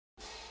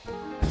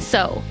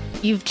So,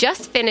 you've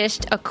just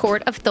finished A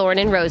Court of Thorn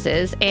and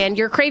Roses, and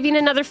you're craving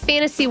another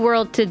fantasy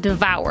world to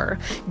devour.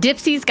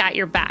 Dipsy's got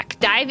your back.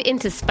 Dive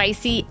into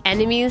spicy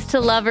enemies to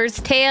lovers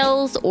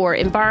tales, or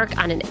embark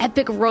on an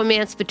epic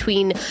romance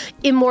between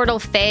immortal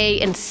fae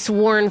and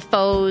sworn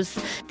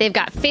foes. They've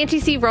got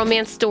fantasy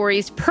romance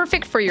stories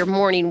perfect for your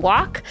morning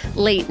walk,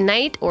 late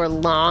night, or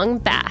long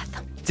bath.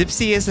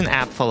 Dipsy is an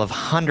app full of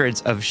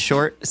hundreds of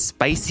short,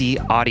 spicy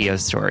audio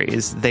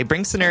stories. They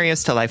bring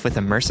scenarios to life with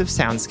immersive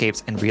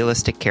soundscapes and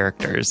realistic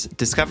characters.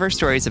 Discover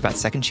stories about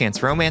second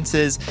chance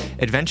romances,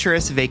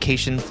 adventurous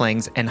vacation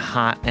flings, and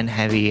hot and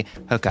heavy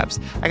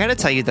hookups. I gotta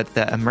tell you that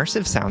the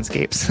immersive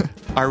soundscapes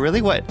are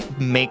really what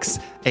makes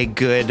a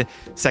good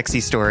sexy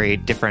story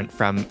different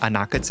from a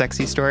not good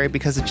sexy story,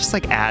 because it just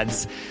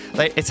adds,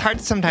 it's hard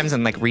sometimes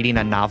in reading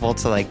a novel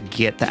to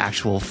get the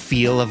actual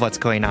feel of what's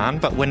going on,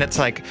 but when it's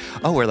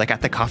we're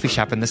at the coffee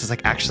shop and this is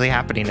actually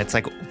happening, it's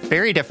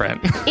very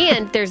different.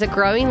 And there's a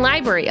growing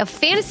library of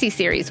fantasy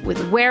series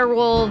with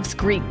werewolves,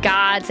 Greek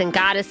gods and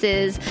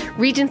goddesses,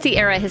 Regency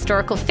era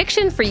historical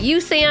fiction for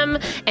you, Sam,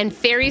 and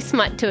fairy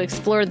smut to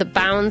explore the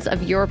bounds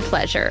of your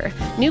pleasure.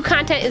 New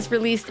content is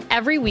released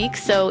every week,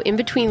 so in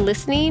between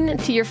listening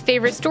to your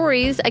favorite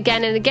stories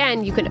again and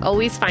again, you can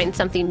always find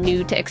something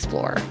new to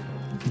explore.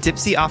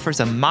 Dipsy offers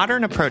a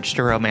modern approach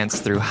to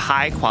romance through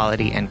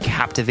high-quality and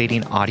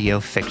captivating audio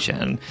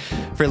fiction.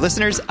 For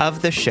listeners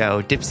of the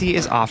show, Dipsy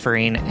is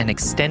offering an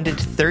extended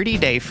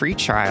 30-day free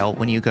trial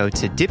when you go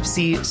to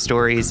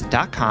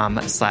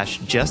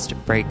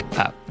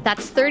dipsystories.com/justbreakup.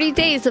 That's 30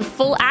 days of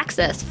full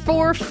access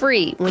for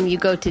free when you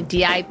go to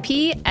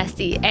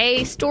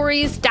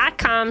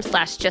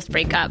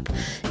dipseastories.com/justbreakup.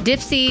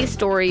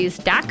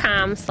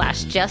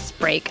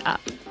 dipseastories.com/justbreakup.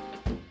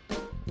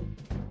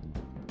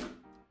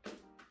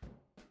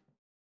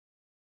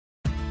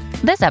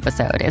 This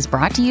episode is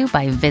brought to you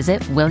by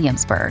Visit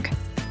Williamsburg.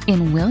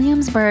 In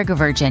Williamsburg,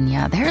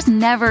 Virginia, there's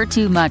never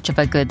too much of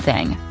a good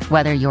thing.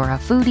 Whether you're a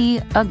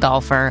foodie, a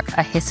golfer,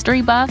 a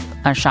history buff,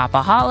 a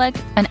shopaholic,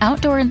 an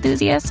outdoor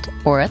enthusiast,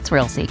 or a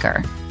thrill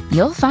seeker,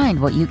 you'll find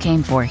what you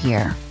came for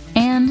here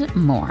and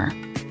more.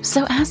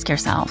 So ask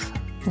yourself,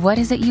 what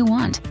is it you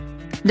want?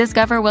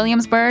 Discover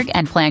Williamsburg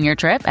and plan your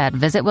trip at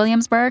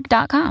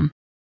visitwilliamsburg.com.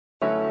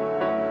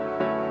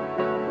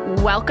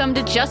 Welcome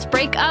to Just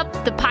Break Up,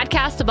 the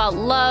podcast about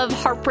love,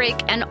 heartbreak,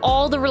 and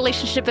all the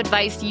relationship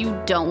advice you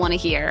don't want to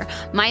hear.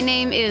 My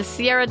name is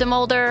Sierra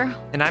DeMolder.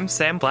 And I'm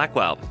Sam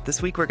Blackwell.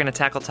 This week we're going to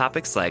tackle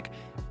topics like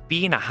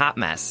being a hot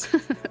mess,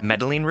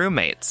 meddling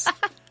roommates,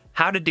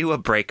 how to do a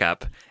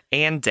breakup,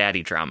 and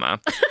daddy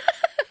drama.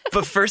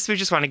 But first, we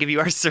just want to give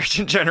you our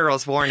Surgeon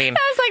General's warning.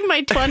 That was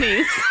my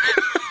 20s.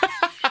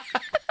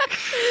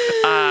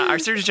 Our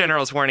Surgeon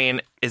General's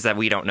warning is that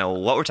we don't know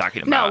what we're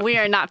talking about. No, we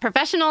are not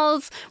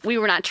professionals. We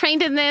were not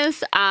trained in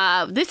this.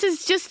 This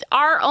is just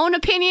our own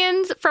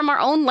opinions from our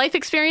own life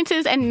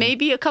experiences and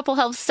maybe a couple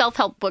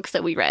self-help books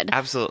that we read.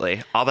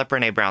 Absolutely. All that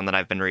Brene Brown that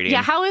I've been reading.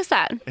 Yeah, how is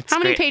that? How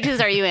many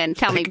pages are you in?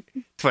 Tell me.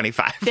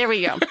 25. There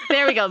we go.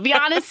 There we go. Be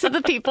honest to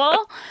the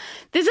people.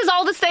 This is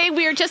all to say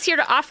we are just here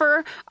to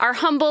offer our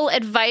humble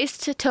advice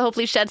to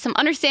hopefully shed some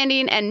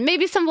understanding and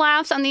maybe some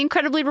laughs on the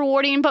incredibly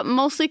rewarding but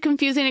mostly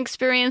confusing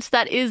experience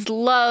that is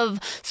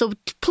love. So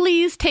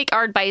please take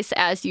our advice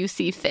as you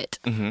see fit.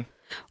 Mm-hmm.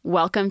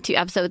 Welcome to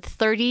episode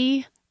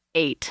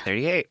 38.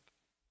 38.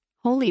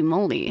 Holy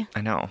moly.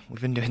 I know. We've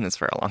been doing this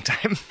for a long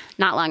time.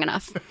 Not long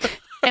enough.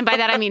 And by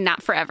that, I mean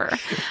not forever.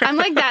 I'm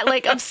like that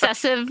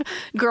obsessive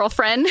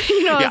girlfriend.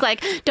 It's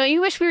like, don't you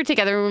wish we were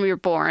together when we were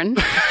born?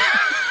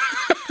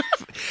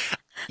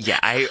 Yeah,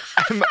 I'm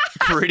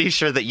pretty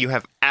sure that you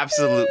have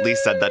absolutely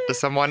said that to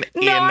someone.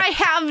 No, I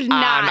have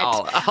not.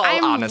 All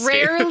I'm honesty.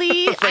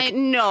 Rarely, I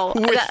know.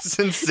 With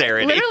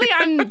sincerity. Literally,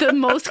 I'm the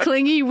most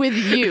clingy with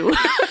you.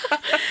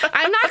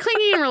 I'm not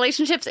clingy in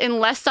relationships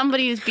unless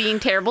somebody is being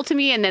terrible to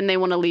me and then they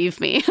want to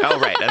leave me. Oh,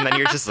 right. And then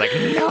you're just like,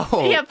 no.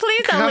 Yeah,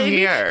 please don't leave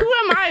me. Who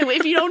am I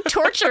if you don't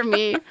torture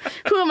me?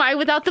 Who am I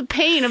without the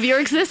pain of your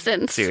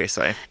existence?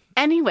 Seriously.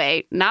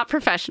 Anyway, not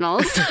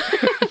professionals.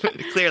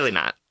 Clearly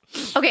not.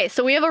 Okay,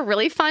 so we have a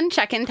really fun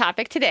check-in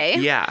topic today.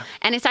 Yeah.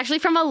 And it's actually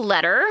from a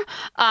letter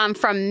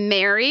from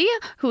Mary,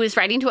 who is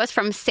writing to us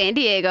from San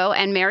Diego.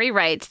 And Mary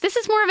writes, this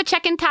is more of a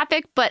check-in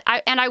topic, but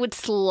I would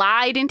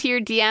slide into your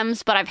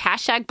DMs, but I've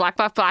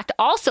 #blocked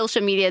all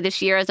social media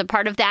this year as a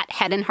part of that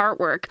head and heart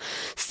work.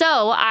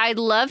 So I'd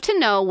love to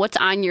know what's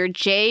on your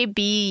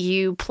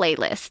JBU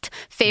playlist.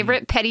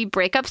 Favorite petty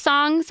breakup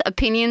songs,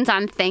 opinions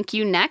on Thank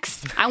You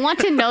Next. I want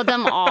to know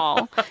them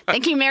all.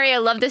 Thank you, Mary. I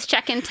love this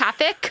check-in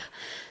topic.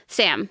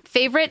 Sam,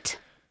 favorite?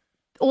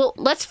 Well,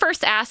 let's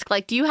first ask,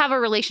 do you have a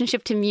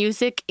relationship to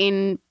music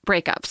in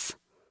breakups?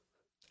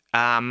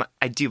 I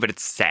do, but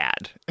it's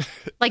sad.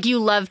 You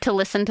love to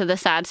listen to the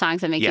sad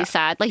songs that make you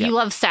sad? You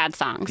love sad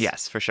songs?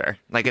 Yes, for sure.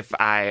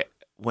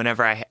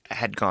 Whenever I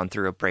had gone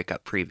through a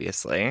breakup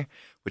previously,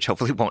 which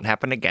hopefully won't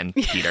happen again,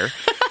 Peter,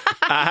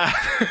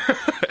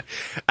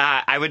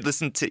 I would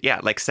listen to,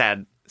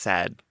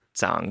 sad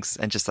songs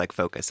and just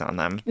focus on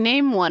them.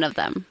 Name one of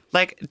them.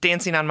 Like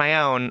Dancing on My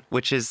Own,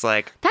 which is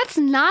like, That's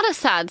not a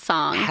sad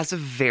song. has a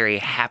very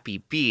happy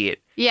beat,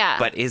 Yeah.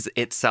 but is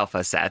itself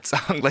a sad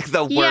song. Like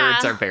the Yeah.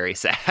 words are very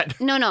sad.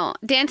 No.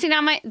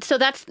 So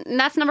that's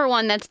number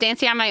one. That's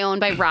Dancing on My Own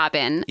by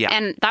Robin. Yeah.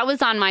 And that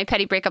was on my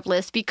petty breakup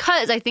list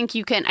because I think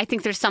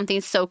there's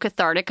something so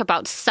cathartic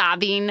about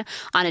sobbing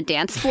on a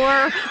dance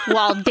floor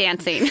while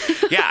dancing.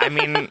 Yeah, I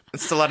mean,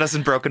 stilettos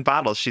and broken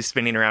bottles. She's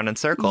spinning around in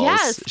circles.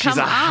 Yes, She's come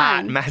a hot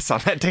on. mess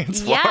on that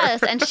dance floor.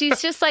 Yes, and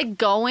she's just like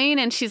going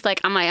and she's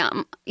like, am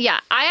I yeah,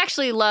 I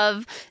actually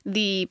love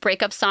the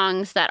breakup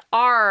songs that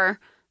are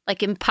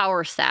like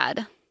empower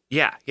sad.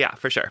 Yeah,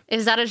 for sure.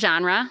 Is that a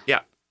genre? Yeah,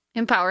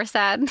 Empower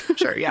sad?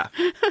 sure, yeah.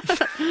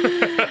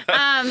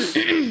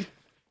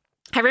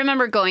 I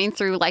remember going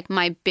through like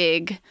my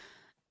big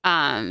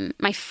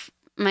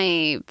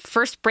my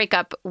first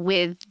breakup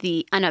with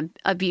an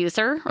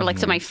abuser, or like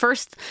so my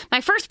first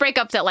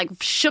breakup that like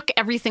shook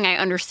everything I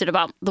understood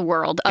about the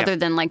world, other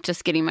than like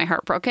just getting my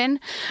heart broken.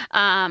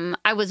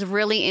 I was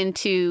really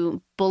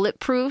into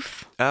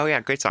Bulletproof Oh, yeah,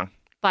 great song.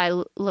 by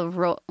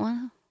LaRue.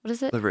 What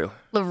is it? LaRue.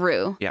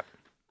 LaRue. Yep.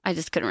 I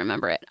just couldn't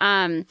remember it.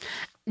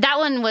 That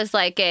one was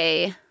like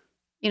an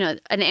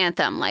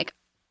anthem. Like,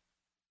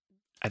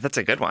 That's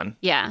a good one.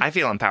 yeah, I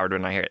feel empowered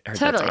when I heard that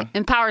totally song.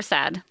 empower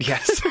sad.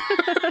 Yes.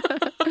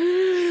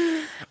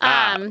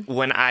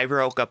 When I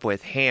broke up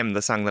with him,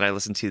 the song that I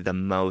listened to the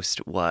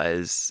most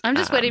was... I'm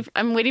just waiting.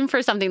 I'm waiting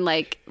for something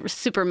like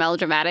super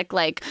melodramatic,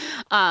 like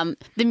 "The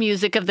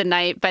Music of the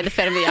Night" by the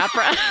Phantom of the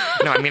Opera.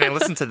 No, I mean, I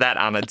listen to that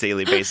on a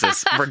daily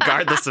basis,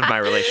 regardless of my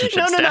relationship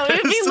No. status.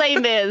 It would be Les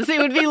Mis. It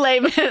would be Les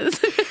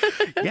Mis.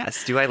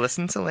 Yes. Do I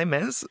listen to Les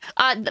Mis?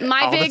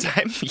 My All big the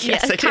time?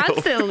 Yes, I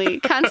do.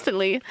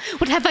 constantly.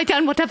 What have I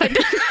done? What have I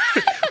done?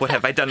 What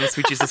have I done,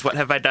 sweet Jesus? What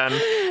have I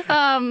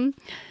done?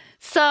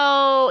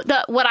 So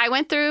what I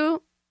went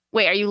through.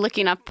 Wait, are you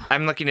looking up?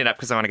 I'm looking it up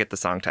because I want to get the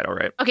song title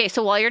right. Okay,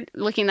 so while you're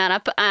looking that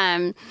up,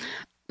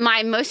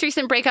 my most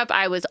recent breakup,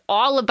 I was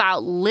all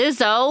about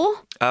Lizzo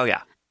Oh,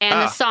 yeah. and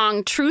the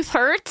song "Truth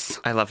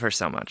Hurts." I love her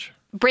so much.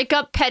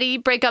 Petty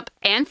breakup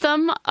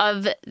anthem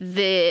of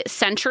the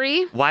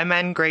century. Why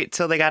men great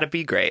till they gotta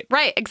be great?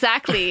 Right,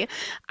 exactly.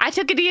 I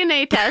took a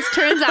DNA test.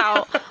 Turns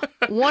out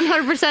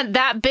 100%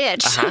 that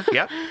bitch. Huh?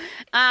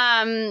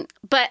 Yep.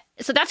 But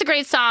so that's a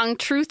great song,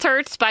 Truth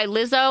Hurts by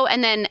Lizzo.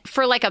 And then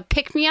for like a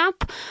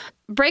pick-me-up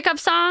breakup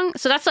song,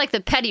 so that's like the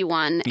petty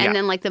one. Yeah. And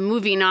then like the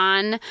moving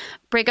on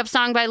breakup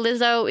song by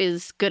Lizzo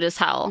is good as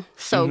hell.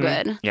 So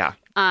good. Yeah.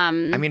 I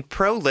mean,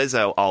 pro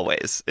Lizzo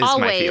always is my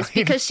Always,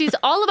 feeling. because she's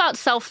all about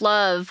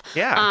self-love.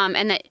 Yeah.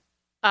 And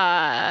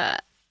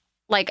that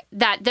like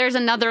that there's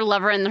another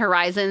lover in the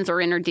horizons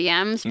or in her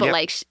DMs, but Yep.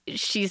 like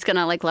she's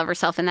gonna like love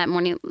herself in that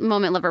moment,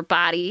 love her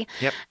body.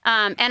 Yep.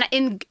 And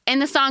in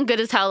the song "Good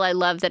as Hell," I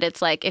love that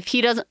it's like if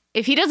he doesn't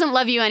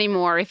love you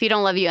anymore, if he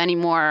don't love you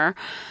anymore,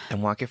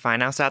 Then walk your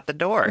fine ass out the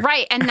door.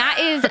 right? And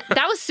that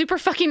was super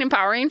fucking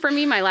empowering for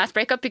me, my last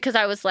breakup, because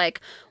I was like,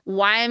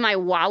 why am I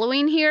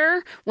wallowing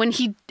here when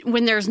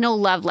there's no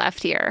love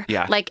left here?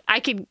 Yeah. Like I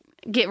could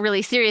get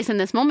really serious in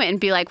this moment and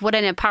be like, what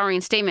an empowering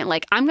statement.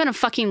 Like, I'm going to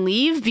fucking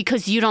leave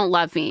because you don't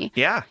love me.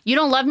 Yeah. You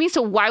don't love me,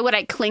 so why would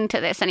I cling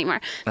to this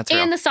anymore? That's and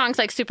real. the song's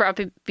like super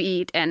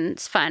upbeat and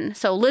it's fun.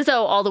 So Lizzo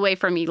all the way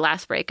for me,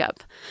 last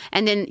breakup.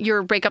 And then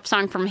your breakup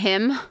song from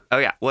him. Oh,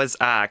 yeah. Was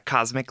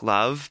Cosmic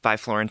Love by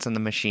Florence and the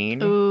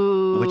Machine.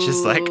 Ooh. Which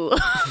is like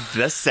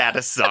the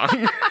saddest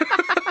song.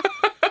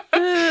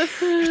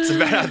 It's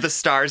about how the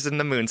stars and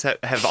the moons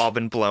have all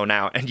been blown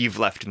out and you've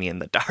left me in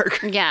the dark.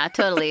 Yeah,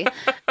 totally.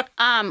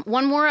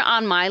 One more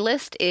on my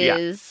list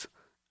is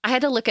I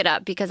had to look it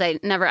up because I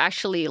never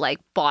actually like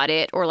bought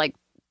it or like,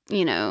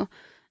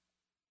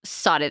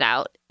 sought it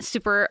out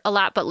super a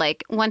lot. But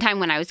like one time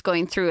when I was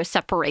going through a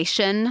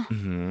separation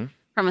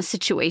from a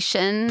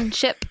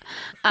situationship,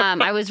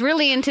 I was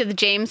really into the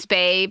James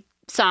Bay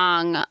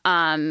song,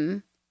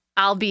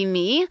 I'll Be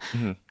Me.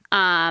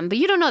 But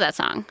you don't know that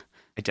song.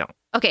 I don't.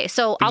 Okay,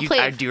 so But I'll play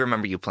it. I do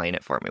remember you playing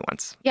it for me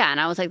once. Yeah, and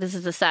I was like, this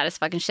is the saddest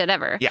fucking shit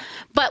ever. Yeah.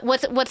 But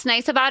what's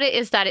nice about it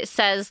is that it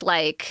says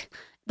like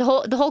the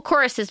whole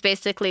chorus is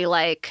basically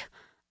like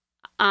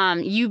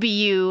you be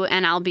you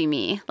and I'll be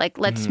me. Like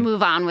let's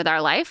move on with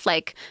our life.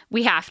 Like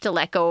we have to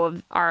let go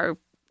of our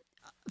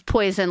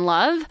poison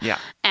love. Yeah.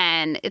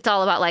 And it's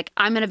all about like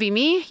I'm going to be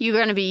me, you're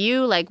going to be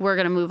you, like we're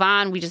going to move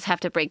on. We just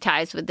have to break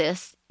ties with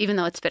this even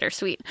though it's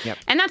bittersweet. Yep.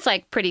 And that's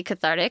like pretty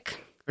cathartic.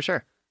 For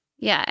sure.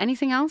 Yeah,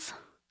 anything else?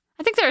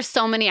 I think there are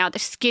so many out there.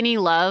 Skinny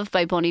Love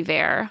by Bon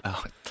Iver.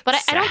 Oh, But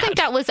I don't sad. think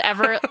that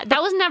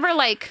was never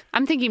like,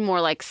 I'm thinking more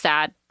like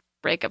sad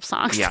breakup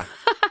songs. Yeah.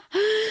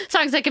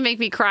 Songs that can make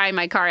me cry in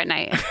my car at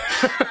night.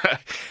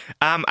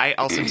 I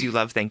also do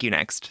love Thank You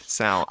Next.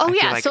 So Oh, I feel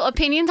yeah. like So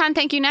Opinions on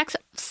Thank You Next,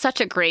 such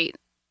a great,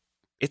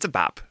 it's a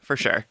bop for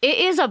sure. it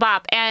is a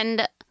bop.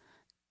 And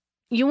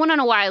you want to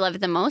know why I love it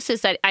the most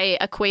is that I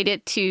equate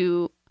it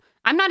to,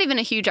 I'm not even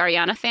a huge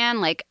Ariana fan.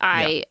 Like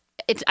I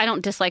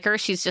don't dislike her.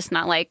 She's just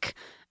not like,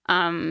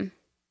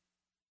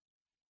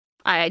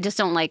 I just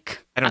don't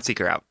like. I don't seek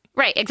her out.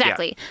 Right,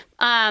 exactly.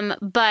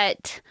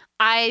 But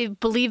I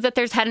believe that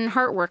there's head and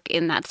heart work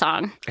in that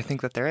song. I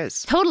think that there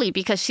is. Totally,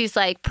 because she's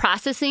like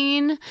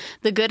processing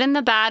the good and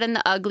the bad and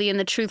the ugly and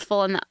the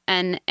truthful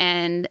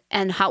and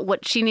how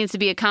what she needs to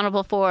be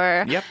accountable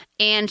for. Yep.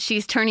 And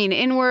she's turning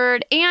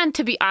inward. And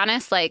to be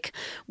honest, like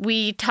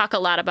we talk a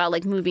lot about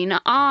like moving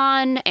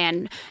on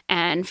and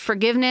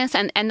forgiveness.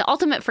 And the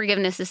ultimate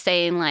forgiveness is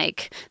saying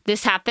like,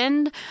 this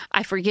happened.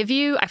 I forgive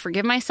you. I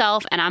forgive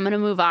myself. And I'm going to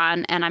move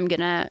on. And I'm going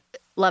to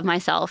love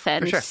myself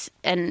and sure.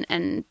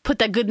 and put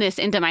that goodness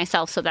into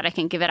myself so that I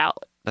can give it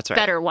out That's right.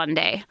 better one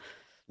day.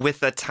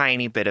 With a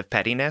tiny bit of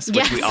pettiness, which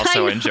Yes, we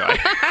also enjoy.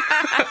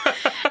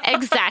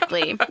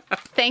 Exactly.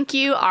 Thank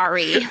you,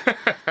 Ari.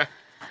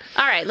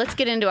 All right, let's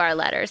get into our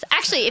letters.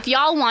 Actually, if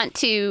y'all want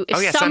to,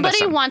 if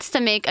somebody wants to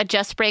make a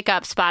Just Break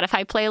Up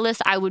Spotify playlist,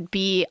 I would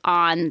be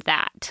on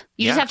that.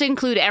 You just have to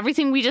include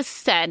everything we just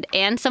said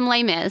and some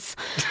Les Mis.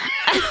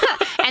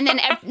 And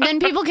then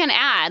people can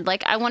add.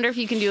 Like, I wonder if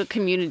you can do a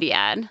community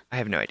ad. I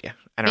have no idea.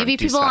 I don't Maybe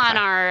do people Spotify. on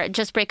our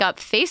Just Break Up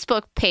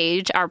Facebook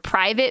page, our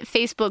private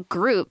Facebook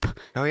group.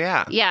 Oh,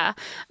 yeah. Yeah.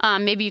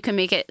 Maybe you can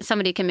make it,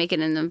 somebody can make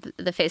it in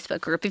the Facebook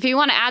group. If you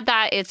want to add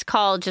that, it's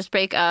called Just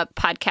Break Up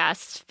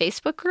Podcast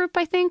Facebook group,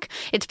 I think.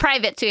 It's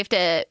private, so you have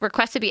to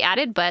request to be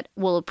added, but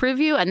we'll approve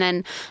you. And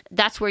then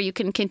that's where you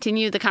can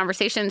continue the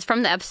conversations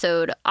from the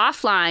episode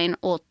offline,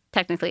 well,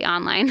 technically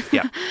online.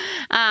 Yeah.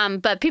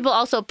 But people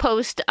also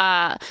post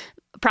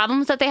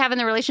problems that they have in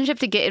the relationship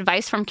to get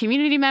advice from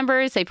community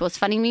members. They post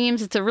funny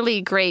memes. It's a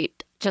really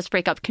great Just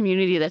Break Up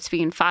community that's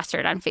being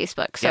fostered on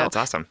Facebook. So yeah, it's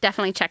awesome.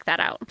 Definitely check that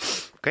out.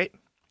 Great.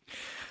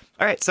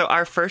 All right. So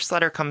our first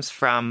letter comes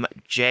from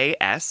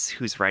JS,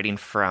 who's writing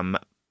from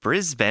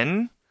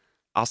Brisbane,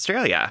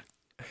 Australia.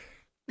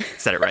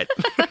 Said it right.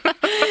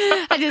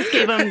 I just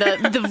gave him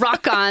the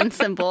rock on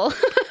symbol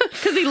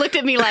because he looked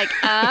at me like,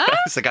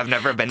 It's like, I've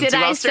never been did to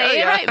I Australia.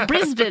 say it right?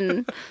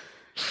 Brisbane.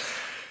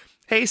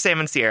 Hey, Sam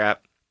and Sierra.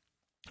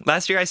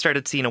 Last year, I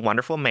started seeing a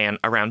wonderful man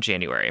around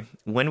January.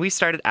 When we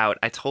started out,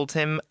 I told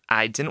him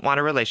I didn't want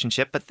a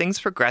relationship, but things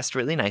progressed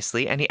really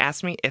nicely, and he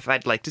asked me if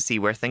I'd like to see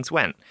where things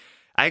went.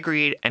 I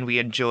agreed, and we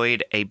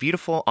enjoyed a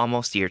beautiful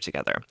almost year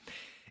together.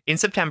 In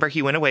September,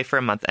 he went away for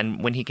a month,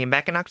 and when he came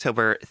back in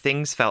October,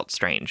 things felt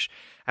strange.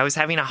 I was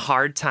having a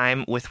hard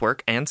time with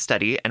work and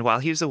study, and while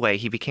he was away,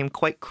 he became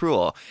quite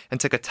cruel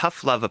and took a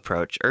tough love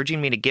approach, urging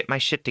me to get my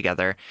shit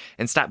together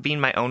and stop being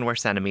my own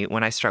worst enemy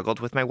when I struggled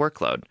with my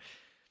workload.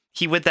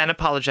 He would then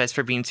apologize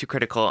for being too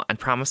critical and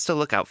promise to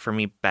look out for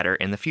me better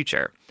in the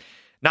future.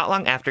 Not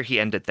long after he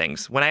ended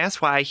things, when I asked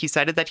why, he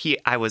cited that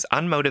I was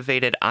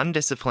unmotivated,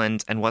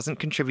 undisciplined, and wasn't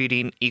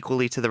contributing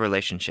equally to the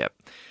relationship.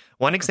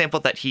 One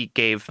example that he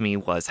gave me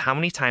was, how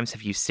many times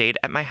have you stayed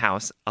at my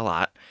house? A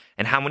lot.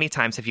 And how many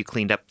times have you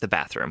cleaned up the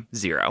bathroom?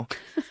 0.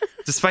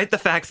 Despite the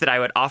fact that I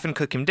would often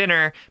cook him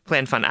dinner,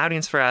 plan fun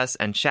outings for us,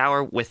 and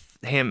shower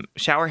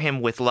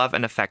him with love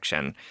and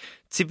affection.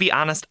 To be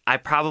honest, I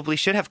probably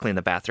should have cleaned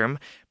the bathroom,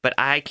 but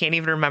I can't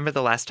even remember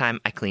the last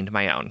time I cleaned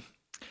my own.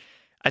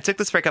 I took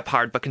this breakup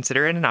hard, but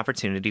consider it an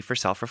opportunity for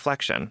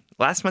self-reflection.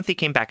 Last month, he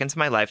came back into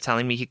my life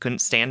telling me he couldn't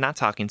stand not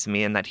talking to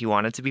me and that he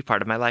wanted to be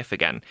part of my life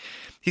again.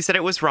 He said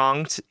he was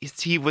wrong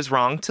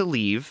to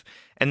leave,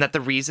 and that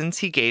the reasons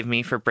he gave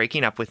me for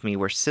breaking up with me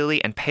were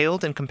silly and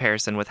paled in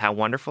comparison with how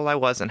wonderful I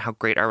was and how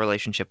great our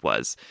relationship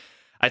was.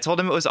 I told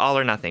him it was all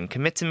or nothing.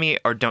 Commit to me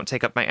or don't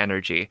take up my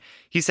energy.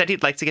 He said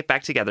he'd like to get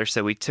back together,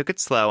 so we took it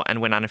slow and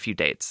went on a few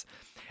dates.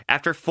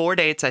 After 4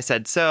 dates, I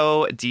said,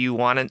 "So, you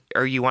wanted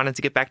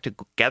to get back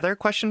together?" ?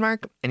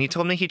 And he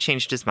told me he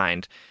changed his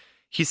mind.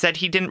 He said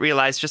he didn't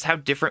realize just how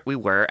different we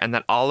were and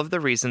that all of the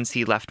reasons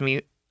he left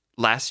me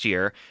last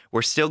year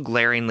were still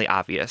glaringly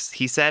obvious.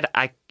 He said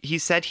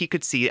he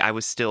could see I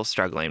was still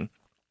struggling.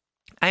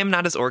 I am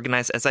not as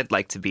organized as I'd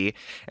like to be,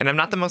 and I'm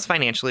not the most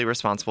financially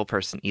responsible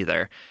person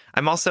either.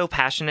 I'm also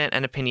passionate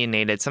and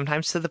opinionated,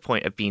 sometimes to the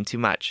point of being too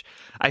much.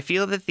 I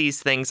feel that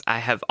these things I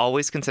have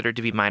always considered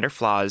to be minor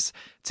flaws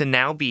to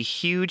now be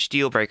huge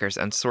deal breakers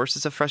and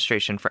sources of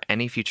frustration for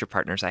any future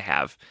partners I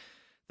have.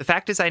 The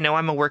fact is, I know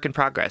I'm a work in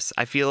progress.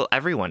 I feel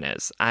everyone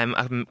is. I'm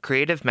a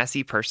creative,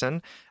 messy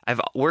person.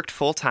 I've worked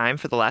full-time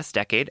for the last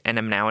decade and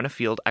am now in a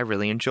field I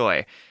really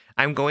enjoy.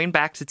 I'm going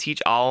back to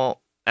teach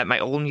at my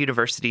own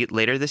university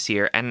later this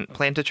year and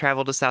plan to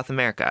travel to South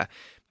America.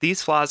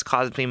 These flaws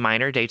cause me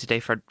minor day-to-day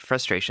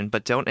frustration,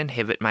 but don't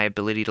inhibit my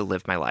ability to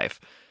live my life.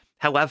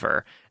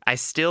 However, I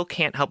still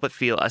can't help but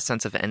feel a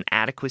sense of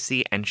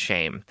inadequacy and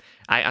shame.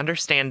 I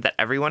understand that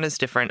everyone is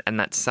different and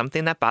that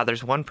something that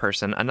bothers one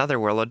person, another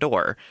will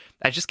adore.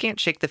 I just can't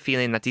shake the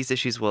feeling that these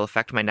issues will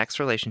affect my next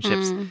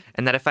relationships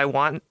and that if I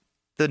want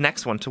the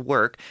next one to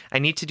work, I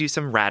need to do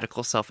some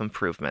radical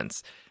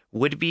self-improvements.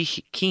 Would be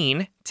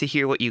keen to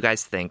hear what you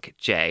guys think.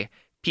 Jay.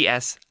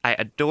 P.S. I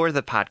adore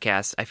the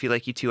podcast. I feel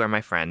like you two are my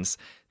friends.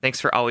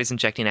 Thanks for always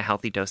injecting a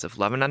healthy dose of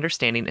love and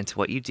understanding into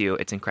what you do.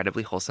 It's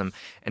incredibly wholesome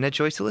and a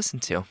joy to listen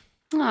to.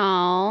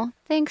 Oh,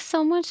 thanks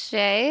so much,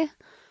 Jay.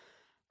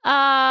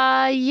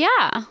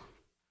 Yeah.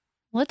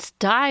 Let's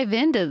dive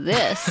into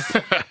this.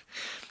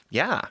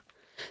 Yeah.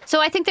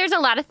 So I think there's a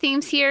lot of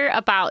themes here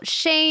about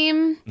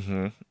shame.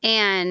 Mm-hmm.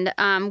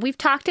 And we've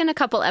talked in a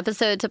couple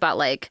episodes about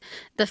like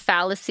the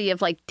fallacy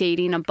of like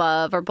dating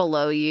above or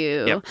below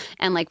you. Yep.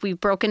 And like we've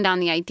broken down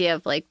the idea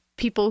of like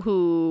people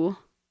who,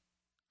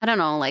 I don't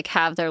know, like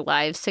have their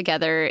lives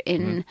together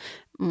in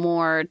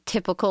more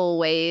typical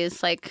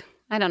ways. Like,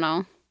 I don't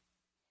know.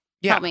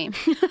 Yeah. Help me.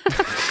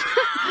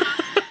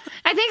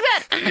 I think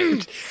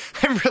that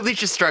I'm really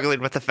just struggling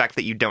with the fact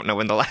that you don't know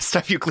when the last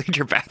time you cleaned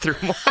your bathroom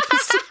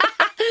was.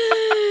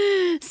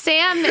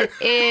 Sam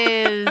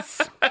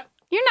is,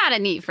 you're not a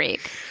neat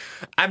freak.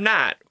 I'm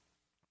not.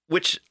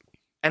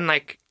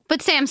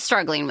 But Sam's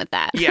struggling with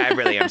that. Yeah, I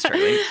really am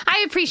struggling.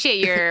 I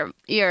appreciate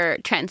your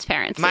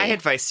transparency. My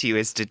advice to you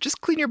is to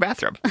just clean your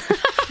bathroom.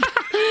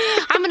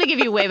 I'm going to give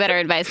you way better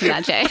advice than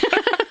that, Jay.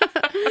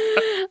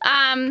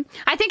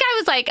 I think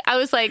I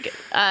was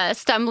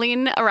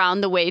stumbling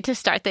around the way to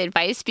start the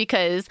advice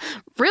because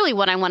really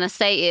what I want to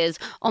say is,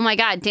 oh my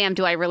God, damn,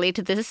 do I relate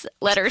to this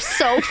letter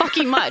so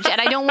fucking much? And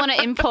I don't want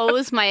to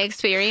impose my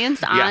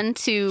experience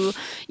onto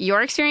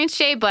your experience,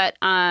 Jay, but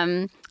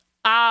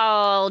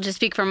I'll just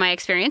speak from my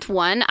experience.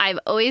 One, I've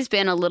always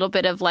been a little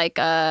bit of like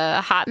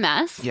a hot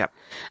mess. Yep.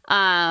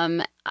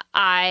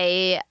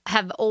 I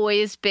have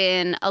always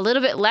been a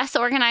little bit less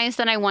organized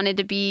than I wanted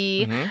to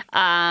be.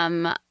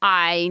 Mm-hmm.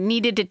 I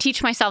needed to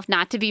teach myself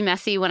not to be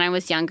messy when I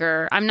was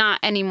younger. I'm not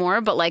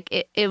anymore, but like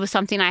it was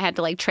something I had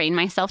to like train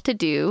myself to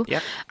do.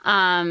 Yep.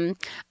 I'm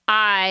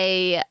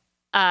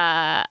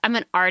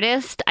an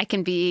artist. I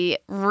can be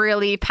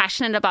really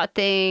passionate about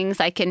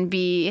things. I can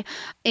be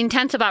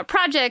intense about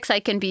projects. I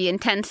can be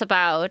intense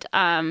about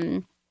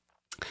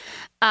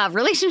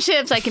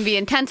relationships. I can be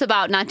intense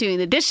about not doing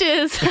the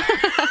dishes.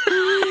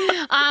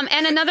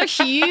 And another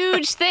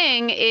huge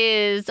thing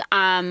is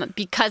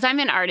because I'm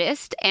an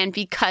artist and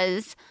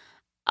because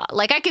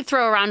like I could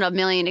throw around a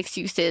million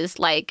excuses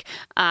like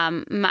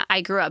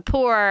I grew up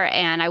poor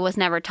and I was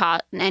never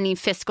taught any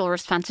fiscal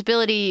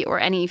responsibility or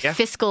any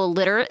fiscal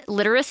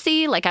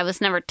literacy. Like I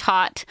was never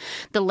taught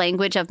the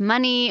language of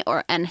money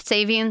and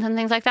savings and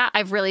things like that.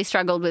 I've really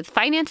struggled with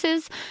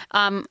finances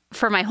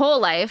for my whole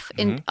life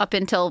up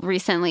until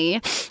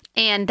recently.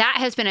 And that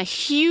has been a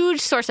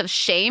huge source of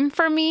shame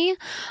for me.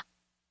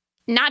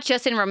 Not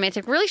just in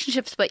romantic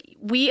relationships, but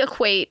we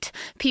equate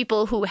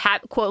people who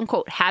have, quote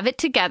unquote, have it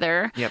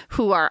together,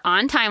 who are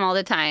on time all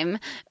the time,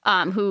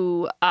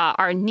 who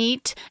are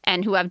neat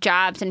and who have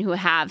jobs and who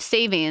have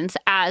savings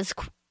as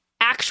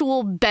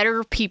actual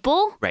better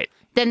people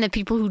than the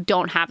people who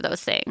don't have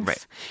those things.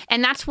 Right.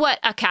 And that's what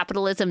a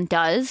capitalism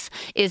does,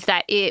 is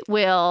that it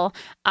will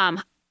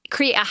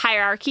create a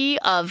hierarchy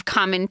of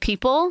common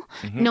people,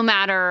 no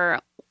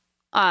matter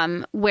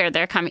where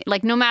they're coming,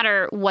 like no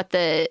matter what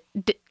the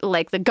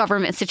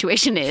government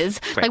situation is,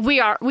 like we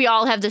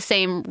all have the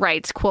same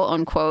rights, quote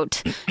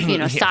unquote,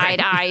 side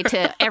eye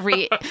to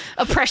every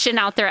oppression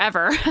out there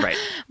ever. Right.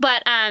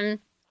 But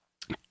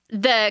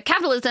the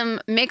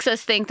capitalism makes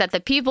us think that the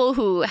people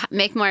who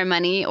make more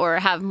money or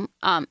have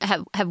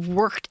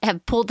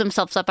pulled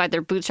themselves up by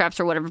their bootstraps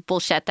or whatever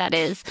bullshit that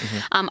is,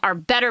 are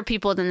better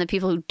people than the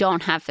people who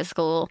don't have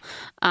fiscal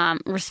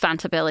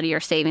responsibility or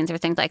savings or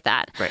things like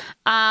that. Right.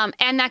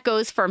 And that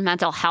goes for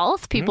mental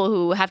health. People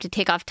who have to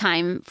take off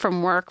time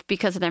from work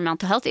because of their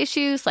mental health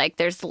issues. Like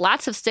there's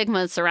lots of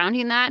stigmas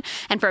surrounding that.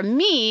 And for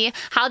me,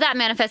 how that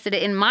manifested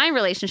in my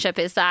relationship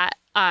is that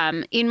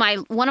in my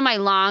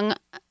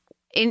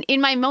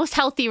most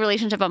healthy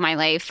relationship of my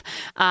life,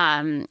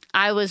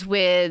 I was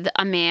with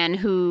a man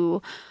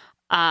who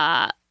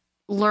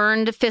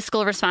learned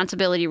fiscal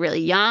responsibility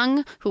really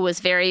young, who was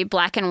very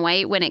black and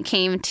white when it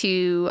came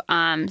to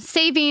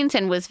savings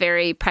and was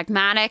very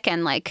pragmatic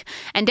and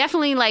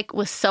definitely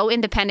was so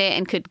independent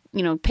and could,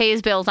 pay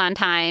his bills on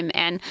time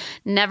and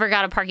never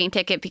got a parking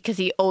ticket because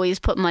he always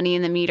put money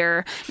in the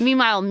meter.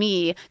 Meanwhile,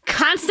 me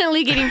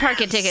constantly getting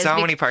parking tickets. So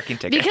many parking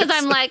tickets. Because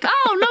I'm like,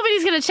 oh,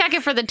 nobody's going to check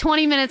it for the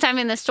 20 minutes I'm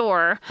in the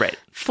store. Right.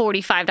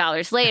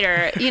 $45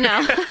 later,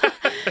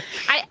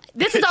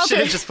 This is also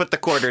should have just put the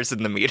quarters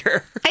in the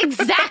meter.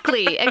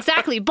 Exactly.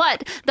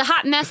 But the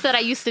hot mess that I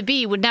used to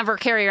be would never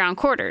carry around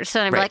quarters.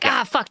 So I'm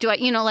fuck, do I,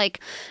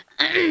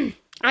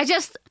 I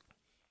just,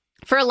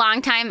 for a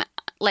long time,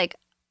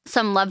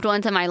 some loved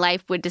ones in my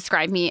life would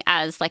describe me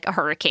as like a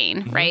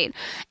hurricane, right?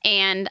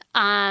 And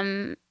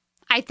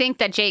I think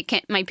that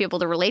Jake might be able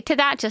to relate to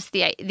that. Just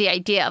the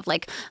idea of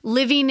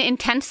living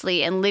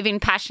intensely and living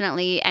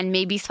passionately and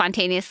maybe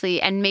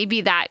spontaneously, and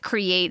maybe that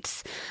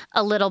creates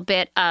a little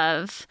bit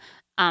of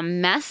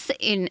mess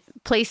in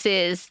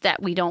places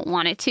that we don't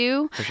want it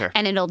to. For sure.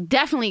 And it'll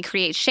definitely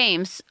create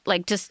shames.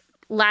 Just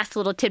last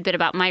little tidbit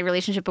about my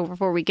relationship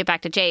before we get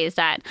back to Jay is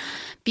that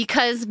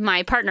because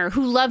my partner,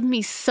 who loved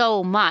me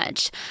so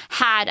much,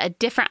 had a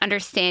different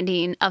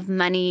understanding of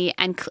money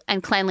and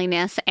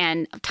cleanliness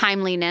and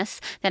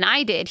timeliness than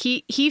I did,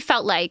 he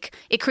felt like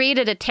it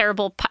created a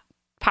terrible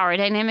power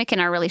dynamic in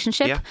our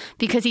relationship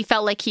because he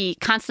felt like he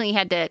constantly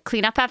had to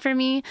clean up after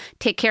me,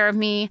 take care of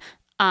me,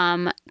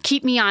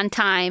 keep me on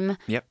time,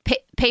 Yep.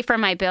 pay for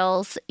my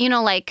bills,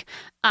 like,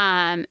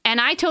 and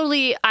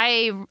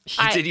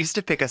he did used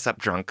to pick us up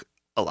drunk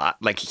a lot.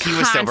 Like, he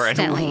was sober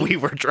and we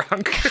were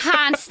drunk.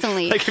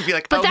 Constantly. Like, it'd be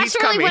like, but he's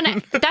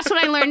coming. That's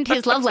when I learned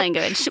his love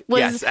language was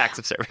yes, acts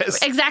of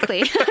service.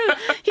 Exactly.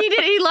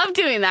 He loved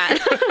doing that.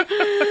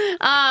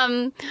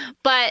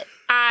 But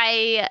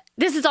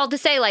this is all to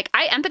say, like,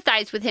 I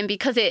empathized with him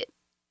because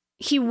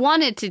he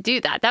wanted to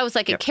do that. That was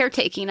like a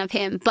caretaking of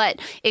him, but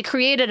it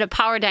created a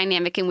power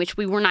dynamic in which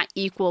we were not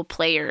equal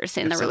players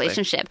in the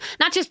relationship.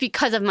 Not just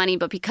because of money,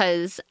 but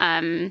because,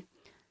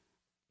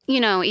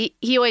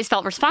 he always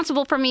felt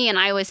responsible for me and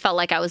I always felt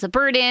like I was a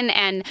burden,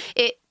 and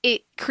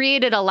it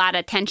created a lot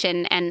of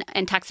tension and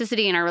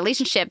toxicity in our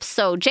relationship.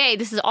 So, Jay,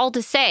 this is all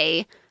to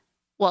say,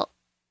 well,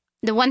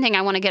 the one thing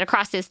I want to get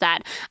across is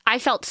that I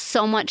felt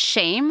so much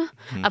shame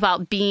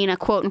about being a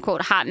quote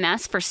unquote hot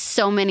mess for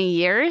so many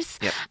years,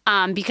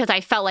 because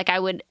I felt like I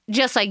would,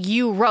 just like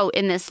you wrote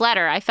in this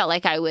letter, I felt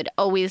like I would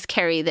always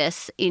carry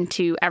this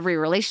into every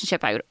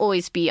relationship. I would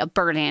always be a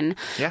burden,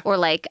 or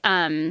like,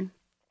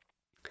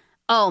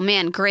 oh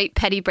man, great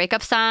petty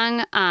breakup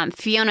song,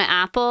 Fiona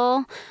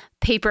Apple,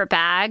 Paper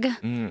Bag.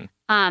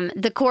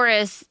 The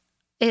chorus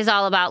is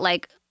all about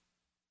like,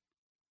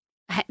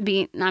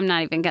 I'm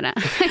not even gonna.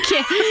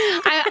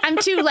 I'm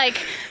too like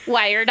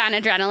wired on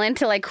adrenaline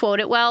to like quote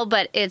it well,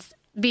 but it's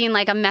being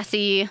like a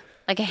messy,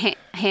 like a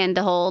hand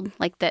to hold,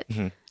 like that.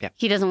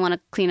 He doesn't want to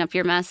clean up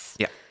your mess.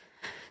 Yeah.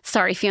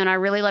 Sorry, Fiona. I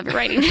really love your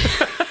writing.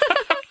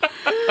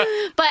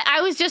 But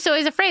I was just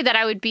always afraid that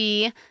I would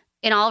be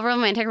in all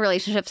romantic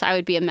relationships. I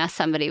would be a mess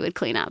somebody would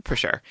clean up. For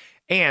sure.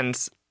 And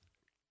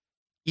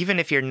even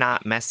if you're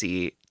not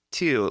messy,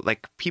 too,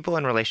 like, people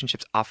in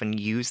relationships often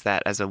use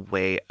that as a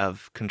way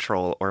of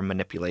control or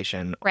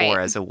manipulation, or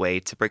as a way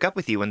to break up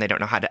with you when they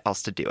don't know how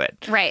else to do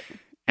it. Right.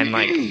 And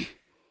like,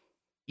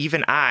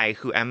 even I,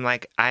 who am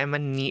like, I'm a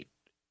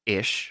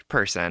neat-ish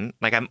person.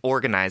 Like, I'm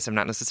organized. I'm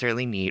not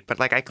necessarily neat, but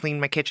like, I clean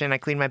my kitchen. I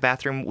clean my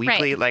bathroom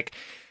weekly. Like,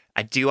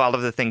 I do all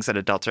of the things that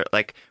adults are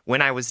like.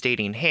 When I was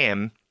dating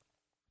him,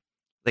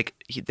 like,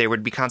 there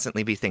would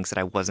constantly be things that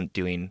I wasn't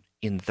doing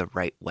in the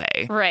right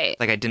way. Right.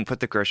 Like, I didn't put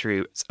the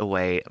groceries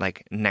away,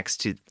 like, next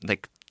to,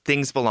 like,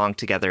 things belong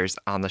together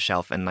on the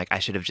shelf, and, like, I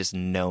should have just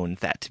known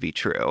that to be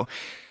true.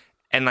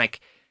 And, like,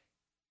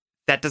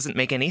 that doesn't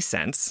make any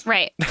sense.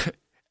 Right.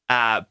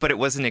 But it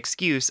was an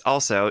excuse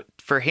also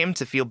for him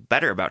to feel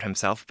better about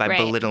himself by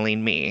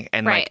belittling me.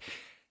 And, like,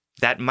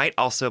 that might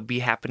also be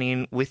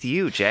happening with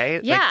you,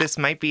 Jay. Yeah. Like, this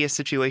might be a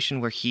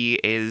situation where he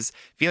is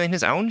feeling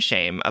his own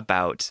shame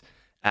about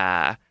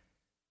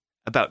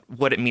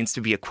what it means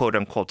to be a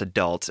quote-unquote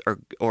adult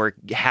or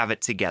have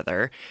it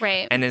together.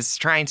 Right. And is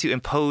trying to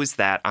impose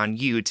that on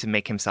you to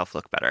make himself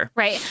look better.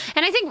 Right.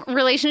 And I think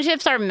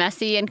relationships are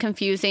messy and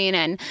confusing,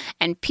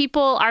 and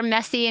people are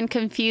messy and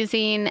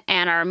confusing,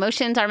 and our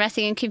emotions are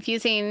messy and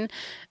confusing.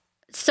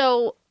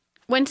 So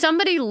when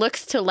somebody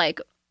looks to,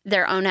 like,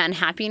 their own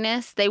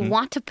unhappiness, they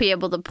want to be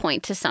able to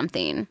point to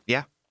something.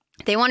 Yeah.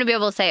 They want to be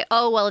able to say,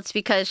 oh, well, it's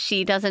because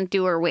she doesn't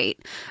do her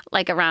weight,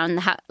 like, around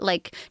the house.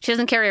 Like, she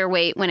doesn't carry her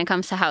weight when it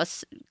comes to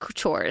house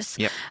chores.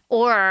 Yep.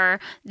 Or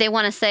they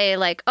want to say,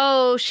 like,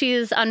 oh,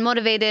 she's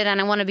unmotivated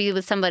and I want to be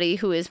with somebody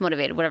who is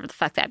motivated, whatever the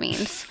fuck that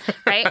means.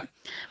 Right?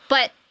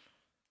 But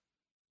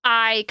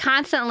I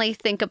constantly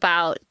think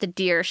about the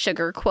Dear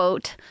Sugar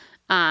quote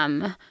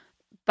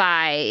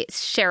by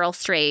Cheryl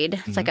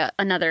Strayed. It's like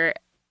another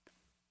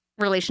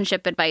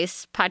relationship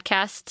advice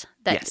podcast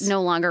that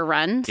no longer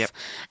runs. Yep.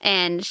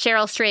 And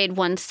Cheryl Strayed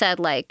once said,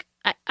 like,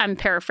 I'm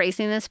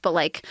paraphrasing this, but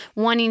like,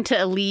 wanting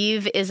to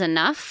leave is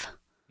enough.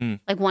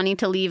 Like, wanting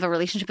to leave a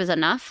relationship is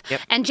enough.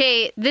 Yep. And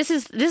Jay, this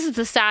is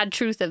the sad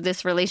truth of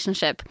this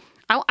relationship.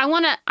 I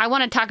want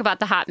to talk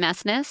about the hot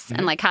messness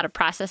and like how to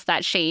process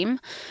that shame,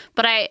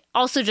 but I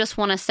also just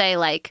want to say,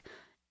 like,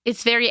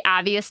 it's very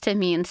obvious to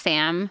me and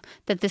Sam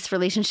that this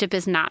relationship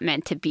is not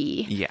meant to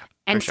be. Yeah.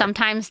 And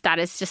sometimes that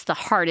is just the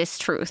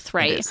hardest truth,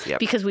 right? It is, yep.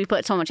 Because we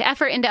put so much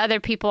effort into other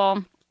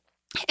people,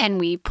 and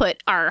we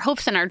put our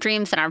hopes and our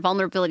dreams and our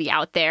vulnerability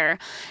out there.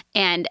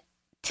 And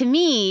to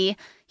me,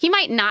 he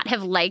might not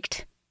have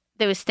liked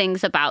those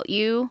things about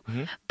you,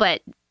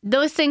 but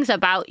those things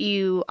about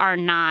you are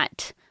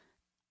not,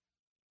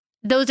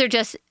 those are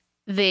just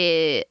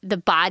the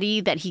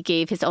body that he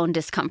gave his own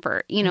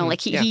discomfort. You know,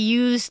 like he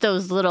used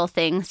those little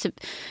things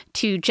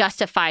to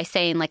justify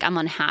saying, like, I'm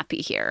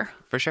unhappy here.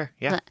 For sure.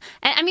 Yeah.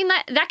 And I mean,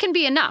 that can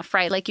be enough,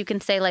 right? Like, you can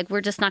say, like,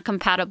 we're just not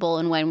compatible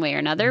in one way or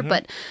another.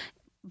 But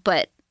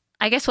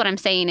I guess what I'm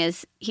saying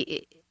is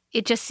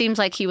it just seems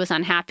like he was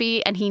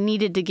unhappy and he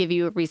needed to give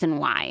you a reason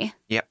why.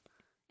 Yep.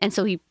 And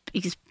so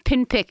he's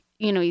pinpicked,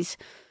 you know,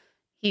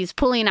 he's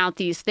pulling out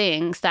these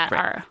things that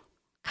are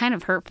kind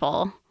of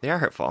hurtful. They are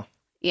hurtful.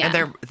 Yeah.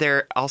 And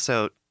they're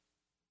also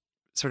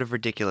sort of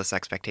ridiculous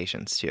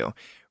expectations too,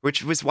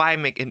 which was why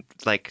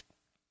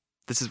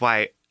this is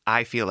why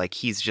I feel like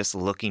he's just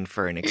looking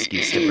for an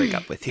excuse to break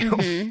up with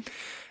you.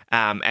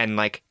 And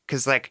like,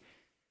 cause like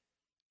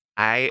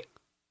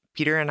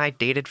Peter and I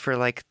dated for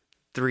like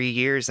 3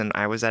 years, and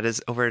I was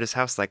over at his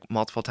house like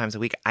multiple times a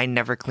week. I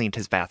never cleaned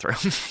his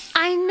bathroom.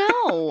 I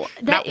know.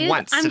 Not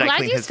once did I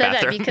clean his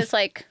bathroom. I'm glad you said that because,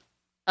 like,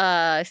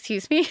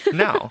 excuse me?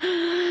 No.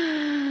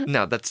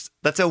 No,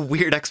 that's a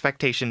weird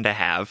expectation to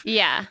have.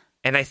 Yeah.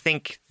 And I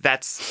think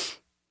that's,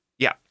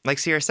 yeah, like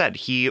Sierra said,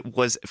 he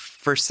was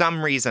for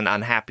some reason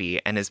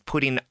unhappy and is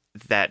putting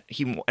that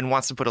and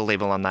wants to put a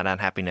label on that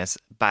unhappiness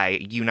by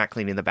you not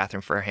cleaning the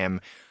bathroom for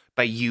him,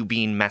 by you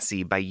being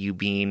messy, by you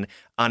being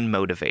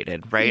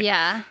unmotivated, right?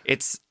 Yeah.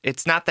 It's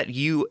not that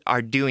you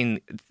are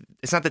doing,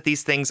 it's not that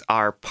these things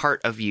are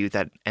part of you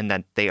and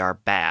that they are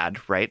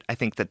bad, right? I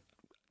think that,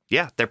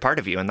 yeah, they're part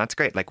of you, and that's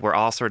great. Like, we're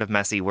all sort of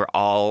messy. We're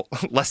all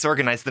less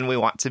organized than we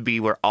want to be.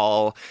 We're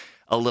all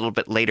a little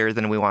bit later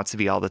than we want to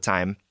be all the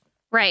time.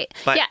 Right.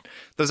 But yeah.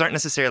 those aren't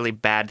necessarily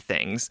bad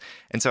things.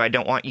 And so I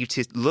don't want you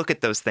to look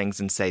at those things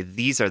and say,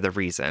 these are the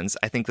reasons.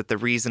 I think that the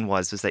reason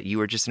was that you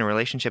were just in a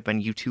relationship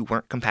and you two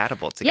weren't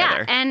compatible together.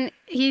 Yeah, and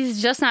he's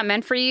just not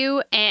meant for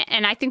you.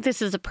 And I think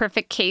this is a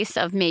perfect case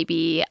of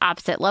maybe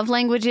opposite love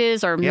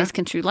languages or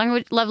misconstrued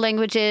love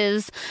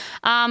languages.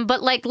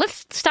 But, like,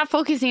 let's stop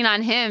focusing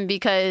on him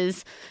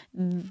because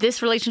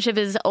this relationship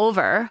is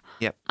over.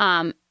 Yep.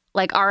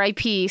 Like,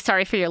 RIP,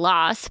 sorry for your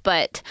loss,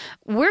 but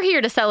we're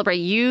here to celebrate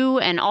you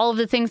and all of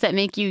the things that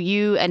make you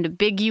you and to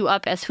big you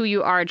up as who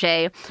you are,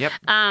 Jay. Yep.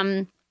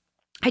 I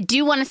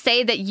do want to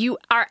say that you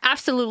are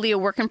absolutely a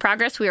work in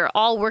progress. We are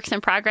all works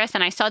in progress.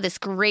 And I saw this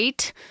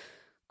great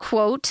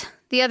quote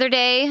the other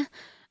day.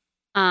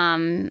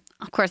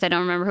 Of course, I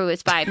don't remember who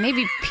it's by.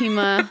 Maybe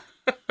Pema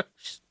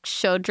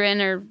Chodron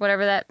or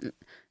whatever that,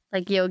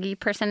 like, yogi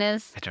person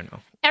is. I don't know.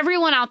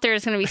 Everyone out there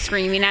is going to be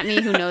screaming at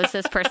me who knows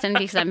this person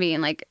because I'm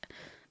being, like,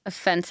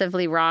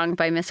 offensively wrong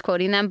by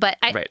misquoting them, but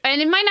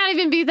and it might not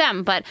even be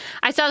them, but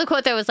I saw the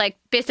quote that was like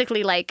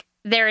basically like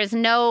there is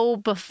no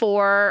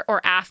before or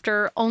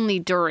after, only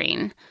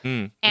during.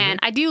 And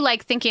I do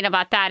like thinking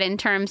about that in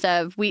terms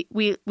of we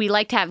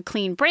like to have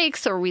clean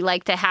breaks or we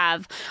like to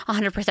have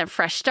 100%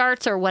 fresh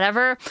starts or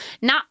whatever,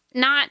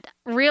 not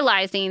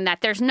realizing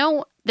that there's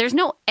no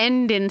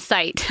end in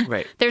sight.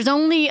 Right. There's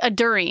only a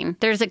during.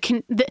 There's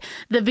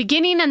the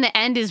beginning and the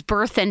end is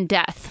birth and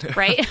death,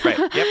 right? Right.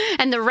 Yep.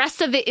 And the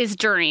rest of it is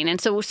during.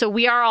 And so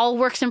we are all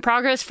works in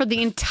progress for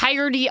the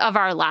entirety of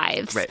our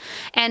lives. Right.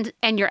 And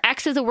your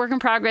ex is a work in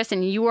progress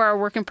and you are a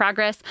work in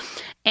progress.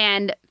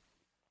 And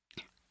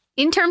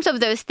in terms of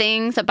those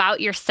things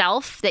about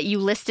yourself that you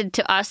listed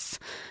to us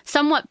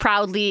somewhat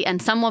proudly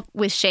and somewhat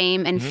with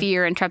shame and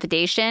fear and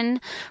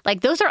trepidation, like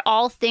those are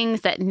all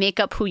things that make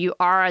up who you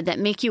are, that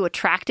make you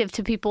attractive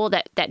to people,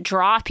 that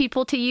draw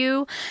people to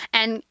you.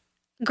 And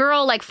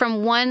girl, like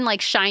from one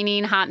like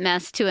shining hot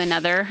mess to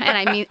another,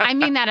 and I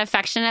mean that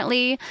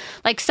affectionately,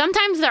 like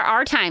sometimes there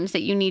are times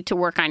that you need to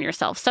work on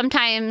yourself.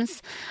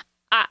 Sometimes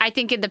I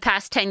think in the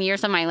past 10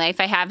 years of my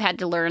life, I have had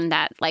to learn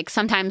that, like,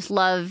 sometimes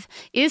love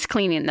is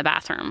cleaning the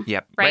bathroom.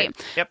 Yep. Right?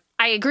 Yep.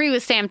 I agree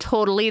with Sam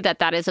totally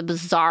that is a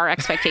bizarre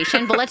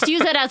expectation, but let's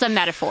use it as a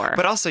metaphor.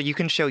 But also, you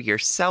can show your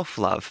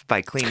self-love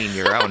by cleaning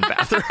your own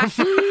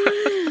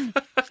bathroom.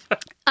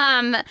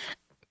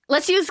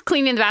 Let's use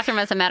cleaning the bathroom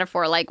as a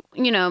metaphor. Like,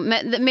 you know,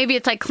 maybe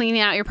it's like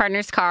cleaning out your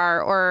partner's car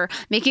or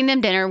making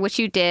them dinner, which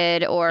you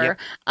did, or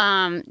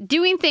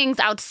doing things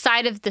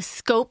outside of the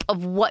scope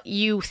of what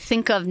you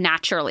think of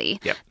naturally.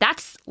 Yep.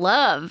 That's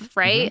love,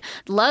 right?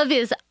 Love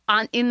is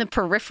in the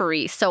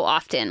periphery so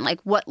often.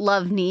 Like, what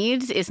love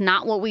needs is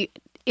not what we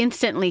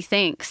instantly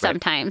think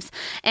sometimes.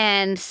 Right.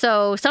 And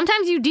so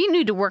sometimes you do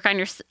need to work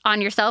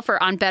on yourself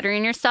or on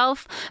bettering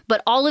yourself,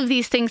 but all of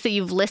these things that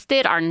you've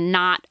listed are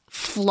not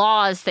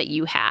flaws that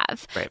you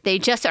have. Right. They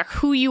just are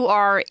who you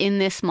are in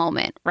this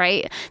moment,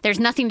 right? There's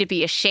nothing to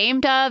be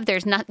ashamed of.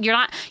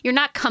 You're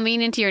not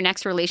coming into your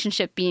next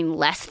relationship being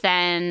less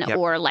than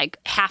or like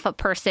half a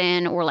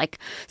person or like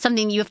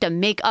something you have to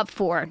make up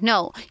for.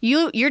 No,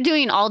 you're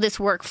doing all this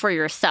work for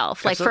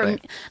yourself. Absolutely.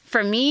 Like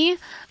for me,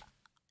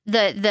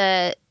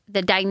 the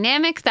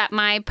dynamic that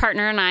my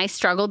partner and I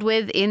struggled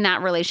with in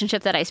that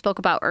relationship that I spoke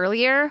about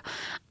earlier,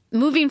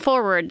 moving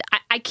forward,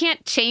 I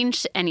can't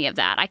change any of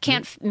that. I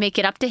can't make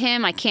it up to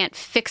him. I can't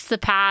fix the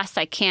past.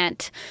 I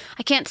can't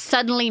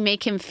suddenly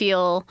make him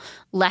feel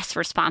less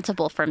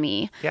responsible for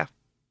me. Yeah.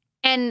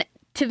 And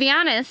to be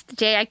honest,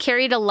 Jay, I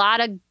carried a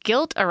lot of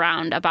guilt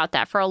around about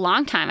that for a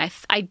long time.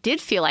 I did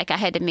feel like I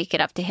had to make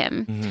it up to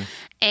him.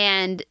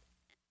 And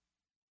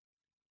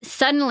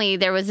suddenly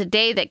there was a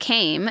day that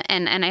came,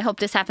 and I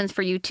hope this happens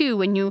for you too,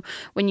 when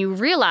you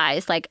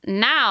realize, like,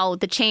 now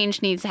the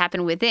change needs to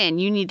happen within.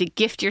 You need to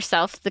gift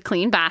yourself the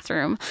clean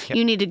bathroom. Yep.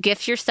 You need to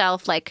gift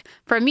yourself, like,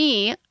 for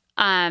me,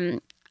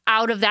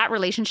 out of that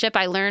relationship,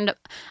 I learned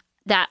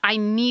that I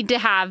need to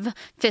have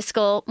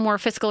more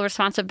fiscal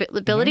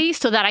responsibility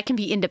so that I can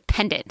be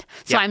independent.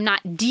 So I'm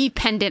not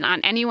dependent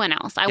on anyone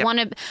else. I want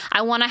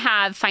to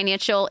have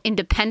financial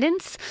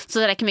independence so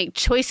that I can make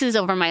choices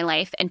over my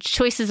life and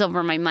choices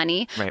over my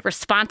money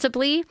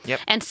responsibly.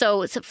 Yep. And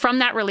so from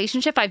that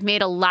relationship, I've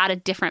made a lot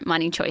of different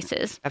money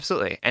choices.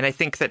 Absolutely. And I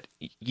think that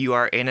you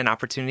are in an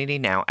opportunity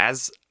now,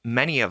 as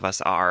many of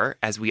us are,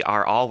 as we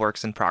are all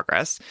works in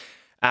progress,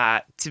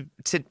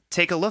 to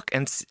take a look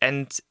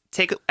and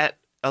take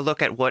a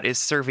look at what is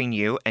serving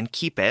you and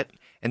keep it.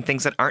 And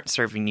things that aren't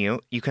serving you,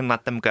 you can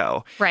let them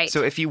go. Right.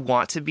 So if you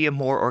want to be a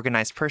more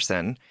organized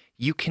person,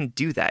 you can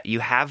do that.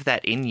 You have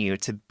that in you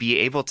to be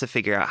able to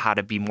figure out how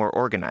to be more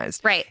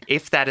organized. Right.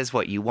 If that is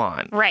what you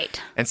want. Right.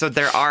 And so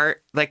there are,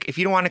 like, if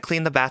you don't want to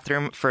clean the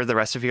bathroom for the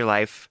rest of your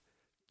life,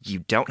 you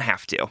don't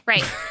have to.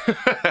 Right.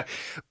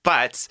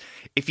 But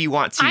if you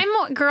want to...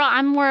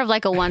 I'm more of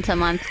like a once a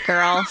month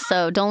girl,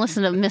 so don't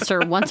listen to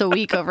Mr. Once a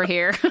Week over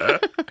here.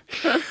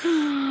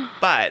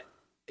 But,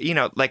 you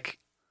know, like...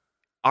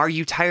 Are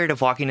you tired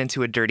of walking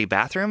into a dirty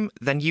bathroom?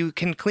 Then you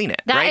can clean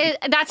it, right?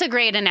 That's a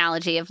great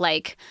analogy of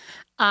like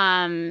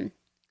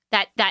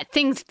that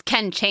things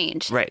can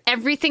change. Right.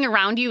 Everything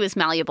around you is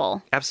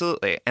malleable.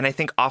 Absolutely. And I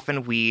think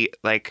often we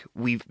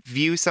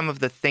view some of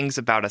the things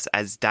about us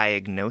as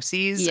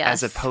diagnoses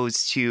as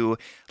opposed to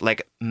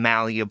like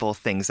malleable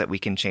things that we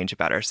can change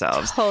about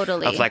ourselves.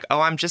 Totally. Of like,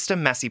 oh, I'm just a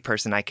messy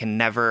person. I can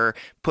never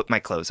put my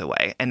clothes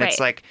away. And it's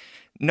like,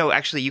 no,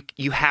 actually,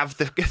 you have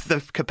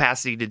the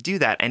capacity to do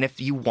that. And if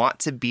you want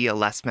to be a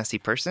less messy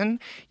person,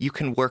 you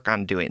can work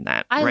on doing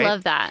that. I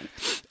love that.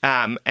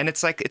 And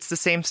it's like, it's the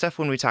same stuff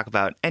when we talk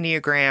about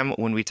Enneagram,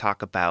 when we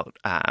talk about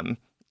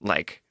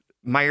like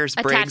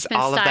Myers-Briggs,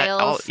 all of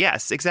that.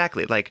 Yes,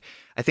 exactly. Like,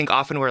 I think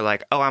often we're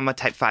like, oh, I'm a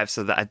type 5,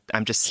 so that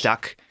I'm just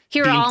stuck.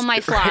 Here are all my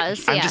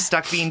flaws. I'm just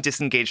stuck being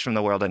disengaged from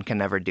the world and can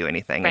never do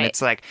anything. Right. And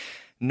it's like,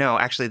 no,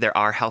 actually, there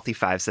are healthy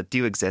 5s that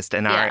do exist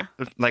and are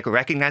like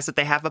recognize that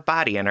they have a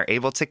body and are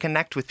able to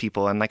connect with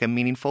people in like a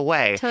meaningful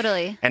way.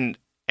 Totally. And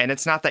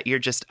it's not that you're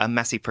just a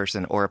messy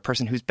person or a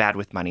person who's bad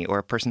with money or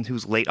a person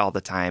who's late all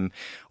the time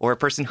or a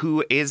person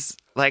who is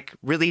like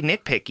really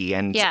nitpicky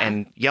and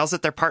yells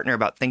at their partner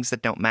about things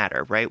that don't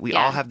matter, right? We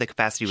all have the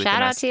capacity within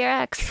Shout out us. to your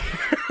ex.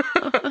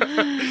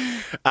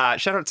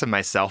 Shout out to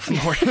myself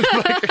more.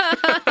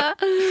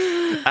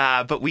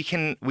 But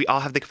we all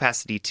have the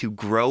capacity to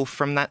grow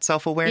from that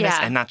self-awareness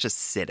and not just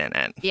sit in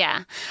it.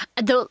 Yeah.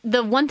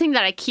 The one thing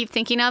that I keep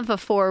thinking of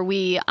before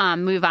we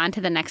move on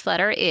to the next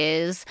letter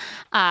is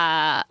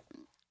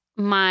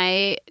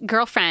my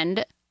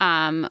girlfriend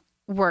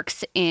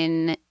works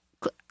in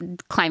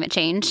climate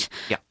change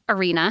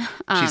arena.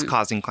 She's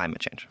causing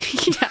climate change.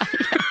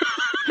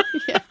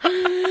 Yeah.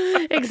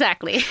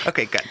 Exactly.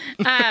 Okay, good.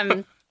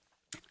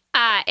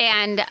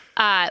 And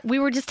we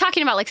were just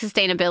talking about like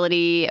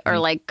sustainability or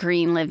like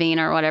green living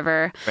or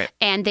whatever. Right.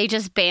 And they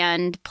just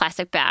banned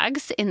plastic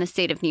bags in the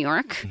state of New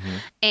York.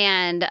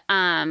 And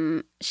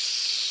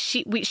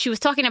she was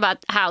talking about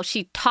how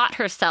she taught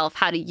herself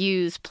how to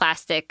use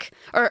plastic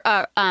or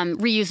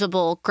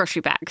reusable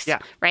grocery bags. Yeah.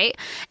 Right.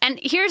 And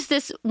here's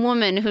this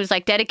woman who's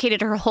like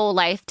dedicated her whole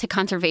life to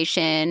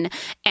conservation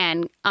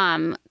and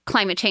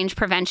climate change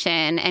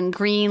prevention and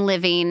green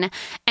living.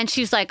 And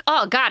she's like,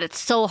 oh God, it's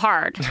so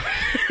hard. and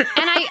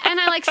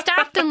I like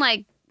stopped and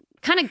like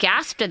kind of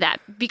gasped at that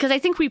because I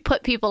think we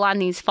put people on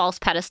these false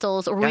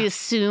pedestals or we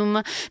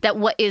assume that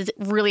what is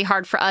really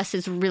hard for us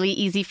is really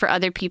easy for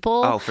other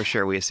people. Oh, for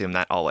sure. We assume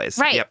that always.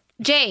 Right. Yep.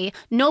 Jay,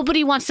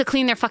 nobody wants to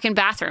clean their fucking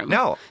bathroom.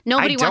 No.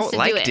 Nobody I wants to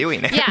don't do like it.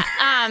 doing it.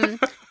 Yeah.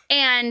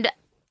 And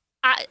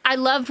I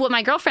love what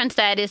my girlfriend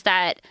said is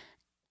that,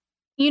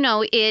 you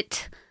know,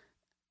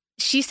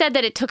 she said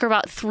that it took her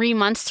about 3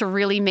 months to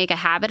really make a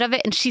habit of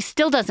it, and she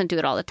still doesn't do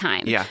it all the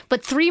time. Yeah.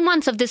 But 3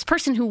 months of this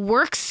person who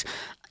works,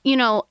 you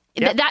know,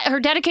 that her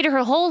dedicated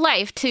her whole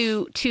life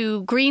to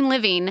green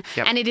living,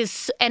 and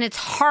it's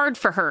hard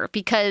for her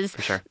because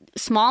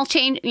small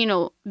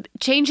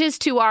changes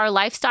to our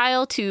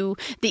lifestyle, to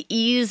the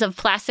ease of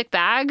plastic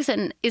bags,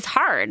 and is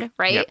hard,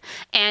 right? Yep.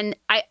 And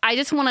I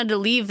just wanted to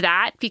leave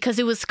that because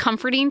it was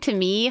comforting to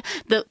me,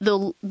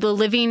 the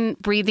living,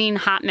 breathing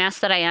hot mess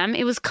that I am.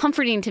 It was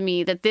comforting to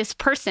me that this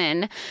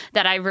person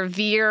that I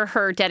revere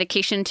her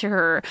dedication to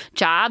her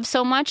job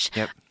so much.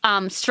 Yep.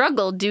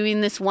 Struggled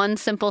doing this one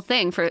simple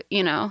thing for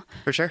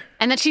sure.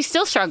 And that she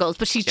still struggles,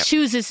 but she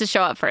chooses to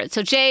show up for it.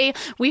 So Jay,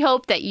 we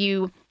hope that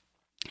you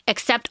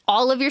accept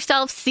all of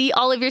yourself, see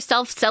all of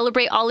yourself,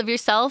 celebrate all of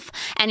yourself.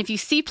 And if you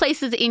see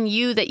places in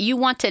you that you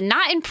want to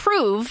not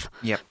improve,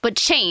 but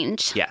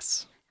change.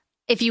 Yes.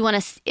 If you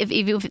want to,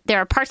 if there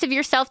are parts of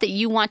yourself that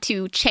you want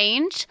to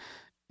change,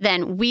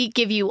 then we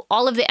give you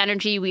all of the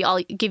energy. We all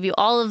give you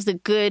all of the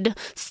good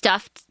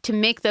stuff to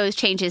make those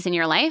changes in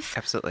your life.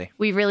 Absolutely.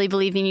 We really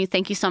believe in you.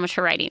 Thank you so much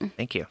for writing.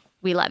 Thank you.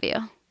 We love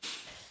you.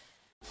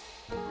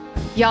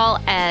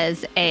 Y'all,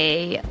 as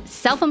a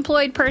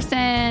self-employed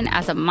person,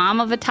 as a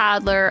mom of a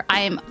toddler, I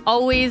am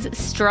always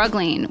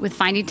struggling with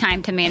finding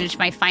time to manage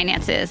my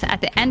finances. At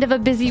the end of a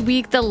busy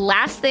week, the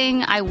last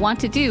thing I want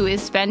to do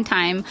is spend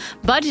time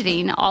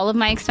budgeting all of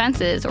my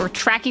expenses or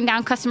tracking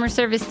down customer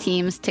service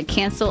teams to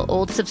cancel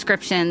old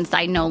subscriptions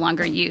I no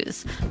longer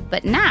use.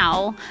 But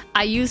now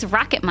I use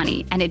Rocket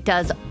Money, and it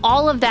does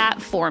all of that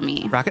for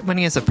me. Rocket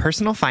Money is a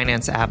personal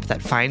finance app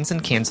that finds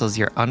and cancels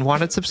your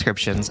unwanted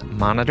subscriptions,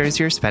 monitors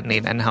your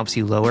spending, and helps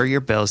you lower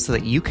your bills so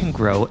that you can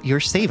grow your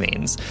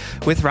savings.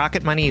 With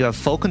Rocket Money, you have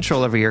full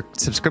control over your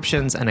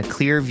subscriptions and a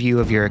clear view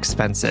of your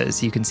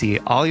expenses. You can see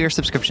all your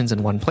subscriptions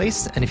in one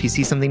place, and if you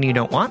see something you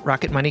don't want,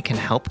 Rocket Money can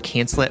help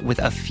cancel it with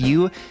a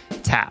few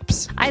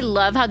taps. I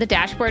love how the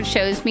dashboard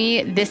shows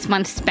me this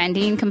month's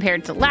spending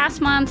compared to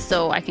last month,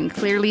 so I can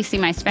clearly see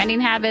my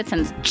spending habits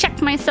and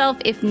check myself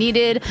if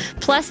needed.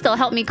 Plus, they'll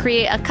help me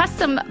create a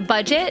custom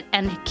budget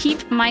and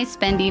keep my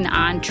spending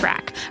on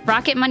track.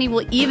 Rocket Money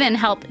will even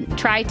help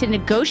try to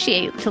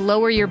negotiate to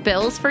lower your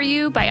bills for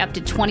you by up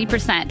to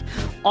 20%.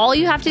 All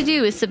you have to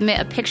do is submit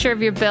a picture of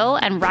your bill,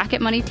 and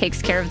Rocket Money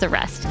takes care of the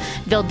rest.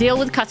 They'll deal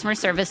with customer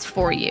service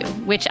for you,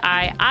 which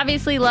I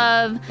obviously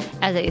love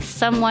as a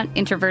somewhat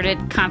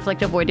introverted,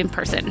 conflict-avoidant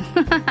person.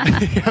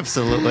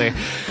 Absolutely.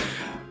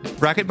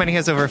 Rocket Money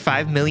has over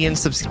 5 million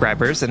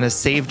subscribers and has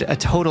saved a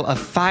total of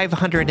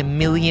 $500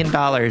 million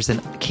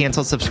in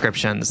canceled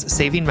subscriptions,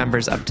 saving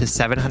members up to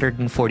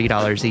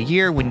 $740 a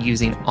year when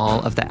using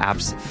all of the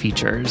app's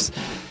features.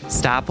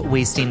 Stop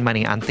wasting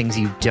money on things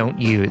you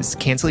don't use.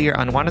 Cancel your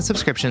unwanted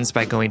subscriptions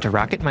by going to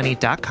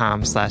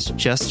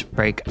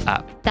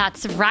rocketmoney.com/justbreakup.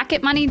 That's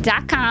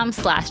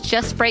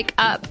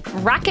rocketmoney.com/justbreakup.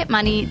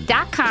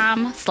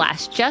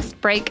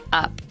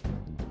 rocketmoney.com/justbreakup.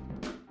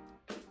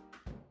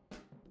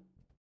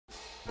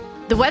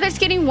 The weather's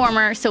getting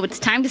warmer, so it's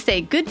time to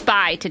say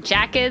goodbye to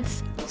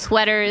jackets,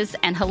 sweaters,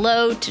 and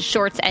hello to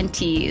shorts and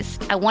tees.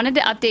 I wanted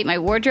to update my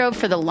wardrobe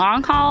for the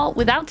long haul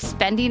without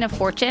spending a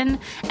fortune,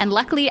 and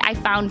luckily I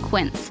found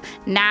Quince.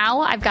 Now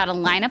I've got a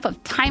lineup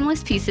of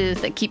timeless pieces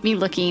that keep me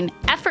looking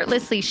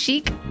effortlessly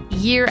chic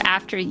year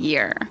after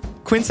year.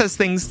 Quince has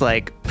things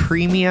like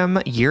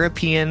premium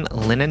European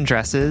linen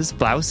dresses,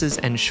 blouses,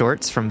 and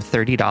shorts from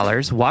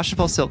 $30,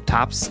 washable silk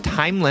tops,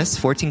 timeless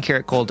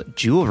 14-karat gold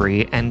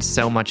jewelry, and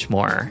so much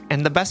more.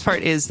 And the best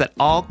part is that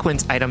all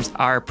Quince items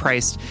are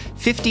priced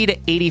 50 to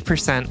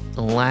 80%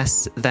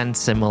 less than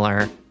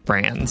similar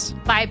brands.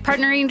 By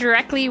partnering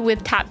directly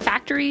with top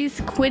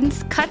factories,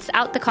 Quince cuts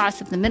out the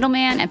cost of the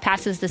middleman and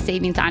passes the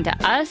savings on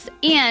to us.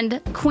 And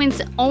Quince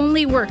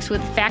only works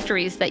with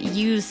factories that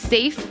use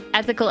safe,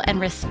 ethical, and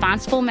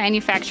responsible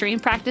manufacturing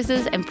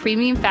practices and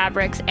premium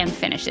fabrics and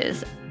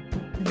finishes.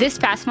 This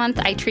past month,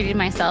 I treated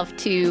myself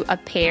to a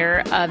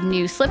pair of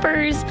new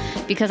slippers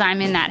because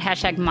I'm in that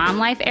 #mom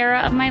life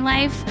era of my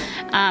life,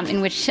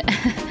 in which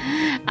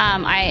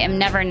I am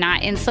never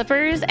not in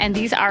slippers. And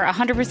these are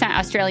 100%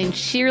 Australian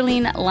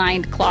shearling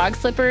lined clog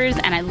slippers.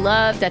 And I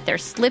love that they're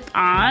slip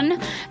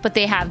on, but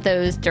they have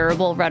those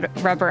durable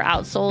rubber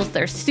outsoles.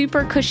 They're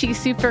super cushy,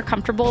 super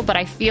comfortable, but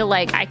I feel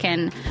like I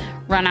can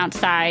run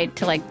outside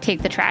to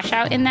take the trash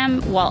out in them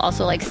while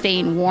also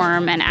staying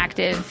warm and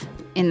active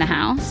in the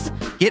house.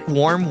 Get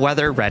warm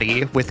weather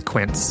ready with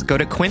Quince. Go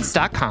to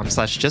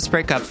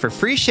quince.com/justbreakup for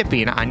free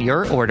shipping on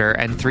your order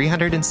and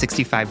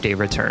 365-day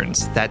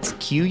returns. That's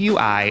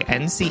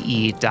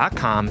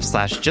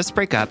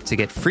QUINCE.com/justbreakup to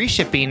get free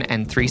shipping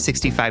and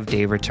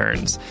 365-day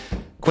returns.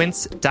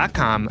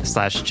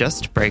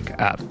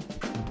 Quince.com/justbreakup.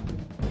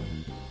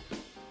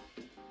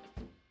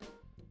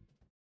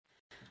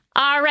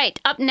 All right,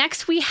 up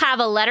next we have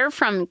a letter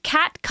from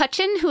Kat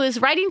Cutchin, who is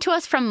writing to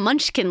us from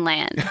Munchkin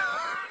Land.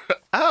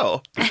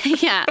 Oh.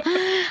 Yeah.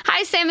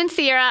 Hi, Sam and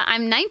Sierra.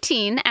 I'm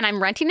 19, and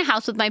I'm renting a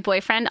house with my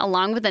boyfriend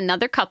along with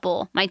another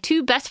couple, my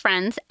two best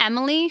friends,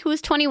 Emily, who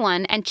is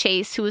 21, and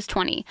Chase, who is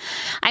 20.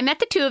 I met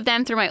the two of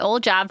them through my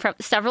old job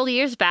several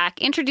years back,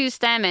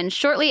 introduced them, and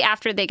shortly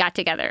after they got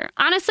together.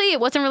 Honestly, it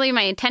wasn't really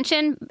my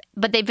intention,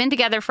 but they've been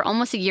together for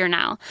almost a year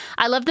now.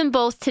 I love them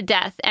both to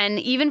death, and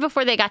even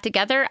before they got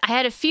together, I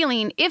had a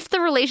feeling if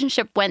the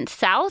relationship went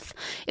south,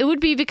 it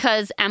would be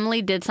because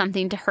Emily did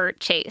something to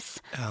hurt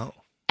Chase. Oh.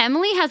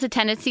 Emily has a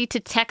tendency to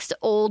text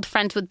old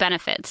friends with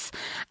benefits.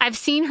 I've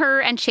seen her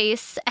and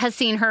Chase has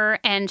seen her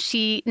and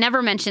she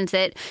never mentions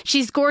it.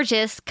 She's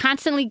gorgeous,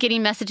 constantly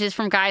getting messages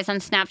from guys on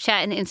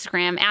Snapchat and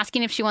Instagram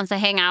asking if she wants to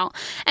hang out.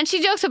 And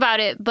she jokes about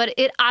it, but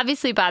it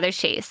obviously bothers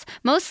Chase,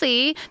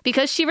 mostly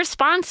because she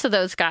responds to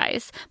those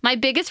guys. My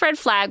biggest red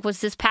flag was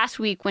this past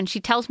week when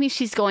she tells me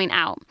she's going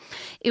out.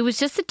 It was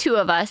just the two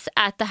of us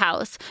at the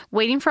house,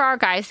 waiting for our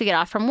guys to get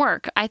off from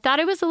work. I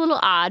thought it was a little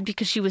odd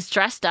because she was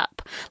dressed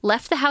up,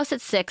 left the house at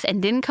 6,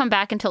 and didn't come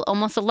back until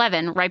almost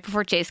 11, right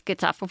before Chase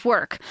gets off of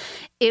work.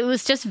 It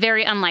was just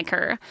very unlike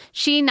her.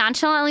 She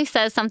nonchalantly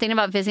says something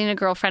about visiting a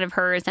girlfriend of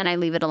hers, and I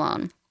leave it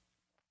alone.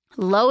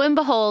 Lo and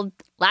behold,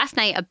 last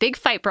night, a big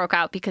fight broke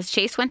out because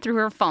Chase went through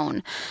her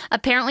phone.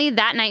 Apparently,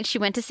 that night, she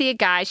went to see a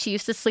guy she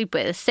used to sleep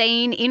with,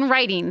 saying in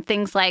writing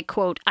things like,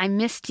 quote, I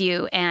missed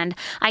you and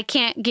I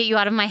can't get you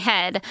out of my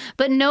head,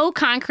 but no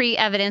concrete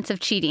evidence of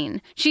cheating.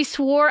 She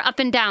swore up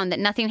and down that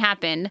nothing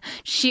happened.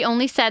 She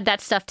only said that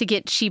stuff to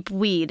get cheap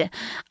weed.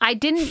 I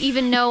didn't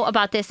even know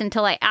about this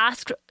until I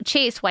asked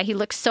Chase why he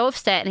looked so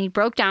upset, and he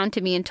broke down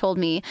to me and told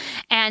me.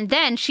 And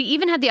then she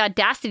even had the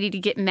audacity to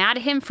get mad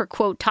at him for,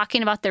 quote,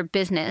 talking about their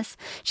business.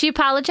 She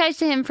apologized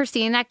to him for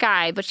seeing that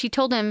guy, but she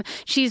told him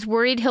she's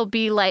worried he'll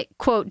be like,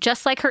 quote,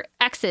 just like her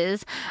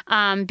exes,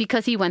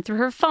 because he went through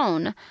her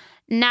phone.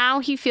 Now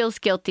he feels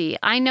guilty.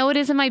 I know it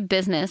isn't my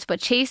business, but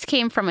Chase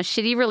came from a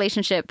shitty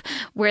relationship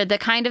where that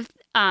kind of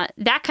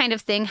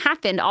thing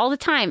happened all the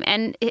time,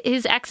 and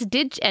his ex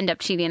did end up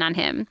cheating on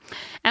him.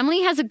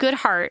 Emily has a good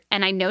heart,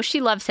 and I know she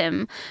loves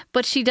him,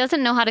 but she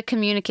doesn't know how to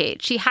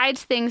communicate. She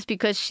hides things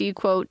because she,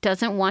 quote,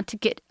 doesn't want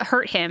to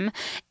hurt him,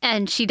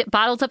 and she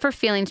bottles up her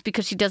feelings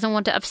because she doesn't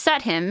want to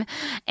upset him,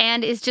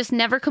 and is just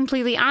never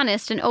completely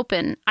honest and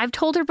open. I've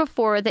told her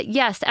before that,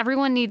 yes,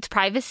 everyone needs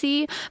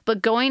privacy,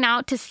 but going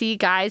out to see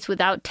guys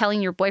without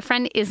telling your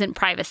boyfriend isn't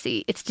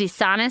privacy. It's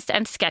dishonest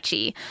and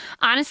sketchy.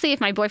 Honestly,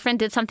 if my boyfriend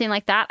did something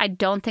like that, I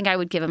don't think I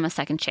would give him a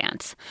second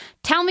chance.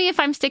 Tell me if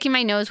I'm sticking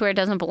my nose where it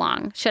doesn't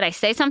belong. Should I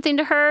say something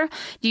to her?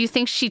 Do you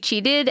think she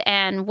cheated?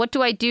 And what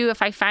do I do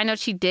if I find out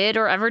she did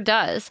or ever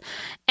does?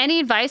 Any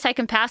advice I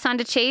can pass on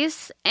to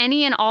Chase?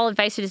 Any and all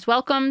advice is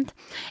welcomed.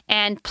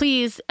 And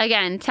please,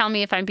 again, tell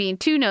me if I'm being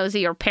too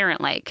nosy or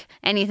parent-like.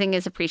 Anything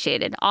is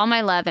appreciated. All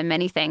my love and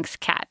many thanks,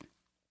 Kat.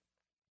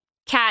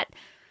 Kat,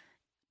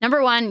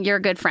 number one, you're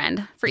a good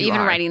friend for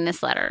even writing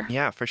this letter.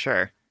 Yeah, for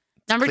sure.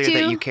 Number clear two,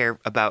 that you care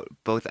about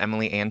both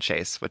Emily and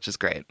Chase, which is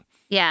great.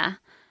 Yeah.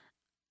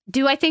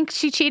 Do I think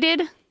she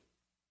cheated?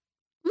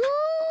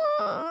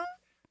 I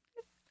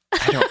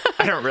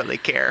don't really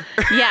care.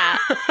 Yeah.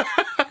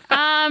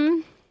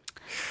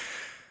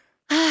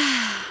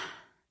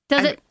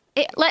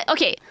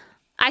 Okay.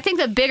 I think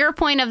the bigger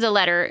point of the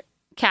letter,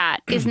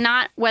 Kat, is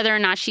not whether or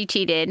not she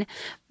cheated,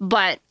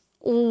 but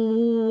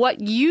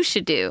what you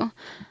should do.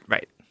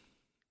 Right.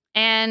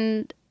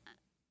 And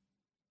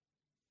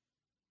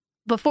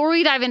before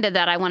we dive into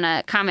that, I want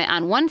to comment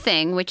on one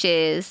thing, which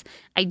is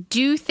I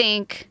do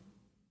think,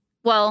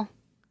 well,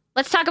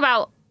 let's talk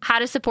about how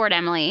to support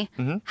Emily,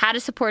 how to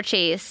support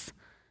Chase,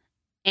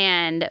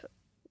 and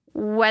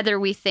whether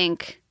we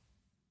think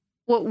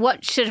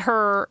what should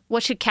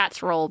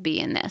Kat's role be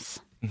in this?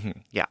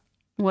 Yeah.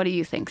 What do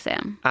you think,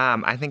 Sam?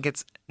 I think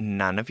it's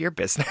none of your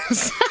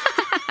business.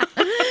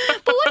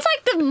 But what's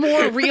like the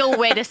more real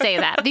way to say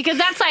that? Because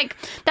that's like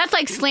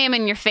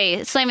slamming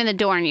the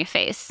door in your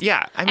face.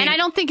 Yeah, I mean, and I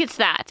don't think it's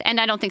that, and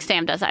I don't think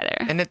Sam does either.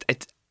 And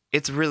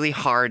it's really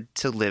hard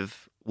to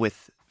live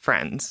with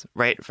friends,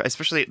 right?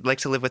 Especially like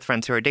to live with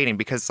friends who are dating,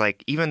 because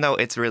like even though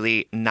it's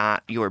really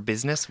not your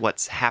business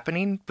what's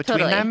happening between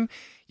them,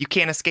 you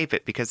can't escape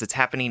it because it's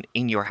happening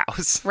in your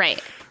house.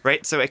 Right.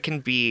 Right. So it can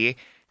be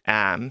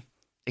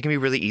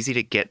really easy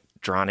to get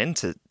drawn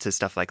into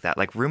stuff like that.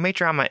 Like roommate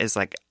drama is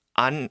like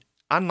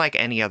unlike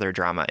any other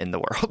drama in the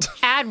world.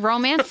 Add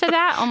romance to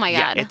that? Oh my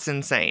God. Yeah, it's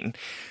insane.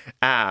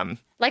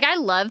 Like I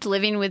loved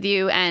living with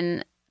you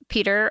and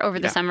Peter over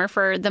the summer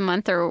for the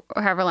month or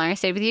however long I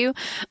stayed with you.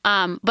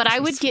 But I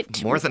would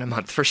get more than a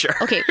month for sure.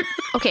 Okay.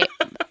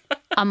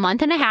 A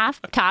month and a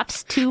half,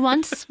 tops, 2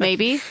 months,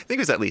 maybe. I think it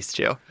was at least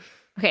 2.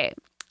 Okay.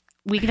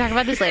 We can talk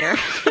about this later.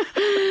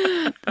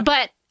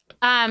 But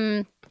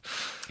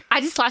I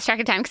just lost track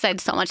of time because I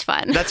had so much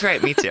fun. That's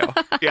right. Me too.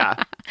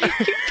 Yeah.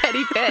 You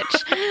petty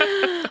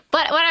bitch.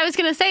 But what I was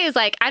going to say is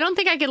like, I don't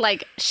think I could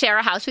like share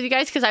a house with you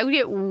guys because I would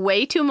get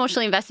way too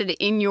emotionally invested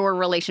in your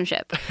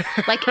relationship.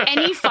 Like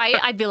any fight,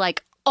 I'd be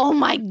like, oh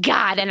my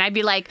God. And I'd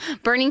be like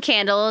burning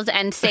candles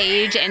and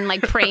sage and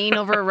like praying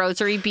over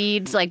rosary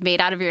beads like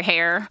made out of your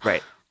hair.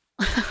 Right.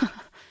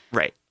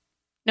 Right.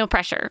 No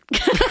pressure.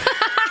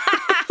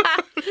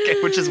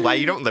 Okay, which is why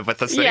you don't live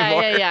with us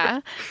anymore.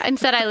 Yeah.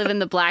 Instead, I live in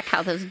the black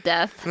house of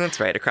death. That's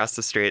right, across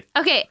the street.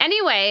 Okay,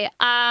 anyway,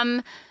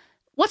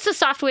 what's the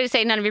soft way to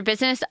say none of your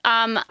business?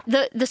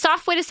 The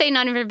soft way to say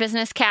none of your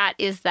business, Kat,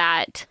 is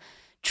that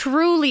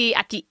truly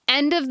at the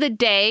end of the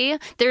day,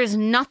 there is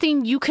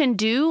nothing you can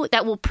do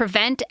that will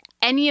prevent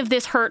any of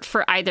this hurt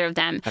for either of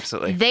them.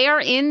 Absolutely. They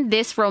are in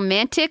this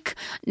romantic,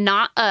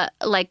 not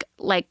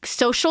like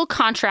social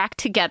contract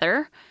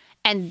together.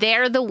 And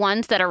they're the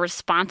ones that are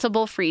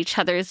responsible for each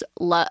other's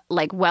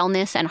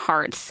wellness and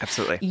hearts.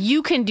 Absolutely.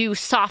 You can do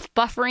soft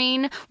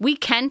buffering. We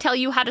can tell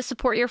you how to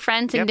support your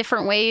friends in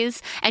different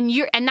ways. And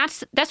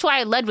that's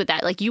why I led with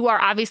that. Like you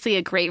are obviously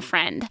a great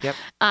friend. Yep.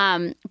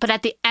 But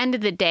at the end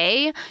of the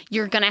day,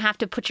 you're going to have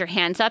to put your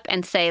hands up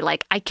and say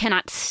like, I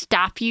cannot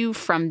stop you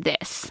from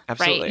this.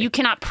 Absolutely. Right? You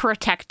cannot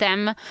protect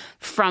them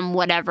from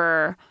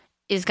whatever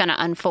is going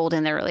to unfold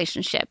in their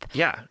relationship.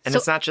 Yeah. And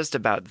it's not just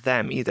about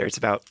them either. It's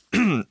about,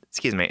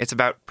 it's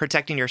about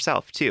protecting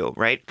yourself too,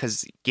 right?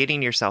 Because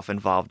getting yourself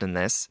involved in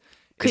this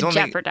could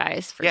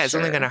jeopardize for sure. Yeah, it's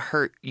only going to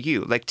hurt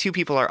you. Like 2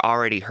 people are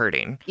already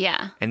hurting.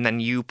 Yeah. And then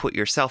you put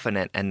yourself in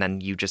it and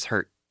then you just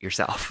hurt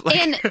yourself.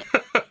 And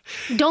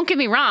don't get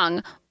me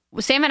wrong.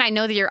 Sam and I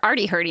know that you're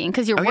already hurting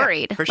because you're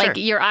worried. Yeah, for sure. Like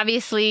you're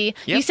obviously,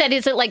 you said,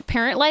 is it like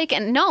parent-like?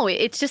 And no,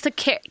 it's just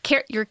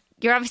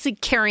you're obviously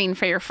caring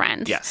for your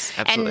friends. Yes,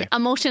 absolutely. And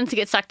emotions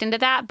get sucked into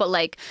that. But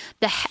like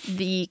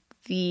the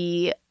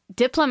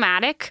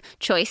diplomatic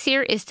choice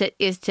here is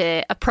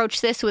to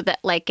approach this with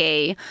like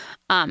a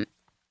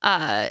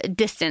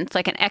distance,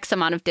 like an X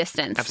amount of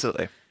distance.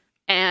 Absolutely.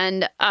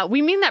 And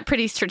we mean that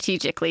pretty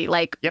strategically.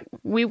 Like,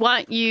 we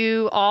want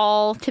you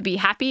all to be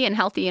happy and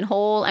healthy and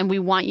whole, and we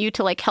want you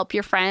to like help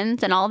your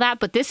friends and all that.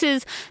 But this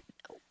is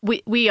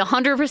we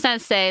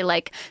 100% say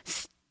like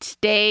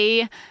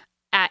stay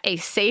at a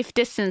safe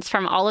distance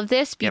from all of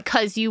this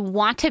because you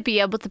want to be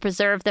able to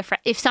preserve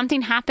if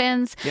something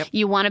happens,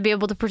 you want to be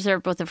able to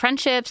preserve both the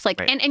friendships,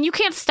 like, and you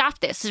can't stop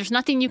this. There's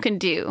nothing you can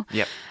do.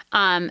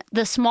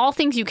 The small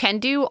things you can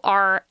do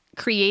are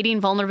creating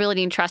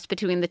vulnerability and trust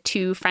between the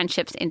two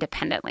friendships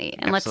independently.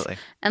 And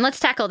let's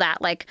tackle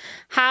that. Like,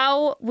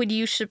 how would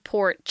you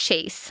support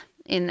Chase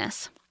in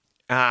this?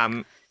 I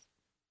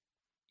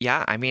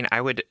mean,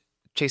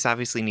 Chase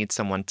obviously needs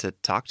someone to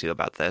talk to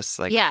about this.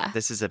 Like,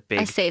 this is a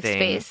big safe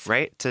thing, space.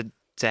 right? To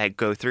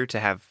go through,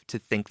 to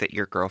think that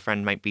your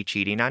girlfriend might be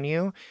cheating on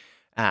you.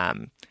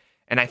 And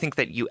I think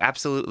that you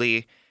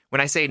absolutely,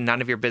 when I say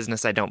none of your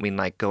business, I don't mean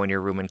like go in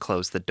your room and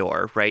close the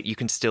door, right? You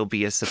can still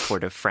be a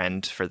supportive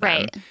friend for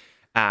them.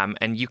 Right.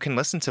 And you can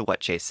listen to what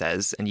Chase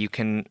says, and you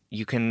can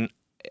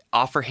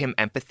offer him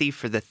empathy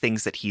for the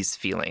things that he's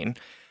feeling.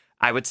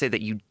 I would say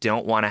that you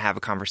don't want to have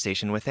a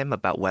conversation with him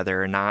about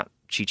whether or not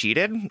she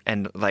cheated,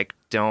 and like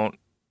don't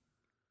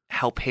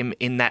help him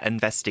in that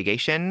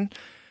investigation.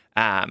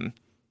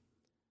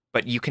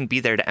 But you can be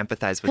there to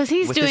empathize with, because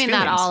he's doing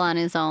that all on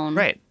his own,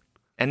 right?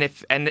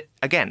 And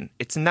again,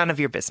 it's none of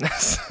your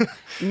business.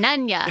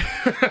 None yet.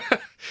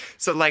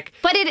 So like,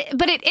 but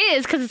it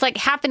is, because it's like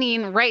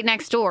happening right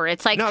next door.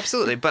 It's like, no,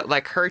 absolutely. But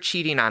like her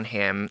cheating on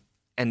him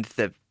and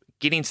the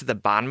getting to the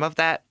bottom of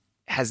that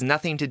has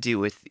nothing to do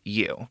with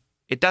you.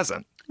 It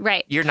doesn't.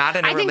 Right. You're not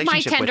in a relationship with them.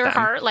 I think my tender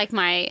heart, like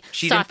my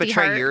she didn't softy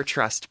betray heart, your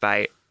trust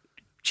by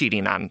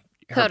cheating on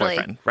her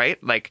boyfriend,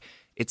 right? Like,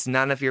 it's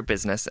none of your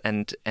business,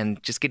 and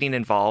just getting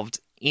involved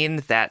in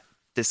that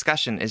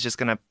discussion is just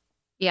going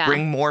to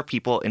bring more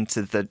people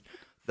into the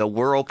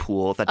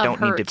whirlpool that don't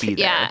need to be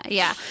there.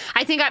 Yeah.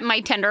 I think my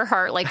tender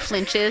heart like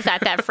flinches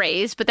at that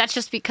phrase, but that's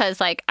just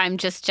because like I'm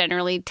just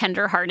generally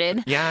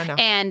tender-hearted. Yeah, I know.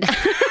 And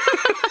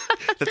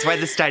that's why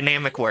this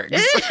dynamic works.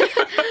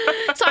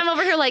 So I'm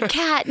over here like,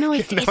 Kat, no,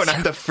 it's and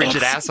I'm the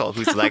frigid asshole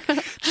who's like,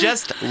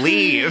 just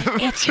leave.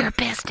 It's your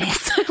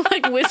business.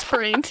 Like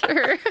whispering to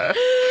her.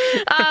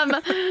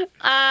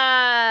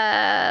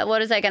 What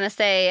was I going to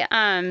say?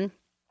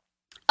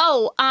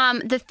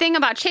 The thing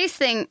about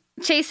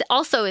Chase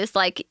also is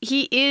like,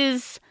 he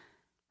is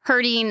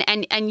hurting,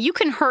 and you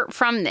can hurt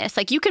from this.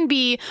 Like, you can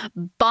be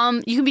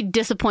bummed, you can be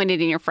disappointed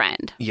in your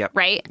friend. Yep.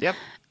 Right? Yep.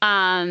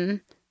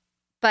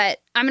 But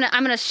I'm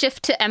gonna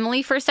shift to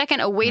Emily for a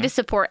second. A way to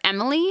support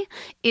Emily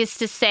is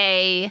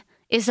to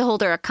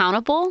hold her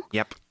accountable.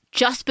 Yep.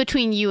 Just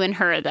between you and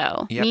her,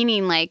 though. Yep.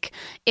 Meaning, like,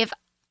 if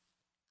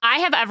I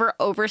have ever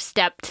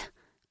overstepped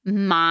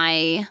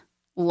my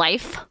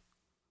life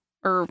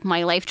or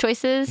my life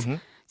choices,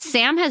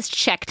 Sam has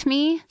checked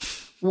me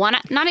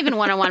not even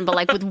one-on-one, but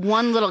like with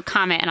one little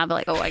comment, and I'll be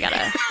like, oh, I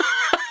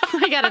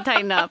gotta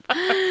tighten up.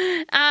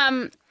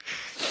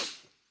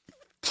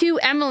 To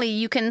Emily,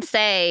 you can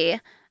say,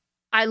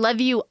 I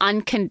love you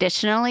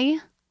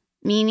unconditionally,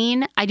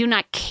 meaning I do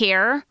not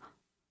care.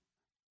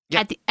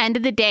 At the end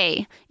of the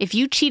day, if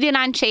you cheated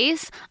on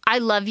Chase, I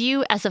love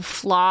you as a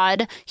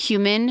flawed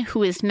human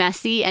who is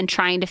messy and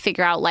trying to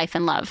figure out life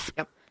and love.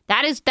 Yep.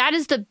 That is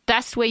the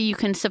best way you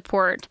can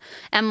support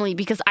Emily,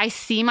 because I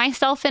see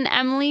myself in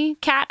Emily,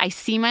 Kat. I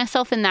see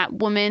myself in that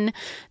woman,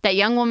 that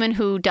young woman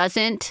who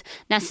doesn't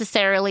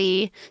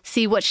necessarily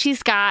see what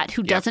she's got,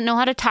 who doesn't know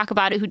how to talk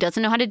about it, who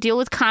doesn't know how to deal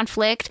with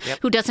conflict,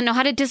 who doesn't know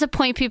how to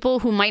disappoint people,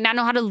 who might not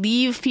know how to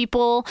leave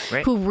people,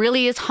 who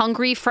really is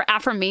hungry for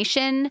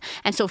affirmation,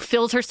 and so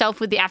fills herself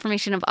with the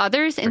affirmation of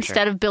others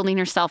instead of building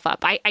herself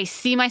up. I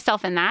see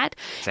myself in that.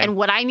 Same. And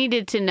what I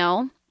needed to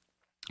know,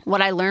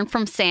 what I learned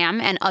from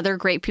Sam and other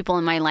great people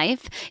in my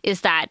life,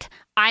 is that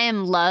I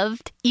am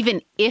loved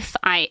even if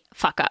I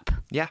fuck up.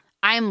 Yeah.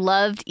 I am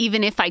loved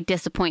even if I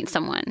disappoint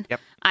someone. Yep.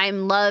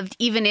 I'm loved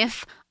even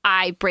if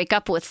I break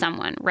up with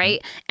someone,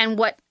 right? And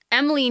what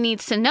Emily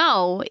needs to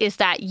know is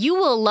that you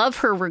will love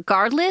her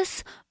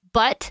regardless,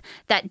 but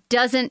that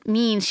doesn't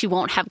mean she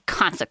won't have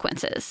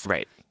consequences.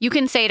 Right. You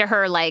can say to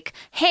her, like,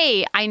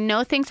 hey, I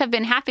know things have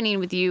been happening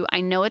with you. I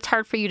know it's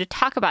hard for you to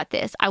talk about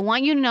this. I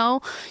want you to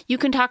know you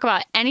can talk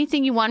about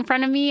anything you want in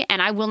front of me,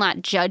 and I will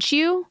not judge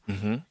you,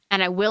 and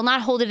I will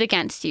not hold it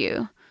against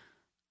you.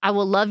 I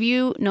will love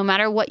you no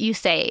matter what you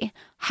say.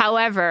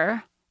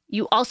 However,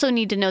 you also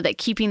need to know that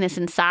keeping this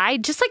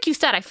inside, just like you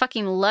said, I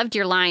fucking loved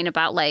your line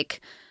about,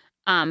 like,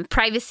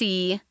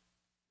 privacy,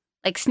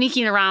 like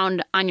sneaking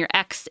around on your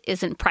ex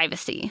isn't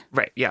privacy.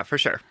 Right. Yeah, for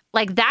sure.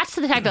 Like, that's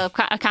the type of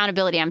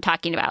accountability I'm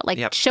talking about.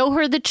 Like, show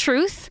her the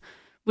truth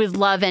with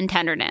love and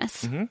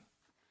tenderness. And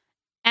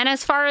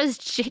as far as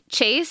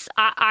Chase,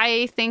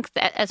 I think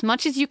that as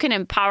much as you can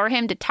empower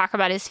him to talk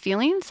about his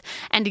feelings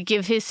and to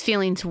give his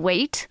feelings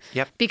weight,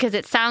 because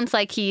it sounds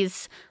like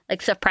he's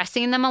like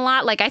suppressing them a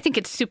lot. Like, I think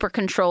it's super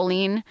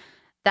controlling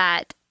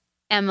that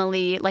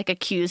Emily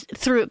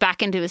threw it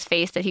back into his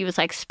face that he was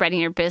like spreading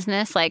your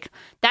business. Like,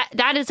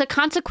 that is a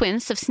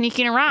consequence of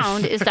sneaking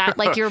around, is that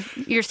like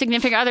your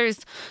significant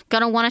other's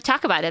gonna want to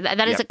talk about it.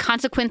 That is a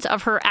consequence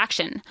of her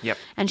action.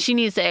 And she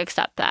needs to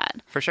accept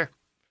that. For sure.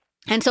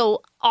 And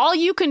so all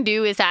you can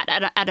do is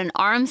at an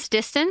arm's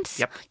distance,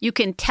 Yep. you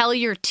can tell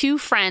your two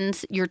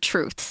friends your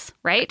truths,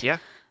 right? Yeah.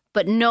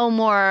 But no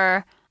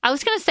more. I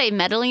was gonna say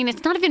meddling.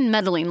 It's not even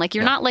meddling. Like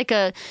you're not like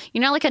a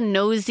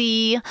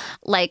nosy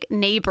like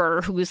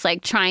neighbor who's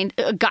like trying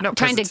to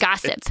gossip.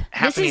 It's This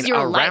happening is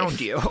your around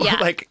life. you. Yeah.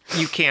 Like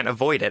you can't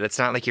avoid it. It's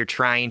not like you're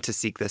trying to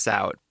seek this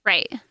out.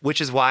 Right. Which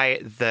is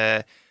why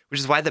the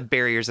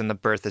barriers in the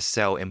birth is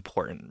so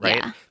important, right?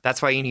 Yeah.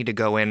 That's why you need to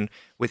go in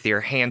with your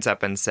hands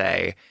up and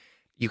say,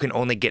 you can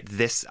only get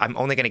this, I'm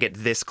only going to get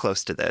this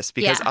close to this,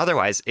 because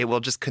otherwise it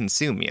will just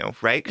consume you,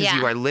 right? Because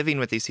you are living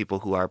with these people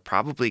who are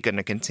probably going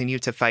to continue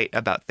to fight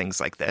about things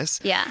like this.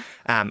 Yeah.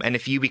 And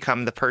if you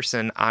become the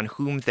person on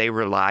whom they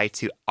rely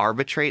to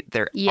arbitrate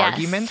their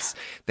arguments,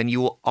 then you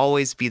will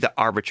always be the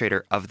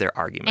arbitrator of their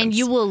arguments. And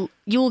you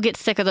will get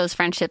sick of those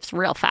friendships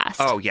real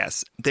fast. Oh,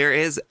 yes. There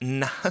is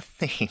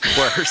nothing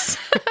worse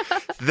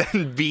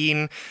than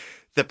being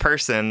the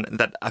person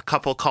that a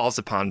couple calls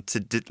upon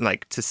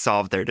to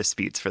solve their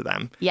disputes for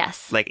them.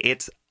 Yes. Like,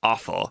 it's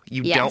awful.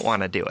 You don't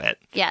want to do it.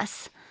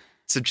 Yes.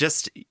 So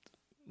just,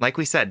 like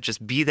we said,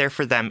 just be there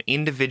for them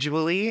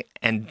individually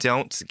and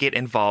don't get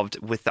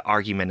involved with the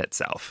argument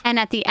itself. And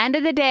at the end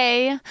of the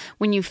day,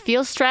 when you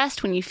feel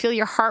stressed, when you feel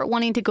your heart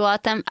wanting to go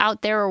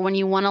out there, or when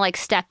you want to like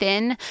step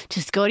in,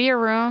 just go to your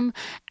room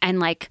and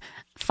like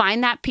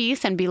find that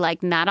peace and be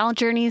like, not all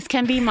journeys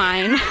can be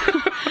mine.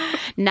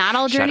 Not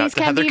all journeys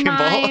can be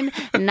mine.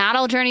 Not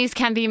all journeys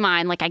can be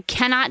mine. Like I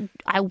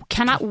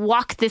cannot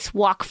walk this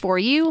walk for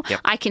you. Yep.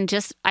 I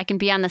can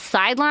be on the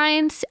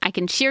sidelines. I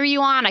can cheer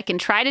you on. I can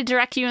try to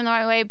direct you in the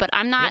right way, but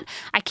I'm not,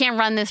 I can't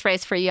run this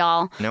race for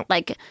y'all. Nope.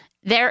 Like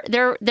they're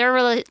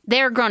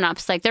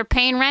grown-ups. Like they're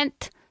paying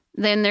rent,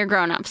 then they're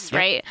grown-ups,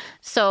 right?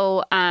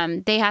 So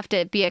they have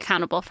to be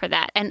accountable for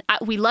that. And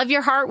we love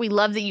your heart. We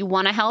love that you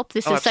want to help.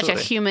 This is absolutely.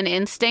 such a human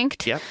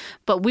instinct. Yep.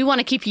 But we want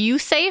to keep you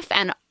safe,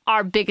 and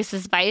our biggest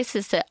advice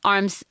is to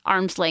arm's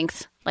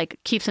length, like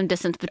keep some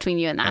distance between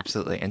you and that.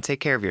 Absolutely. And take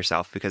care of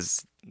yourself,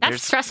 because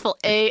that's stressful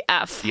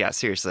AF. Yeah,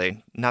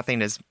 seriously.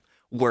 Nothing is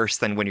worse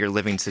than when your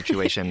living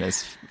situation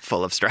is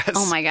full of stress.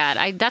 Oh my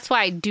God. That's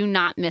why I do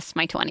not miss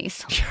my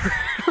 20s.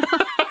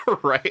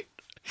 Right.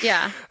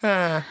 Yeah.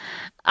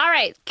 All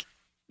right.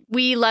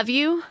 We love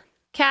you,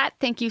 Kat.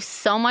 Thank you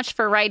so much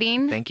for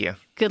writing. Thank you.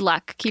 Good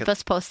luck. Keep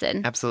us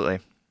posted. Absolutely.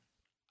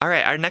 All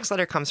right, our next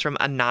letter comes from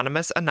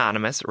Anonymous,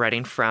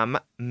 writing from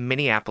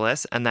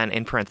Minneapolis, and then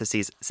in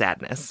parentheses,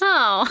 sadness.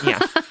 Oh.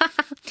 Yeah.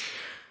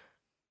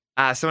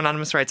 So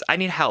Anonymous writes, I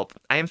need help.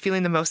 I am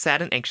feeling the most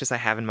sad and anxious I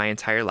have in my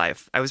entire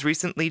life. I was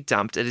recently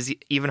dumped. It is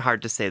even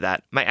hard to say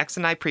that. My ex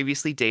and I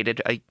previously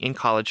dated in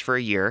college for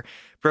a year,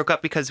 broke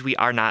up because we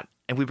were not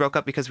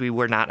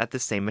at the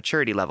same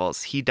maturity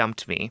levels. He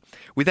dumped me.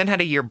 We then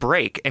had a year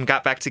break and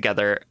got back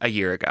together a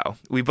year ago.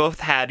 We both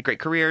had great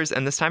careers,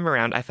 and this time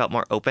around, I felt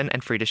more open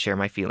and free to share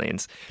my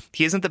feelings.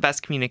 He isn't the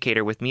best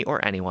communicator with me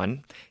or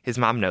anyone. His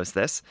mom knows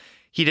this.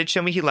 He did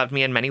show me he loved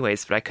me in many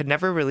ways, but I could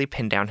never really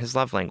pin down his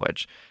love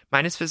language.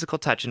 Mine is physical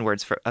touch and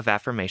words of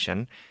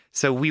affirmation.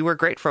 So we were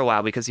great for a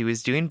while because he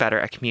was doing better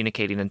at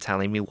communicating and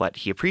telling me what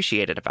he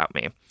appreciated about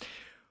me.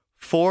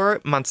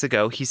 4 months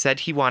ago, he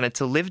said he wanted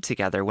to live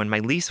together when my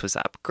lease was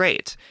up.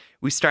 Great.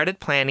 We started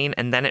planning,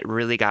 and then it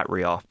really got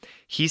real.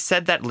 He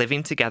said that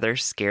living together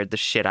scared the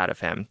shit out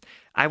of him.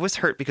 I was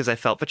hurt because I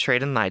felt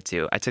betrayed and lied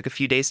to. I took a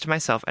few days to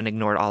myself and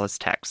ignored all his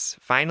texts.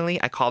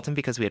 Finally, I called him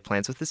because we had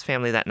plans with his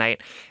family that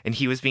night, and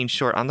he was being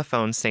short on the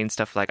phone, saying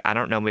stuff like, I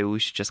don't know, maybe we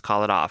should just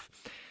call it off.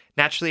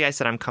 Naturally, I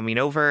said, I'm coming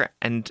over,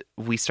 and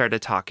we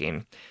started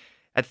talking.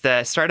 At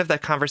the start of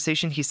that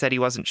conversation, he said he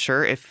wasn't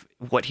sure if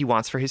what he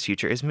wants for his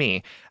future is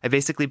me. I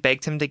basically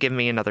begged him to give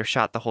me another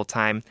shot the whole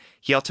time.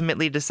 He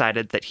ultimately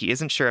decided that he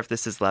isn't sure if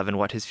this is love and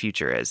what his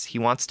future is. He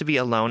wants to be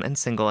alone and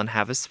single and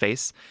have his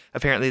space.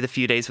 Apparently, the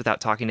few days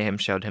without talking to him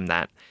showed him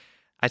that.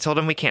 I told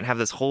him we can't have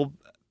this whole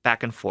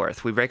back and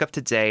forth. We break up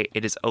today.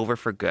 It is over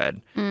for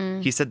good.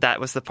 He said that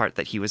was the part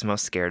that he was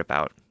most scared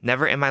about.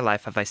 Never in my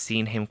life have I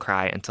seen him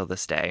cry until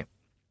this day.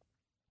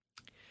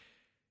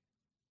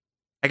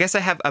 I guess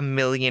I have a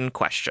million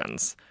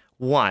questions.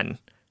 1,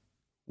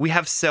 we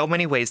have so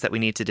many ways that we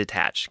need to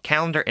detach.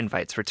 Calendar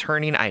invites,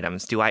 returning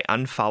items. Do I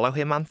unfollow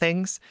him on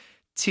things?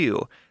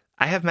 2,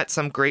 I have met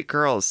some great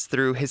girls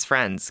through his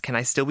friends. Can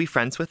I still be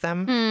friends with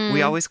them?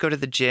 We always go to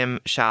the gym,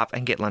 shop,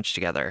 and get lunch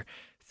together.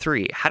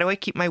 3, how do I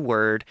keep my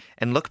word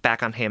and look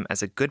back on him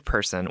as a good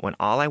person when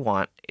all I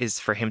want is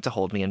for him to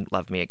hold me and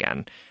love me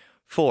again?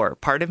 4,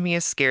 part of me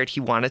is scared he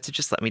wanted to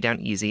just let me down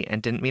easy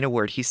and didn't mean a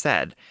word he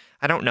said.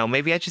 I don't know,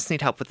 maybe I just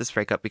need help with this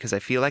breakup because I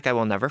feel like I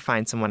will never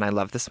find someone I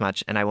love this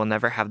much and I will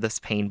never have this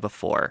pain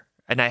before.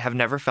 And I have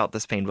never felt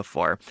this pain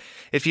before.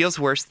 It feels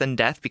worse than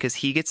death because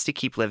he gets to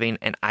keep living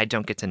and I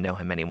don't get to know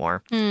him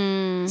anymore.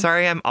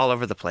 Sorry, I'm all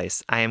over the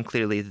place. I am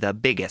clearly the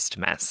biggest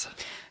mess.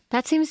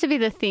 That seems to be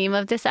the theme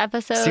of this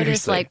episode. Seriously.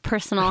 Is like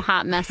personal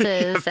hot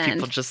messes and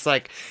people just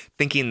like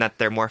thinking that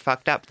they're more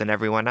fucked up than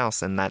everyone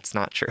else, and that's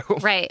not true.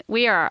 Right.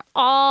 We are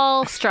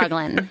all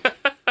struggling.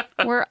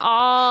 We're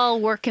all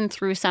working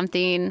through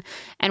something,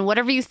 and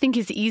whatever you think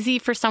is easy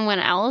for someone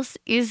else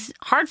is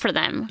hard for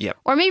them. Yep.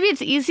 Or maybe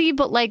it's easy,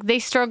 but like they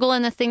struggle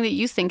in the thing that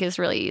you think is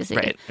really easy.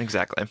 Right,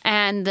 exactly.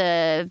 And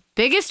the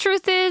biggest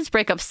truth is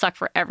breakups suck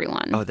for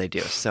everyone. Oh, they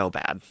do. So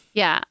bad.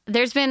 Yeah.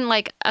 There's been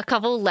like a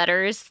couple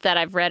letters that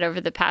I've read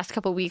over the past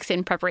couple weeks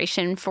in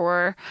preparation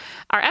for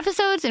our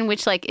episodes in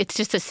which like it's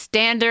just a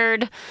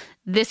standard,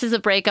 this is a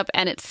breakup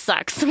and it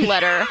sucks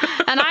letter.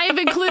 And I've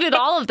included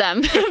all of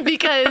them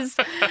because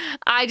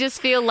I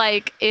just feel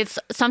like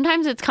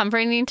sometimes it's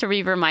comforting to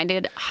be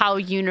reminded how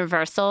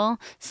universal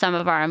some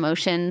of our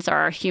emotions or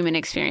our human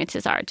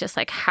experiences are. Just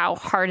like how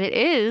hard it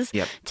is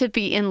to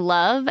be in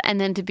love and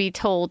then to be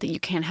told that you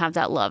can't have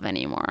that love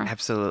anymore.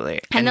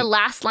 Absolutely. And the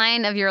last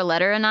line of your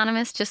letter,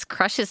 Anonymous, just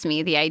crushes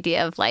me. The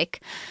idea of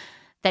like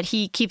that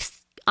he keeps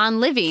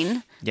on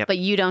living, but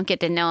you don't get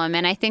to know him.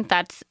 And I think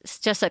that's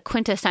just a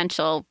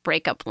quintessential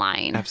breakup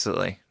line.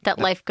 Absolutely. That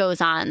life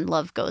goes on,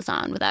 love goes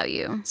on without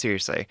you.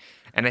 Seriously.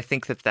 And I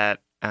think that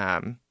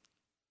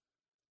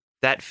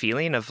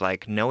feeling of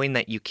like knowing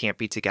that you can't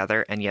be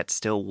together and yet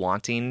still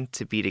wanting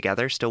to be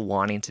together, still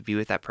wanting to be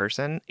with that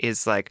person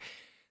is like,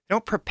 they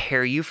don't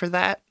prepare you for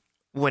that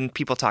when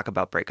people talk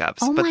about breakups.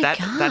 Oh but my that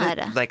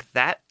God. is, like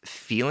that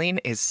feeling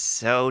is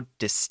so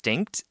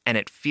distinct and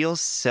it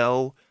feels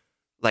so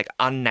like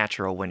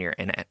unnatural when you're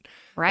in it.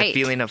 Right.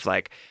 The feeling of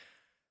like,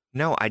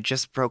 no, I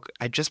just broke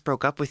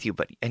up with you,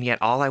 and yet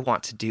all I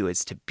want to do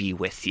is to be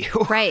with you.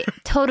 Right.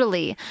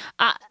 Totally.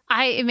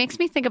 It makes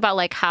me think about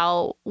like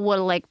what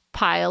a like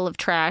pile of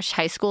trash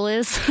high school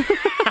is.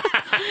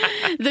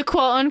 The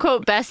quote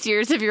unquote best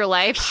years of your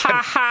life.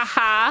 Ha ha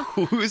ha.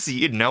 Who's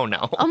you? No.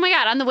 Oh my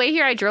God. On the way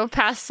here, I drove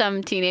past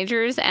some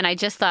teenagers and I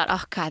just thought,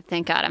 oh God,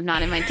 thank God I'm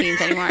not in my teens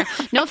anymore.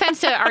 No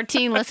offense to our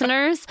teen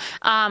listeners.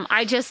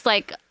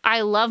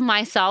 I love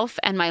myself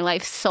and my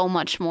life so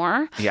much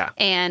more. Yeah.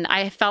 And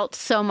I felt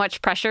so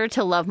much pressure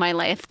to love my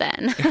life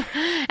then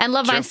and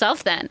love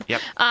myself then.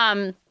 Yep.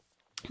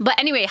 But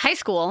anyway, high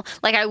school,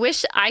 like I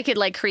wish I could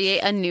like create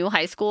a new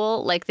high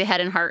school, like the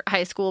Head and Heart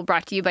High School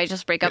brought to you by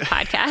Just Break Up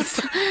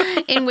podcast,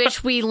 in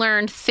which we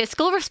learned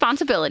fiscal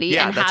responsibility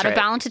and how to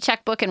balance a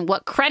checkbook and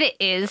what credit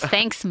is.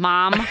 Thanks,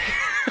 Mom.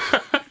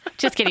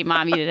 Just kidding,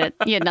 Mom. You did it.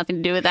 You had nothing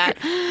to do with that.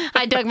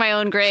 I dug my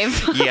own grave.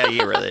 Yeah,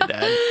 you really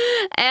did.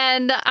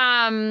 And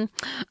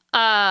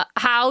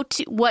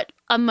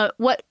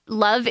what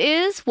love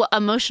is, what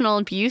emotional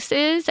abuse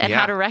is, and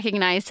how to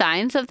recognize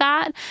signs of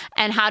that,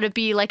 and how to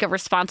be like a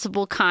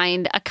responsible,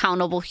 kind,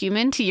 accountable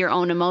human to your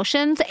own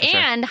emotions,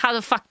 and how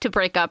the fuck to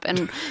break up,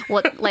 and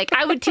what like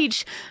I would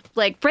teach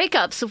like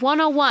breakups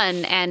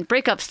 101 and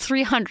breakups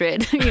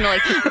 300,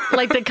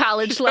 like the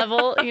college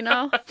level,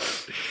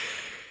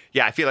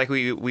 Yeah, I feel like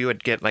we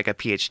would get like a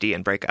PhD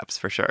in breakups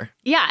for sure.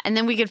 Yeah, and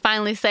then we could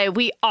finally say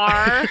we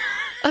are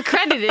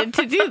accredited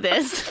to do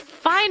this.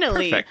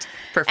 Finally.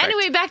 Perfect.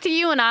 Anyway, back to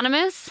you,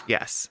 Anonymous.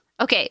 Yes.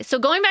 Okay, so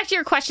going back to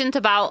your questions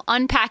about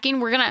unpacking,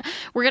 we're gonna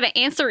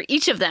answer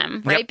each of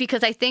them, right? Yep.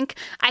 Because I think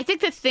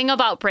the thing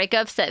about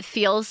breakups that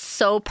feels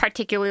so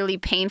particularly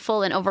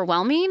painful and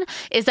overwhelming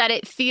is that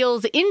it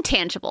feels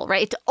intangible,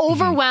 right? It's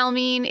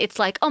overwhelming. It's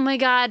like, oh my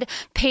God,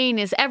 pain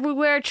is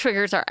everywhere,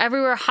 triggers are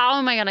everywhere. How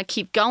am I gonna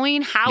keep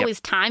going? How is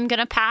time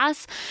gonna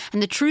pass?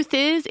 And the truth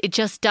is, it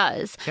just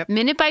does. Yep.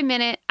 Minute by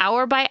minute,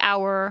 hour by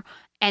hour.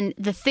 And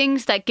the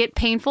things that get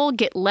painful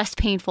get less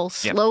painful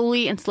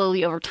slowly and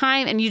slowly over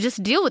time. And you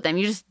just deal with them.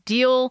 You just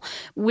deal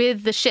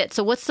with the shit.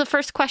 So what's the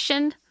first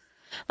question?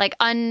 Like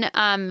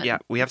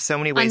we have so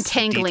many ways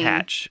untangling. to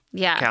detach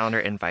calendar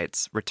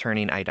invites,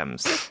 returning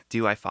items.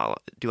 Do I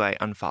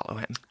unfollow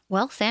him?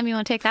 Well, Sam, you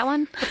want to take that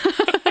one?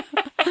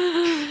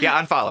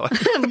 Yeah, unfollow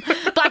him.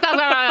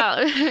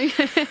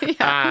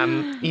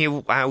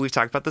 We've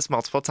talked about this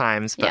multiple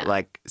times, but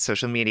like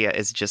social media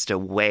is just a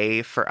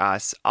way for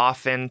us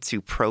often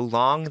to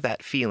prolong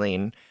that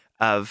feeling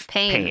of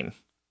pain.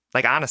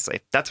 Like,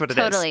 honestly, that's what it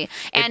is. Totally.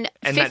 And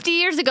 50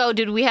 years ago,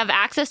 did we have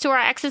access to our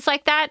exes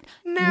like that?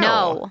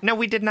 No,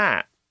 we did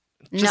not.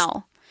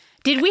 No.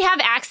 Did we have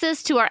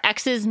access to our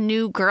ex's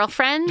new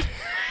girlfriend?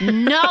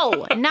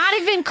 No, not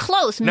even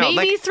close. No,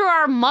 maybe through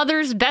our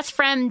mother's best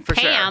friend,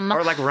 Pam. Sure.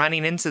 Or like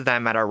running into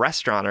them at a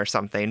restaurant or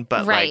something.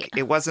 But like,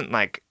 it wasn't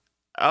like,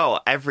 oh,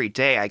 every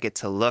day I get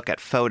to look at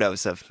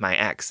photos of my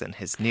ex and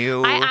his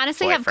new I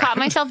honestly boyfriend. have caught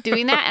myself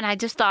doing that. And I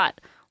just thought,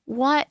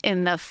 what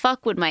in the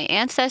fuck would my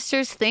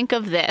ancestors think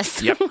of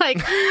this? Yep. Like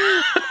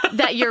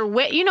that you're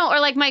with, or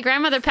like my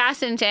grandmother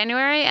passed in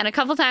January. And a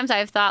couple times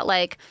I've thought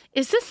like,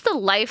 is this the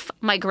life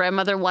my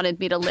grandmother wanted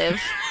me to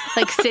live?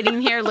 Like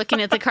sitting here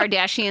looking at the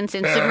Kardashians'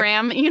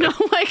 Instagram,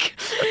 like.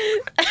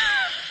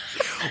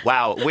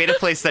 Wow. Way to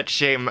place that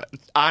shame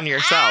on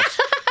yourself.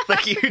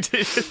 Like you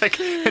did,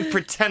 and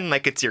pretend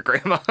like it's your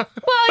grandma.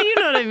 Well, you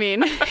know what I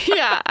mean.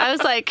 Yeah, I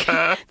was like,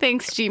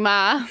 thanks, G-Ma.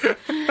 I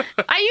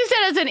use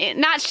it as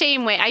not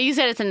shame way. I use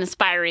it as an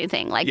inspiring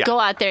thing. Like, go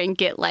out there and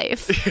get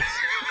life.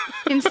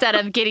 Instead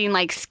of getting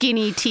like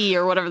skinny tea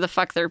or whatever the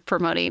fuck they're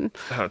promoting.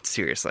 Oh,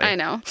 seriously. I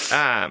know.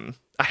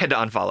 I had to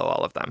unfollow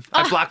all of them.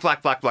 I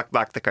blocked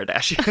the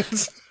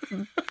Kardashians.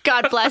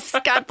 God bless.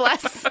 God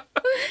bless.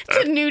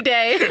 It's a new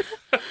day.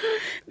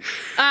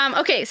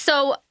 Okay,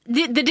 so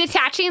the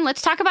detaching,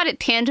 let's talk about it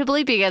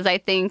tangibly, because I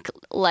think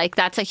like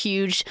that's a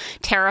huge,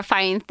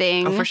 terrifying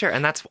thing. Oh, for sure.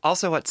 And that's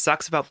also what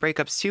sucks about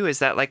breakups too, is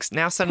that like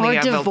now suddenly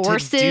or you have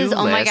divorces. a to-do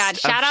Oh my list God.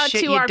 Shout of out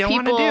shit to you our don't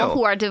people wanna do.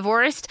 who are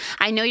divorced.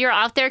 I know you're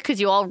out there because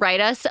you all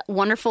write us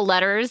wonderful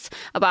letters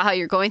about how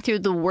you're going through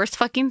the worst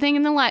fucking thing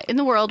in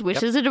the world,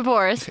 which is a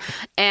divorce.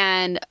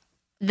 And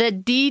the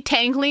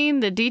detangling,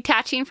 the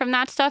detaching from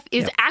that stuff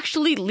is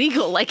actually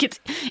legal. Like it's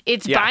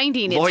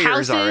binding. It's Lawyers are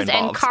houses and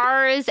involved.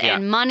 cars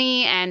and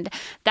money, and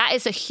that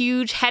is a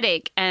huge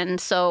headache.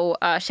 And so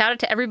shout out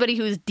to everybody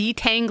who's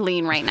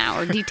detangling right now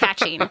or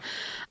detaching.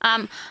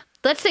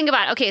 Let's think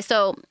about it. Okay,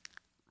 so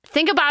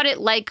think about it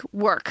like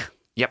work.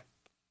 Yep.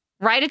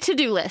 Write a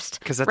to-do list.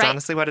 Because that's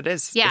honestly what it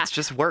is. Yeah. It's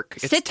just work.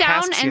 It's Sit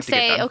down tasks you and have to get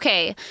say, done.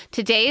 okay,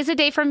 today is a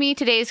day for me.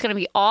 Today is going to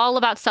be all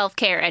about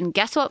self-care. And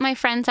guess what, my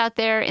friends out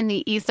there in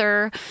the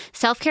ether?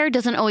 Self-care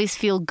doesn't always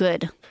feel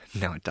good.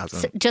 No, it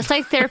doesn't. Just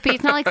like therapy.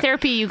 It's not like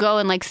therapy. You go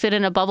and like sit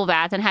in a bubble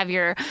bath and have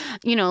your,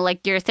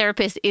 like your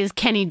therapist is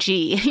Kenny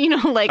G.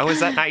 Like. Oh, is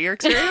that not your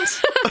experience?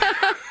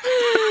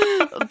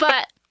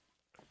 But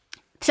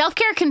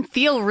self-care can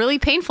feel really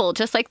painful,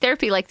 just like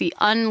therapy, like the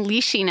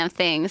unleashing of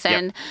things.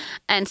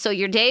 And so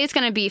your day is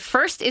going to be,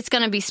 first, it's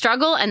going to be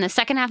struggle, and the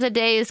second half of the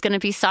day is going to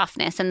be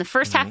softness. And the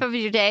first half of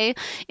your day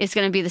is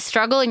going to be the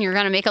struggle, and you're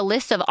going to make a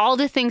list of all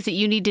the things that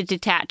you need to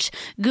detach.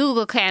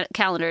 Google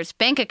calendars,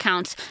 bank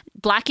accounts,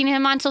 blocking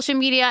him on social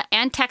media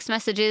and text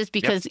messages,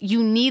 because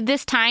you need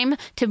this time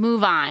to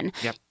move on.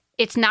 Yep.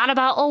 It's not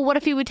about, oh, what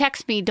if he would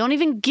text me? Don't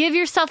even give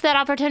yourself that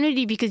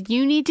opportunity, because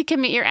you need to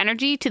commit your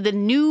energy to the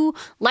new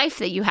life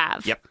that you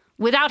have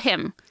without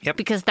him,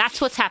 because that's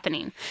what's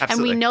happening.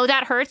 Absolutely. And we know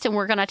that hurts, and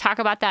we're going to talk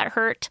about that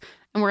hurt,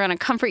 and we're going to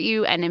comfort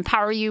you and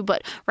empower you.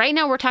 But right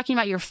now we're talking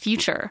about your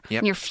future.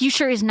 And your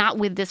future is not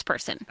with this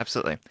person.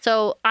 Absolutely.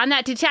 So on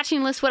that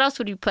detaching list, what else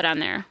would you put on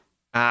there?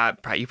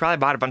 You probably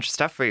bought a bunch of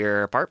stuff for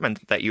your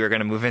apartment that you were going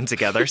to move in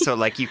together, so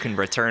like you can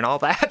return all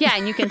that. Yeah,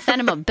 and you can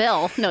send him a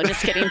bill. No,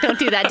 just kidding. Don't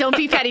do that. Don't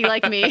be petty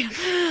like me.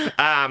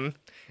 Yeah,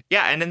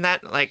 and in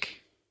that,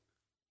 like,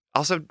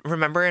 also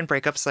remember in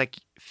breakups, like,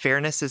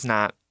 fairness is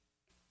not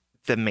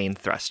the main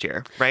thrust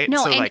here, right?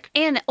 No, so,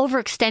 and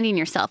overextending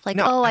yourself. Like,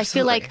 No, I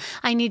feel absolutely. like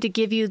I need to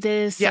give you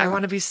this. Yeah, I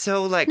want to be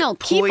so like keep all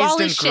poised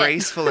and his shit.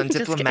 graceful and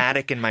Just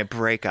diplomatic in my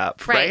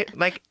breakup, Right. right?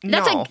 Like,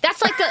 That's no.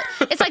 that's like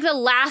it's like the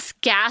last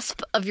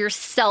gasp of your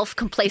self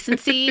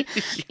complacency,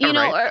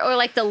 right. or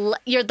like the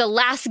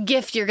last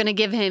gift you're gonna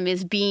give him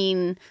is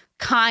being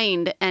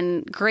kind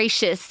and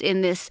gracious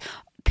in this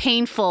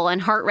painful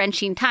and heart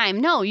wrenching time.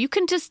 No, you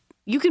can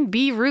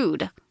be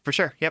rude. For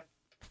sure. Yep.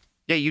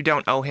 Yeah, you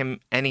don't owe him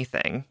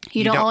anything.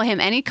 You don't owe him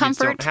any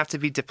comfort. You don't have to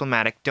be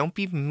diplomatic. Don't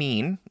be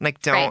mean.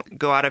 Like, don't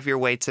go out of your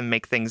way to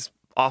make things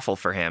awful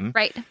for him.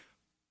 Right.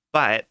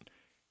 But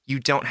you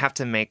don't have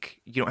to make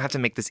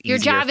this easier. Your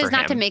job for is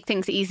not him. to make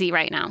things easy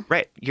right now.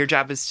 Right. Your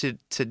job is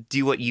to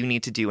do what you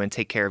need to do and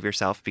take care of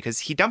yourself because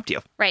he dumped you.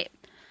 Right.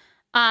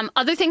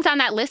 Other things on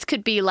that list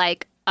could be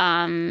like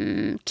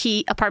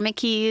apartment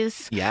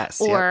keys.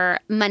 Yes. Or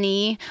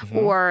money.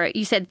 Or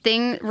you said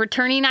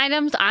returning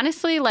items.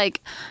 Honestly, like,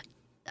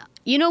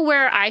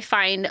 where I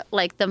find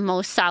like the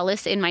most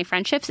solace in my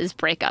friendships is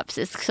breakups.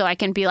 Is so I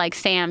can be like,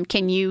 Sam,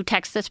 can you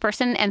text this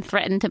person and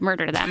threaten to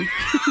murder them?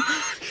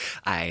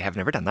 I have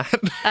never done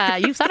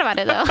that. You've thought about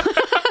it though.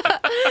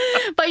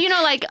 But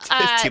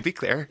to be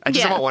clear, I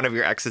just want one of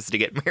your exes to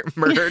get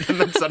murdered, and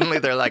then suddenly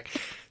they're like,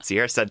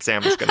 Sierra said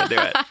Sam was going to do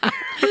it.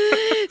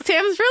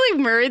 Sam's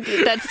really worried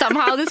that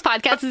somehow this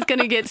podcast is going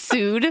to get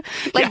sued.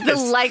 Like the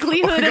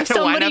likelihood of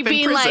somebody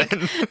being like,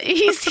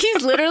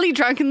 he's literally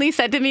drunkenly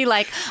said to me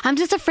like, I'm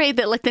just afraid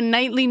that like the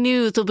nightly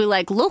news will be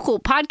like local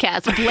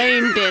podcast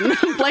blamed in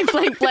blank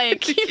blank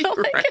blank.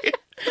 Right.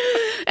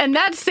 And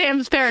that's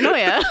Sam's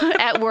paranoia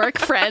at work,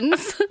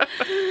 friends.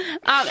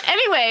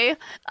 Anyway,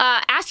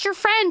 ask your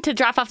friend to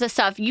drop off the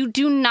stuff. You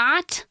do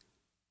not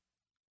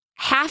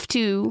have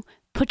to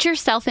put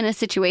yourself in a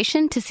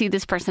situation to see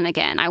this person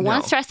again. I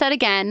want to stress that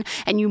again.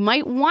 And you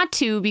might want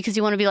to because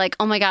you want to be like,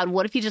 oh my God,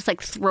 what if he just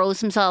like throws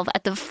himself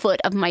at the foot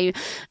of my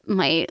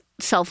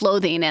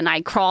self-loathing and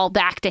I crawl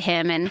back to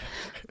him and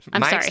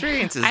I'm sorry. My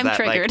experience is I'm that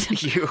triggered.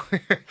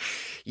 like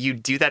you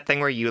do that thing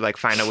where you like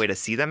find a way to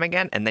see them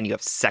again and then you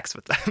have sex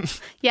with them.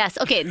 Yes.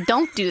 Okay.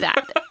 Don't do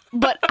that.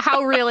 But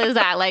how real is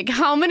that? Like,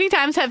 how many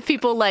times have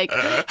people like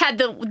had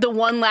the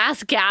one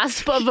last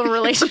gasp of a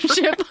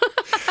relationship?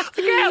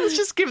 Yeah, let's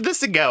just give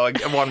this a go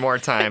one more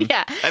time.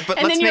 Yeah. But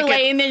and then you're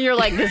laying there and you're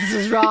like, this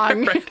is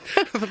wrong. Right.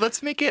 But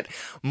let's make it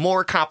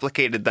more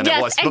complicated than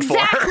it was before.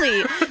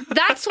 Exactly.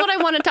 That's what I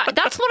want to talk.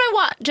 That's what I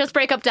want Just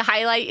Break Up to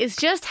highlight is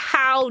just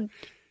how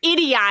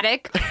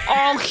idiotic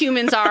all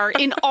humans are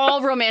in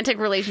all romantic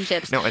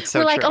relationships. No, it's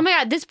so We're like, true. oh my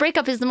God, this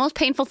breakup is the most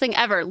painful thing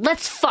ever.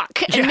 Let's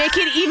fuck and make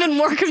it even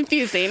more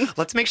confusing.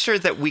 Let's make sure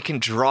that we can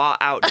draw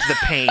out the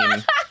pain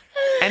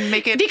and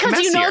make it because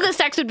messier. you know the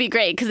sex would be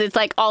great because it's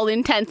like all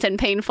intense and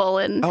painful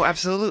and Oh,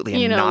 absolutely.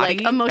 And you know, naughty,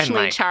 like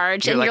emotionally and,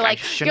 charged. You're And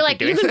like, you're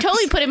like, you can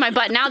totally put in my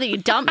butt now that you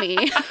dump me.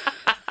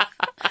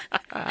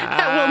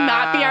 That will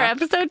not be our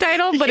episode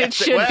title, but it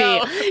should be.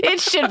 It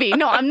should be.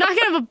 No, I'm not going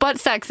to have a butt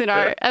sex in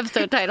our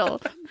episode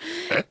title.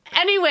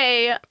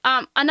 Anyway,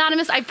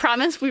 Anonymous, I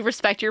promise we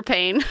respect your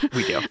pain.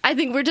 We do. I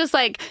think we're just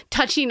like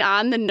touching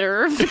on the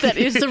nerve that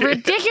is the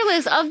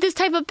ridiculousness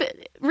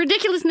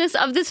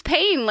of this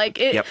pain. Like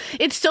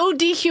it's so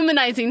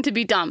dehumanizing to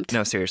be dumped.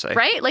 No, seriously.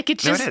 Right? Like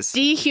it's just it is.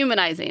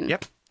 Dehumanizing.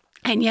 Yep.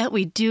 And yet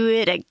we do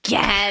it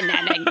again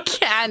and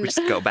again. We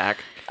just go back.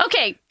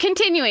 Okay,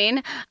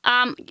 continuing.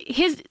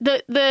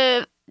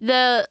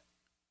 The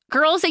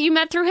girls that you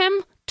met through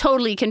him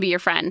totally can be your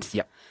friends.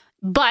 Yep.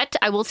 But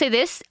I will say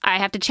this, I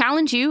have to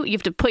challenge you. You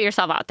have to put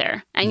yourself out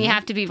there and you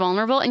have to be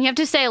vulnerable and you have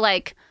to say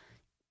like,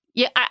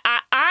 yeah,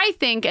 I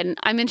think, and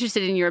I'm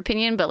interested in your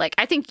opinion, but like,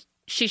 I think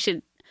she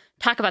should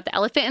talk about the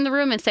elephant in the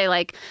room and say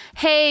like,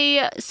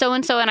 hey,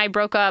 so-and-so and I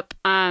broke up.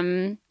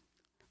 I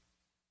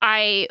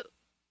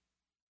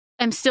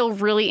am still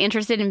really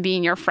interested in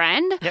being your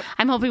friend. Yep.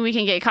 I'm hoping we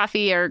can get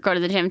coffee or go to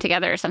the gym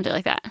together or something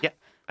like that. Yeah.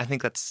 I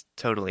think that's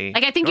totally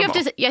like I think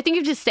normal. you have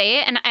to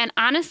say it and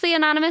honestly,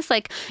 Anonymous,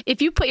 like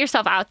if you put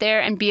yourself out there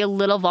and be a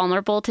little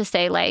vulnerable to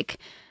say like,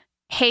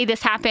 hey,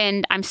 this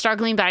happened, I'm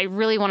struggling, but I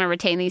really want to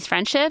retain these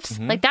friendships.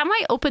 Mm-hmm. Like that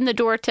might open the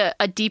door to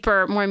a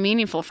deeper, more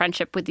meaningful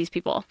friendship with these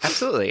people.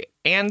 Absolutely.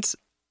 And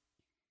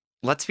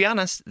let's be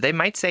honest, they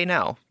might say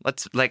no.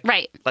 Let's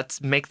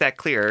make that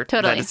clear.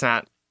 Totally.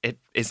 That it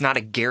is not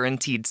a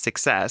guaranteed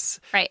success.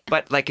 Right.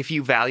 But like if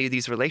you value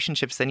these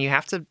relationships, then you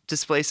have to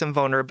display some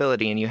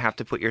vulnerability and you have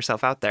to put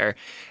yourself out there.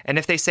 And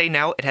if they say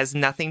no, it has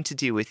nothing to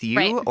do with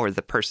you or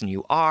the person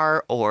you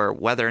are or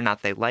whether or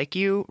not they like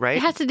you, right?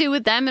 It has to do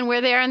with them and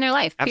where they are in their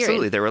life. Period.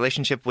 Absolutely. Their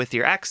relationship with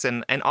your ex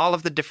and all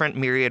of the different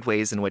myriad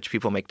ways in which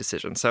people make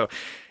decisions. So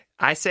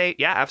I say,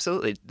 yeah,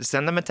 absolutely.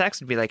 Send them a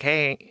text and be like,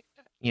 hey,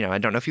 I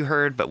don't know if you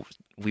heard, but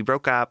we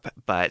broke up,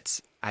 but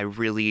I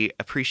really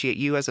appreciate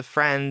you as a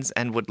friend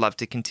and would love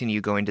to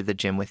continue going to the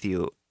gym with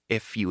you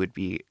if you would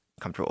be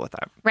comfortable with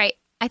that. Right.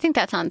 I think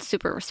that sounds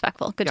super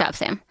respectful. Good job,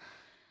 Sam.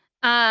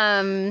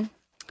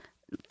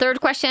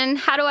 Third question,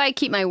 how do I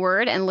keep my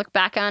word and look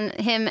back on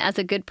him as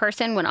a good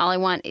person when all I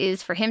want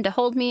is for him to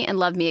hold me and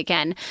love me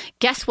again?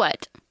 Guess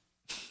what?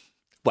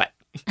 What?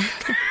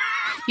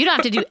 You don't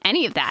have to do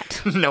any of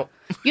that. No.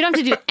 You don't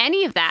have to do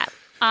any of that.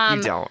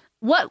 You don't.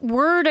 What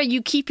word are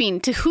you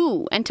keeping to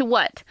who and to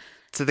what?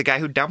 To the guy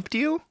who dumped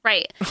you?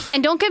 Right.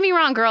 And don't get me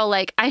wrong, girl.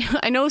 Like,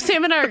 I know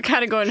Sam and I are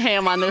kind of going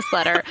ham on this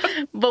letter,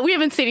 but we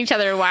haven't seen each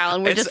other in a while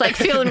and we're just like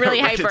feeling really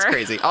hyper. It's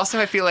crazy. Also,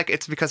 I feel like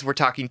it's because we're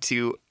talking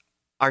to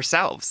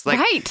ourselves.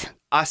 Like,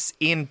 us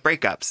in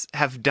breakups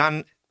have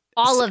done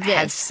all of this.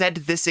 Have said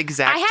this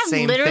exact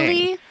same thing. I have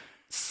literally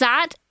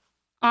sat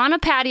on a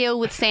patio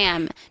with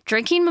Sam,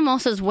 drinking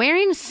mimosas,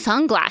 wearing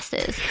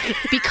sunglasses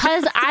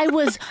because I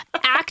was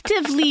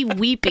actively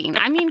weeping.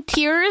 I mean,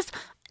 tears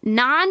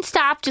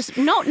nonstop, just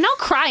no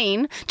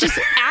crying, just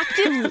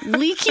active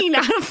leaking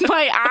out of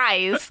my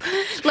eyes,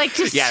 like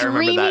just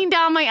streaming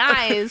down my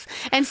eyes.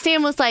 And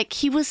Sam was like,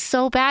 he was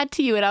so bad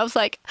to you. And I was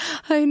like,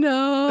 I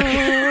know,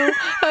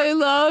 I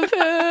love him.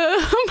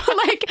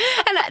 Like,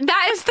 and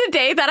that is the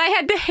day that I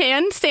had to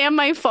hand Sam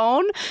my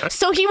phone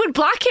so he would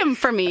block him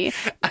for me.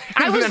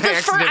 I was the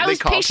first, I was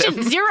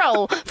patient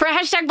 0 for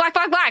hashtag Black.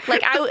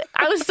 Like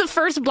I was the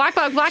first Black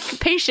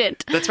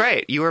patient. That's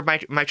right. You were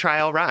my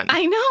trial run.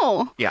 I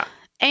know. Yeah.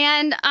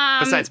 And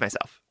besides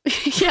myself.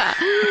 Yeah.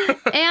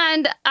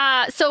 And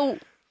so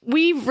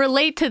we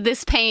relate to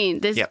this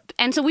pain.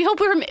 And so we hope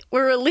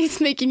we're at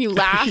least making you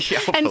laugh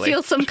and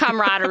feel some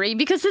camaraderie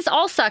because this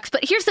all sucks.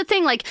 But here's the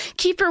thing, like,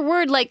 keep your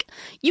word. Like,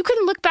 you can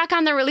look back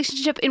on the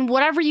relationship in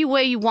whatever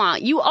way you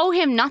want. You owe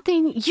him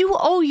nothing. You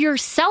owe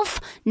yourself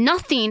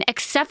nothing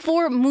except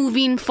for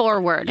moving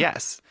forward.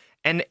 Yes.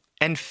 And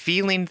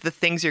feeling the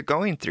things you're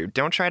going through.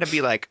 Don't try to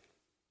be like,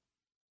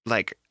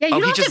 you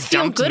don't have to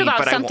feel good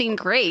about something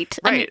great,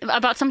 right. I mean,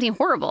 about something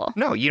horrible.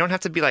 No, you don't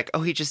have to be like,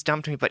 oh, he just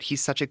dumped me, but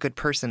he's such a good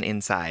person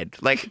inside.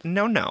 Like,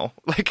 no.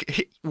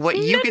 Like, what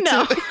you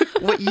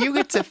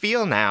get to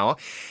feel now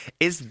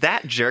is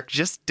that jerk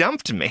just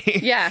dumped me.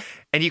 Yeah.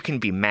 And you can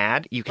be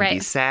mad, you can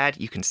be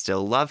sad, you can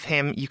still love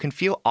him, you can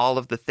feel all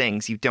of the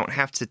things. You don't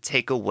have to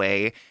take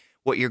away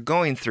what you're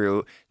going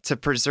through to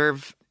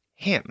preserve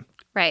him.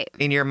 Right.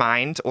 In your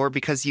mind, or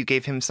because you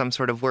gave him some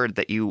sort of word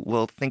that you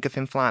will think of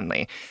him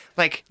fondly.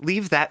 Like,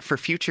 leave that for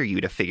future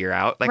you to figure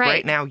out. Like,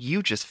 right now,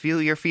 you just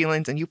feel your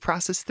feelings and you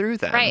process through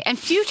them. Right. And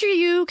future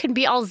you can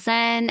be all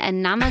zen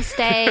and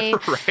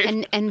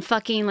namaste and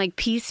fucking, like,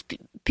 peace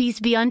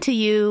be unto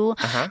you.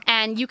 Uh-huh.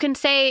 And you can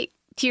say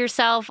to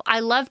yourself,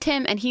 I loved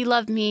him and he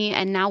loved me,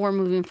 and now we're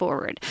moving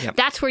forward. Yep.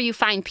 That's where you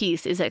find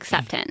peace, is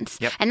acceptance.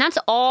 Yep. And that's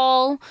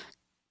all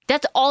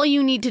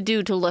you need to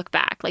do to look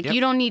back. Like, you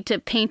don't need to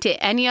paint it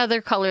any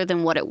other color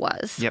than what it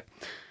was. Yep.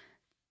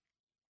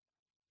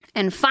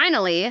 And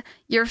finally,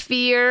 your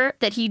fear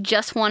that he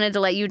just wanted to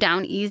let you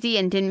down easy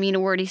and didn't mean a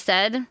word he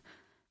said.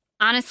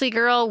 honestly,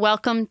 girl,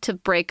 welcome to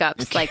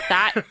breakups. Like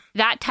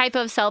that type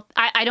of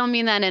I don't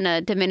mean that in a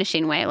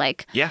diminishing way.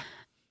 Like, Yeah.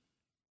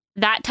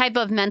 that type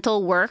of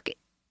mental work,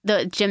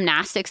 the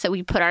gymnastics that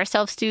we put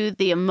ourselves to,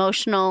 the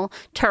emotional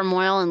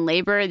turmoil and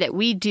labor that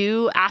we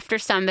do after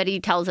somebody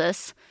tells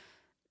us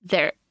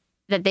that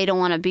they don't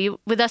want to be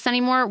with us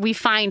anymore, we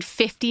find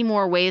 50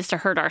 more ways to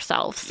hurt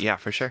ourselves. Yeah,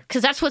 for sure.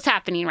 Because that's what's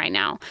happening right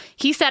now.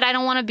 He said, I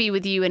don't want to be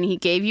with you. And he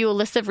gave you a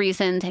list of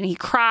reasons, and he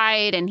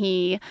cried, and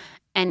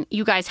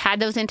you guys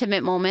had those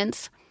intimate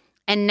moments.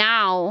 And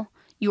now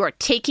you are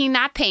taking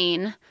that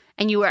pain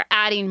and you are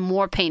adding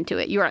more pain to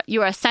it.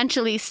 You are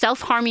essentially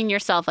self-harming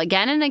yourself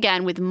again and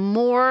again with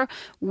more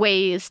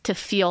ways to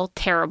feel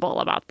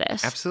terrible about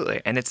this.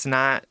 Absolutely. And it's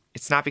not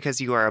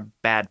because you are a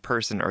bad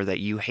person or that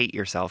you hate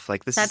yourself.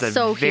 Like, this That's is a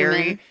so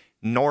very human.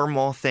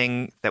 normal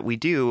thing that we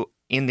do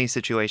in these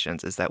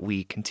situations, is that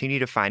we continue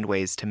to find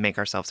ways to make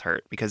ourselves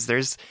hurt, because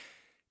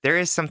there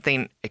is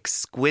something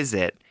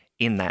exquisite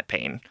in that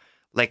pain.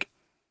 Like,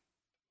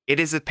 it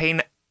is a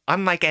pain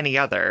unlike any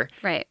other.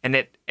 Right. And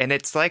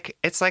it's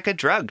like a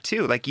drug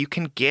too. Like, you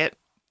can get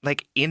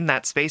like in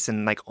that space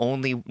and like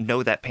only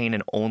know that pain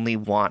and only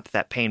want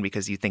that pain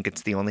because you think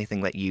it's the only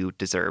thing that you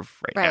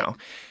deserve right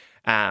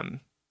now.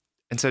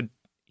 And so,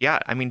 yeah,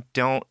 I mean,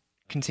 don't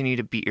continue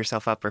to beat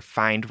yourself up or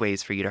find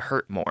ways for you to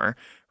hurt more,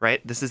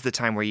 right? This is the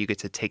time where you get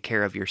to take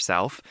care of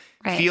yourself,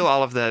 Right. feel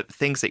all of the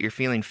things that you're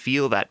feeling,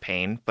 feel that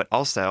pain, but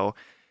also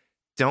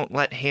don't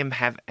let him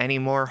have any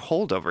more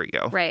hold over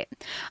you. Right.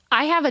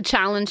 I have a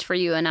challenge for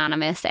you,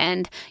 Anonymous.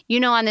 And,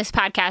 on this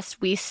podcast,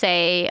 we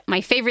say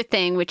my favorite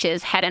thing, which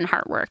is head and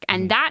heart work.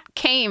 And that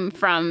came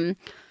from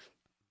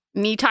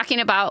me talking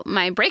about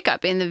my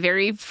breakup in the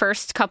very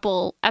first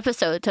couple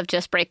episodes of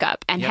Just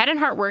Breakup. And head and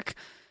heart work,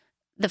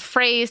 the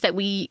phrase that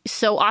we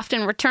so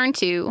often return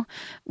to,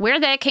 where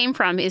that came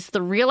from is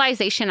the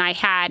realization I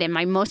had in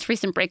my most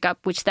recent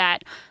breakup, which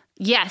that,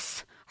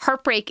 yes,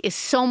 heartbreak is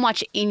so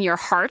much in your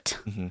heart.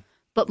 Mm-hmm.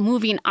 But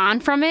moving on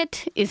from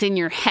it is in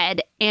your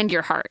head and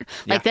your heart.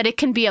 Like, that it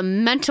can be a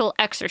mental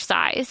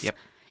exercise. Yep.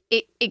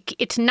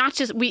 It's not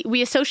just,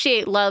 we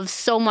associate love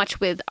so much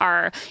with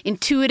our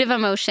intuitive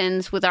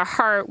emotions, with our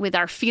heart, with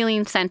our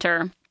feeling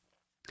center.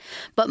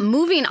 But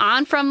moving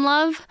on from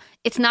love,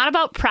 it's not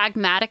about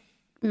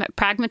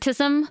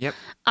pragmatism. Yep.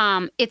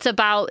 It's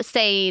about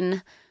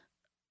saying,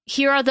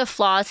 here are the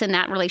flaws in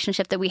that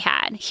relationship that we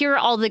had. Here are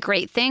all the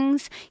great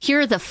things. Here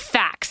are the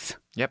facts.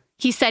 Yep.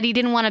 He said he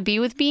didn't want to be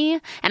with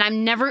me, and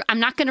I'm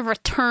not going to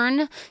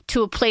return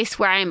to a place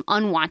where I am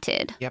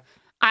unwanted. Yep.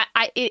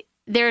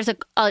 There's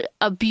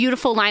a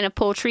beautiful line of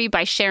poetry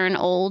by Sharon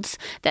Olds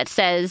that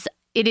says,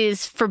 it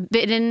is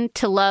forbidden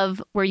to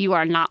love where you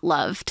are not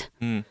loved.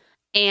 Mm.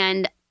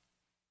 And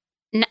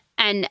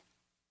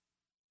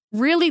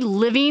really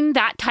living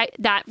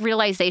that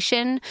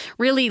realization,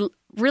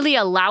 really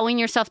allowing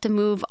yourself to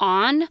move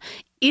on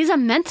is a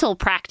mental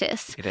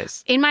practice. It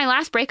is. In my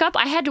last breakup,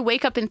 I had to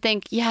wake up and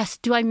think, yes,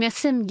 do I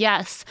miss him?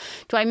 Yes.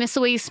 Do I miss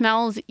the way he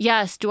smells?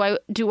 Yes. Do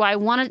I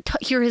want to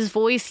hear his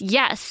voice?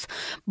 Yes.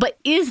 But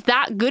is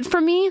that good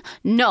for me?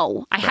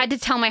 No. I had to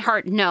tell my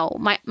heart no.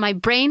 My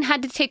brain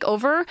had to take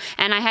over,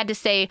 and I had to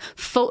say,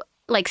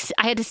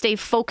 I had to stay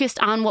focused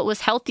on what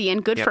was healthy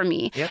and good for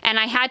me. Yep. And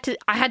I had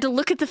to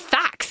look at the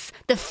facts.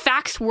 The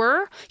facts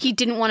were he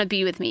didn't want to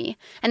be with me.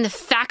 And the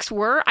facts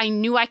were I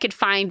knew I could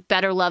find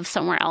better love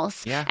somewhere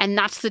else. Yeah. And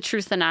that's the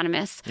truth,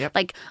 Anonymous. Yep.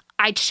 Like,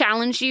 I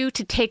challenge you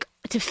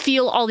to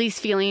feel all these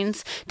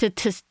feelings,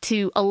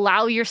 to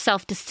allow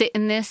yourself to sit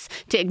in this,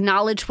 to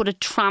acknowledge what a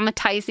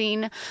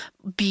traumatizing,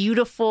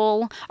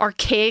 beautiful,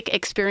 archaic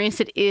experience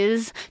it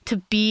is to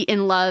be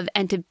in love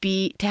and to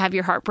have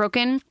your heart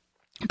broken.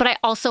 But I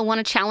also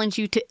want to challenge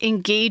you to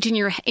engage in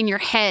your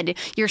head,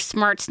 your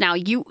smarts now.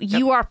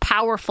 You are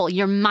powerful.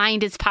 Your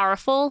mind is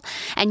powerful,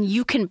 and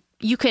you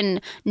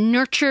can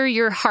nurture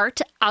your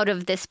heart out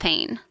of this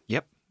pain.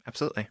 Yep,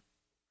 absolutely.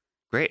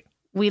 Great.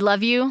 We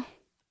love you.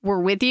 We're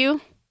with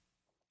you.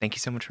 Thank you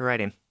so much for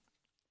writing.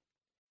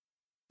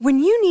 When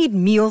you need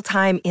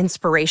mealtime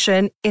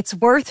inspiration, it's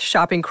worth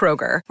shopping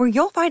Kroger, where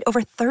you'll find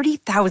over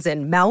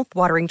 30,000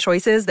 mouth-watering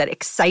choices that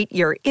excite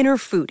your inner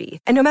foodie.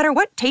 And no matter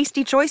what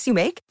tasty choice you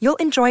make, you'll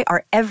enjoy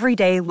our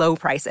everyday low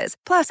prices,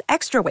 plus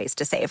extra ways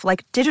to save,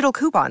 like digital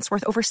coupons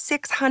worth over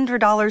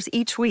 $600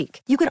 each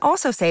week. You can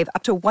also save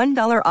up to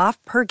 $1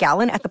 off per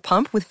gallon at the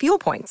pump with fuel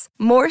points.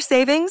 More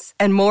savings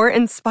and more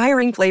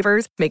inspiring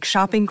flavors make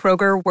shopping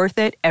Kroger worth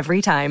it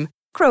every time.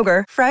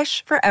 Kroger,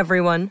 fresh for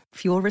everyone.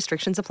 Fuel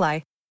restrictions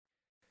apply.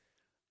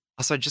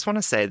 Also, I just want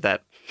to say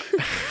that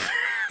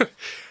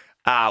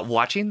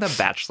watching The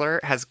Bachelor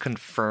has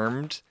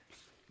confirmed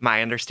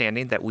my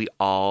understanding that we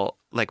all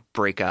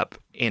break up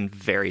in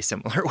very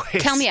similar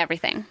ways. Tell me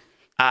everything.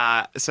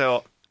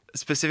 So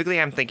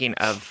specifically, I'm thinking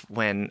of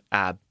when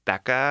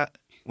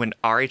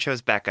Ari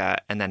chose Becca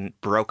and then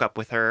broke up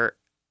with her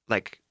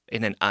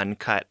in an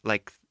uncut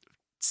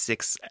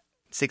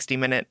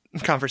 60-minute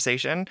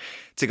conversation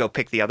to go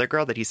pick the other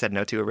girl that he said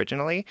no to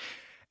originally.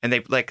 And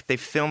they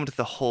filmed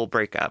the whole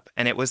breakup,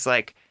 and it was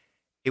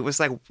it was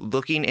like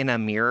looking in a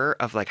mirror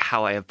of like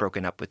how I have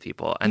broken up with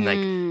people. And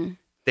like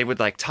they would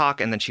like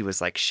talk, and then she was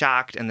like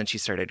shocked, and then she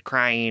started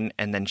crying,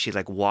 and then she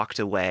like walked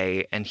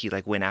away, and he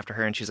like went after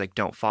her, and she's like,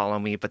 don't follow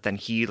me. But then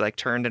he like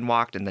turned and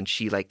walked, and then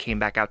she like came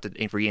back out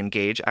to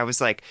re-engage. I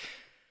was like,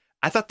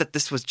 I thought that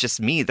this was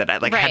just me, that I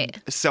like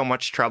had so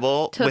much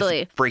trouble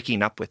with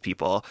breaking up with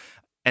people.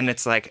 And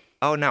it's like,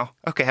 oh no,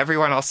 okay,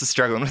 everyone else is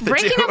struggling with it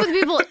Breaking too. up with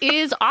people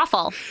is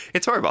awful.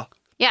 It's horrible.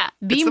 Yeah,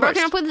 being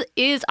broken up with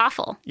is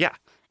awful. Yeah.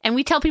 And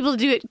we tell people to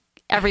do it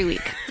every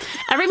week.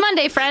 Every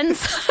Monday,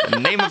 friends.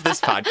 Name of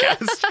this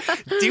podcast.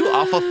 Do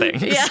awful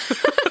things. Yeah.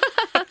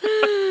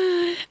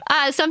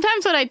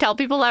 Sometimes when I tell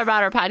people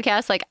about our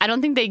podcast, like, I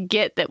don't think they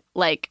get that,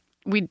 like,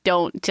 we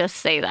don't just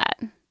say that.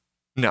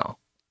 No.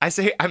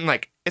 I'm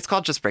like, it's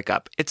called Just Break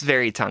Up. It's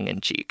very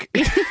tongue-in-cheek.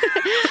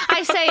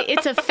 I say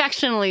it's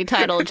affectionately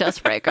titled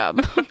Just Break Up.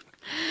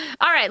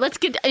 All right, let's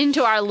get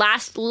into our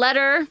last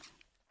letter.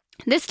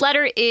 This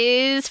letter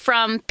is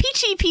from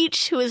Peachy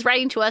Peach, who is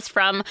writing to us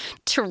from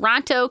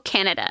Toronto,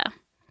 Canada.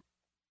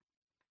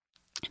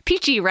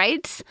 Peachy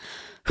writes,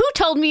 who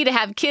told me to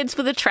have kids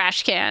with a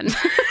trash can?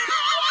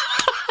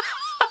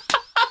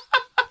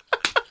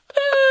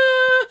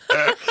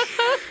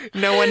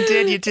 No one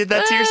did. You did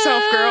that to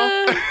yourself,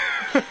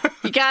 girl.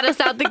 You got us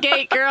out the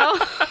gate, girl.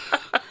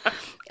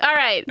 All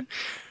right.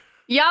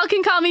 Y'all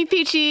can call me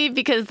Peachy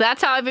because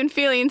that's how I've been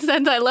feeling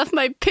since I left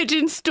my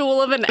pigeon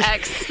stool of an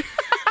ex.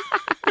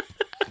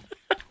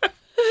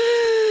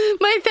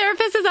 My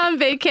therapist is on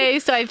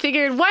vacay, so I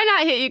figured why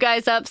not hit you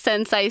guys up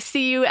since I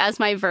see you as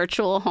my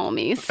virtual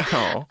homies.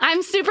 Oh.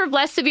 I'm super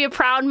blessed to be a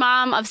proud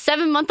mom of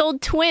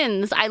 7-month-old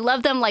twins. I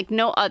love them like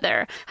no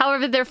other.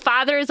 However, their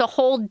father is a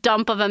whole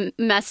dump of a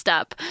messed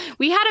up.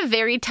 We had a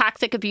very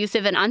toxic,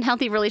 abusive, and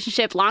unhealthy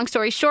relationship. Long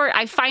story short,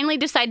 I finally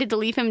decided to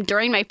leave him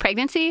during my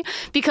pregnancy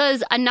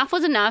because enough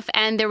was enough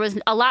and there was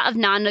a lot of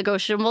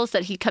non-negotiables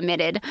that he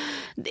committed.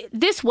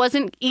 This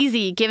wasn't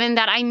easy given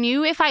that I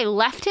knew if I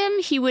left him,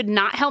 he would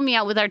not help me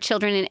out with our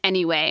children in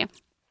any way.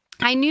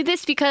 I knew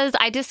this because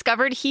I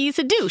discovered he's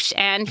a douche,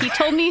 and he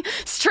told me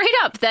straight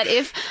up that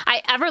if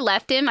I ever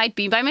left him, I'd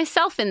be by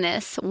myself in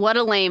this. What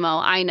a lame-o,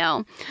 I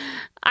know.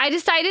 I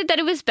decided that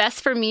it was best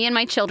for me and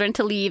my children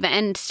to leave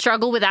and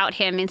struggle without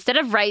him instead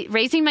of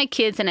raising my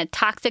kids in a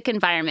toxic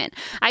environment.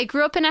 I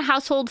grew up in a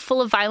household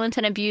full of violence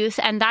and abuse,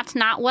 and that's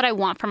not what I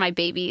want for my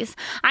babies.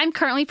 I'm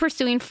currently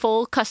pursuing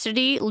full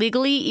custody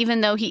legally,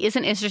 even though he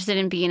isn't interested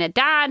in being a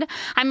dad.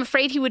 I'm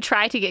afraid he would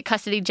try to get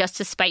custody just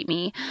to spite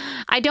me.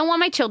 I don't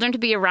want my children to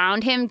be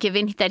around him,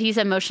 given that he's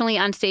emotionally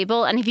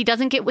unstable, and if he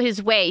doesn't get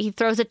his way, he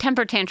throws a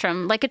temper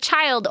tantrum like a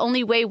child,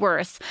 only way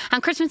worse. On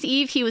Christmas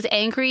Eve, he was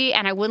angry,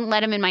 and I wouldn't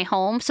let him in my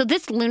home. So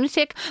this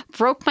lunatic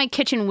broke my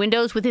kitchen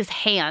windows with his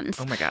hands.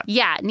 Oh my God.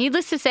 Yeah,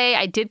 needless to say,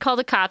 I did call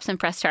the cops and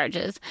press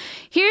charges.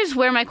 Here's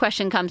where my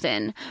question comes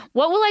in.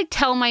 What will I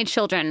tell my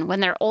children when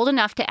they're old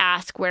enough to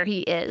ask where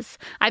he is?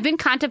 I've been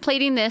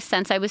contemplating this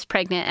since I was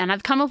pregnant, and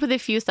I've come up with a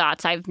few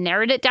thoughts. I've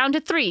narrowed it down to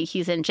 3.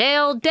 He's in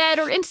jail, dead,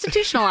 or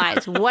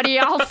institutionalized. What do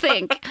y'all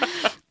think?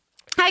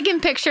 I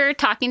can picture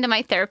talking to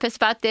my therapist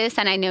about this,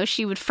 and I know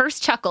she would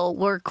first chuckle,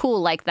 we're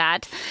cool like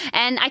that.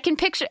 And I can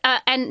picture,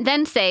 and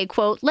then say,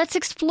 quote, let's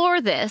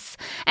explore this.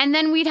 And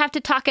then we'd have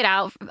to talk it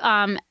out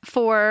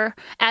for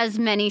as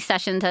many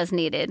sessions as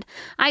needed.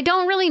 I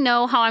don't really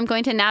know how I'm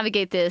going to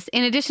navigate this.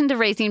 In addition to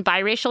raising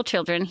biracial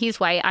children, he's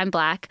white, I'm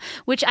black,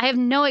 which I have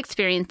no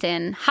experience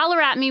in. Holler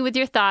at me with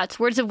your thoughts,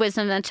 words of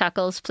wisdom, and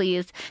chuckles,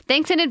 please.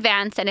 Thanks in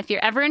advance. And if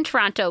you're ever in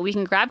Toronto, we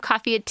can grab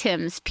coffee at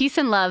Tim's. Peace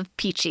and love,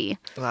 Peachy.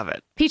 Love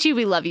it. Peachy,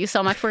 we love you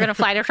so much. We're going to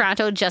fly to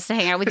Toronto just to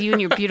hang out with you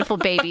and your beautiful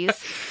babies.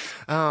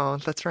 Oh,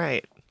 that's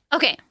right.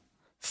 Okay.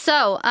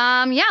 So,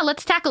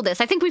 let's tackle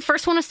this. I think we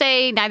first want to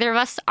say neither of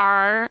us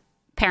are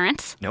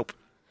parents. Nope.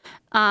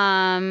 Yeah,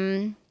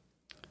 and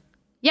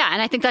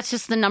I think that's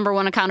just the number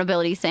one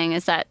accountability thing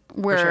is that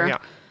we're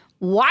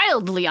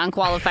wildly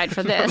unqualified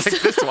for this.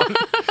 Like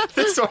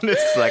this one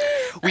is like,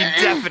 we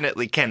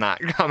definitely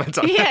cannot comment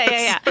on this.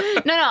 Yeah.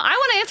 No, I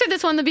want to answer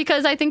this one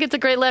because I think it's a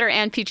great letter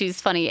and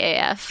Peachy's funny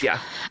AF. Yeah.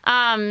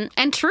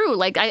 And true,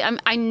 like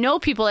I know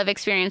people have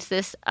experienced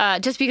this.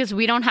 Just because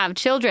we don't have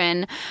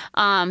children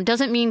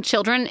doesn't mean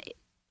children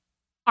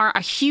are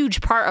a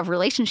huge part of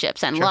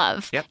relationships and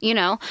love, yep. You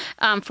know,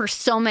 for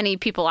so many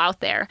people out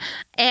there.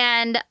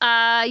 And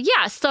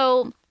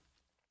so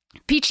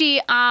Peachy,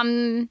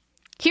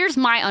 here's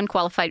my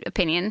unqualified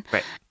opinion.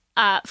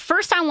 Right.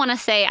 First, I want to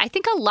say I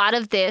think a lot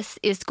of this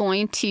is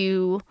going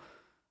to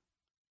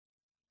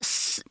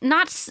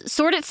not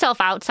sort itself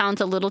out. Sounds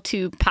a little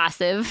too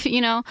passive, you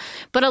know,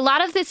 but a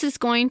lot of this is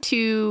going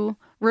to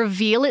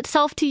reveal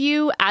itself to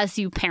you as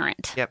you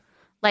parent. Yep.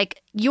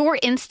 Like your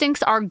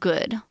instincts are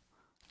good.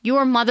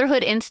 Your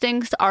motherhood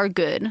instincts are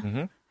good.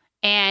 Mm-hmm.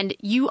 And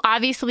you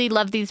obviously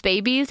love these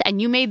babies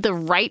and you made the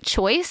right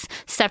choice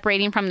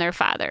separating from their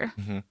father.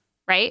 Mm-hmm.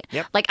 Right?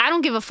 Yep. Like, I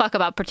don't give a fuck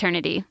about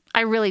paternity.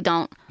 I really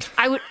don't.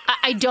 I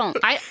don't.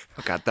 Oh,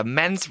 God, the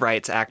men's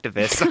rights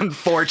activists on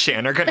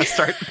 4chan are going to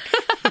start.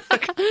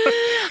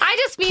 I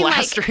just mean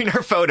plastering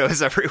our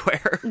photos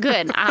everywhere.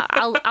 Good.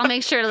 I'll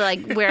make sure to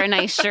like wear a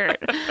nice shirt.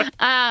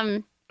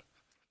 I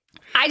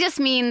just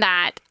mean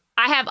that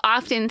I have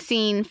often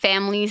seen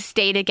families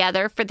stay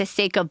together for the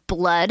sake of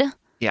blood.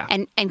 Yeah.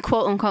 And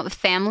quote unquote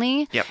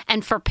family. Yep.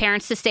 And for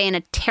parents to stay in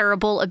a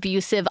terrible,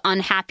 abusive,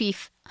 unhappy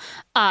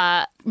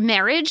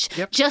marriage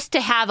just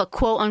to have a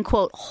quote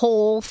unquote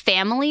whole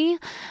family,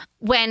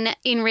 when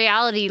in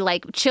reality,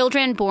 like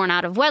children born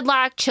out of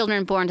wedlock,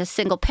 children born to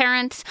single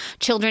parents,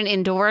 children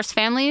in divorced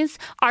families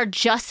are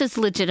just as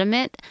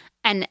legitimate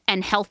and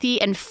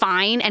healthy and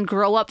fine and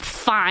grow up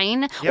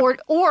fine. Yep.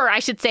 Or I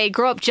should say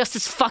grow up just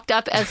as fucked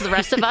up as the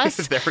rest of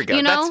us. There we go.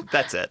 You know?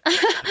 That's it.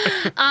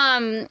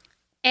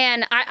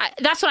 And I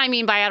that's what I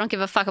mean by I don't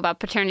give a fuck about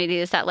paternity,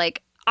 is that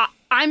like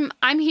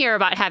I'm here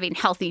about having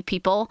healthy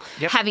people,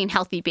 having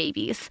healthy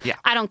babies. Yeah.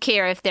 I don't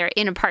care if they're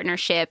in a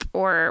partnership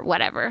or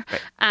whatever.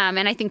 Right.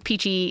 And I think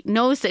Peachy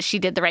knows that she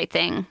did the right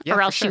thing,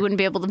 or else she wouldn't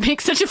be able to make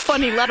such a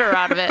funny letter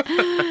out of it.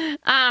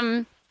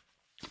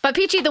 But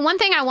Peachy, the one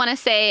thing I want to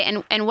say,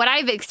 and what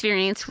I've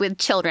experienced with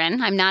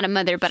children, I'm not a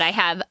mother, but I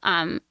have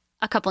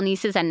a couple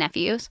nieces and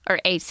nephews, or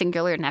a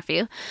singular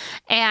nephew,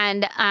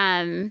 and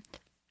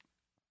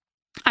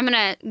I'm going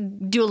to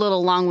do a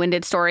little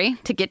long-winded story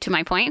to get to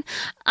my point.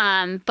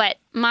 But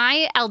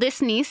my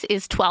eldest niece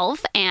is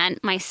 12, and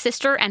my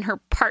sister and her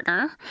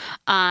partner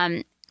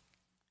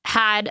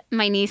had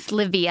my niece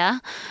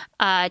Livia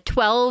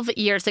 12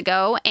 years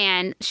ago.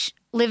 And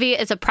Livia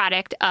is a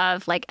product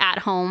of like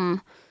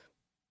at-home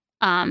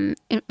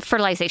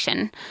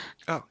fertilization.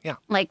 Oh, yeah.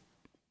 Like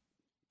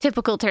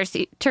typical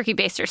turkey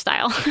baster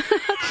style.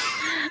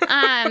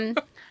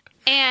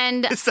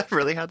 And is that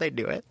really how they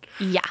do it?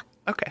 Yeah.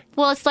 Okay.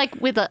 Well, it's like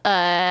with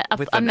a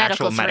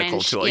medical syringe.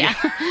 Medical tool, yeah.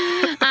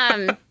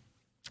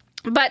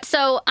 But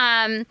so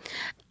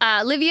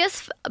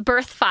Livia's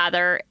birth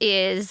father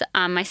is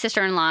my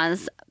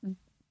sister-in-law's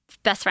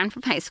best friend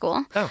from high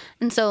school. Oh.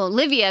 And so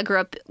Livia grew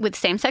up with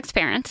same-sex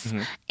parents.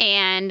 Mm-hmm.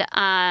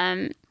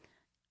 And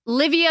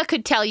Livia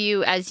could tell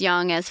you as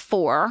young as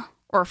 4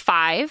 or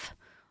 5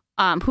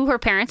 who her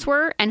parents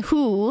were and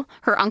who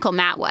her Uncle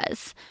Matt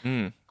was.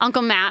 Mm.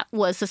 Uncle Matt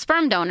was the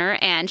sperm donor,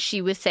 and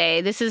she would say,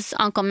 "This is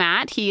Uncle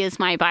Matt. He is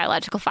my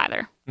biological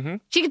father." Mm-hmm.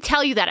 She could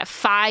tell you that at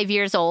 5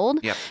 years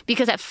old,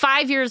 because at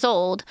 5 years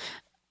old,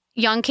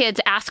 young kids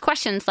ask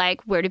questions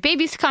like, where do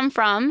babies come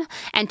from?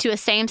 And to a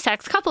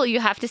same-sex couple, you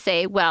have to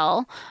say,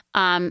 well,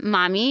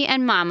 mommy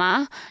and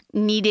mama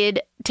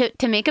needed,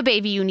 to make a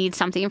baby, you need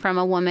something from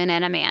a woman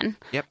and a man.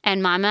 Yep.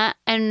 And mama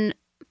and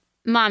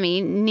mommy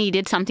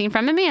needed something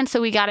from a man,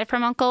 so we got it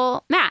from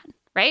Uncle Matt,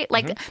 right?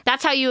 Like,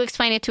 that's how you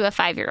explain it to a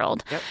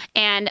 5-year-old. Yep.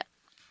 And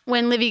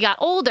when Livy got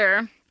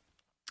older,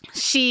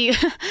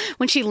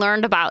 when she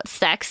learned about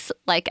sex,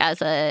 like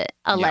as a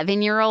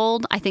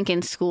 11-year-old, I think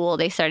in school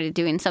they started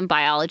doing some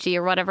biology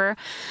or whatever,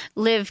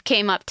 Liv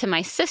came up to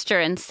my sister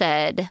and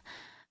said,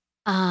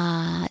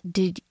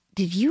 did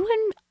you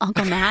and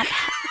Uncle Matt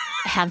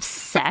have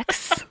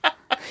sex?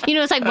 You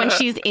know, it's like when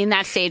she's in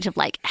that stage of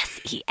like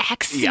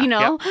sex, you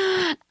know?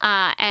 Yep.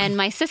 And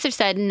my sister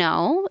said,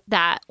 no,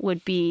 that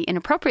would be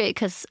inappropriate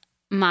because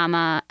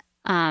Mama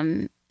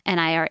and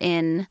I are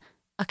in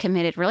a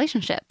committed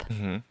relationship.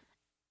 Mm-hmm.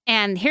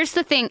 And here's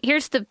the thing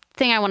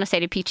I want to say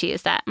to Peachy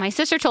is that my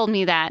sister told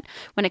me that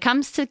when it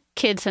comes to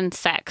kids and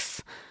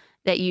sex,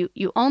 that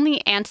you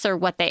only answer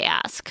what they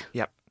ask.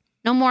 Yep.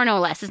 No more, no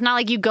less. It's not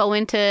like you go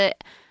into...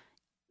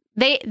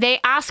 They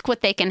ask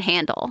what they can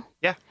handle.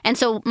 Yeah. And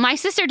so my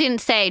sister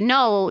didn't say,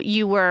 no,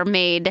 you were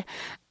made,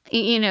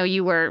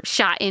 you were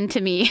shot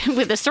into me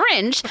with a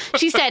syringe.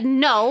 She said,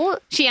 no.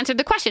 She answered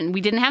the question.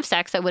 We didn't have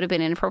sex. That would have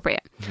been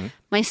inappropriate.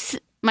 Mm-hmm.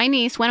 My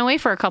niece went away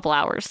for a couple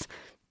hours,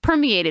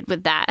 permeated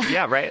with that.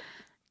 Yeah, right.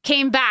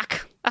 Came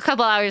back a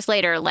couple hours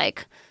later,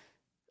 like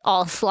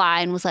all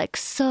sly, and was like,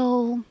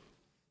 so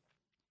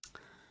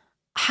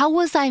how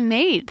was I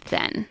made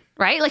then?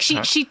 Right? Like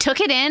she took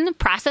it in,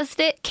 processed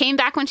it, came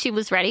back when she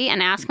was ready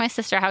and asked my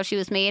sister how she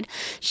was made.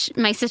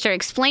 My sister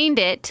explained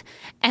it,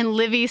 and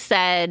Livy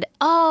said,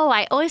 oh,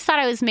 I always thought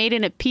I was made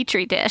in a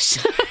Petri dish.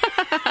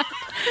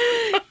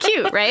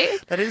 Cute, right?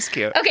 That is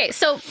cute. Okay,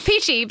 so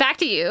Peachy, back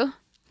to you.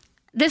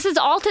 This is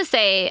all to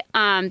say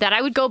that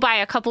I would go by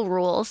a couple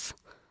rules.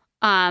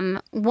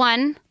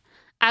 One,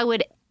 I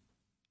would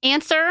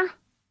answer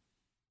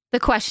the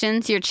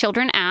questions your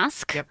children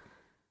ask. Yep.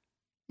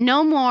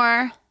 No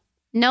more,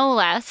 no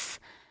less,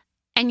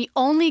 and you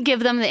only give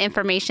them the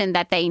information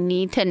that they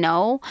need to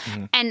know.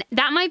 Mm-hmm. And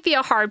that might be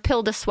a hard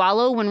pill to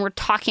swallow when we're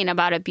talking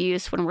about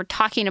abuse, when we're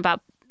talking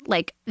about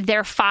like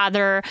their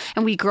father,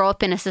 and we grow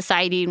up in a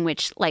society in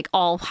which like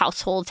all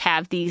households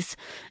have these,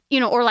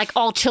 or like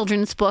all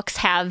children's books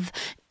have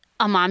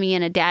a mommy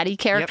and a daddy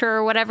character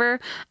or whatever.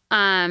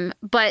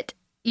 But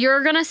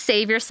you're going to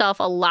save yourself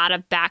a lot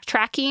of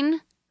backtracking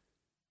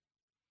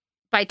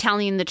by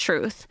telling the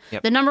truth.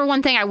 Yep. The number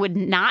one thing I would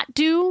not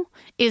do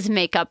is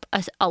make up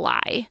a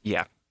lie.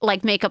 Yeah.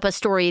 Like make up a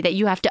story that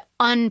you have to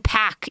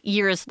unpack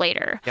years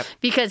later. Yep.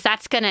 Because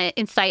that's going to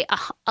incite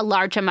a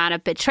large amount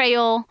of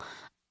betrayal,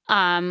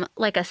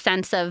 like a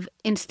sense of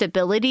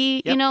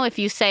instability. Yep. If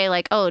you say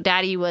like, oh,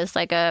 daddy was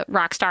like a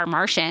rock star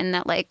Martian,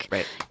 that like,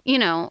 Right.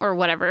 or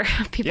whatever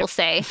people Yep.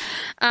 say,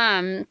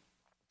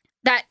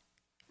 that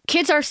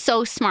kids are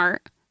so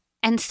smart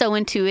and so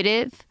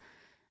intuitive,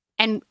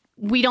 and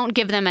we don't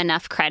give them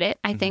enough credit,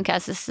 I think,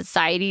 as a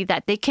society,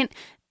 that they can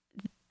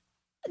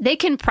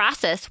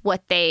process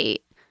what they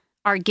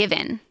are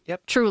given.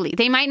 Yep. Truly.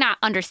 They might not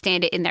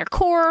understand it in their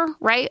core,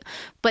 right?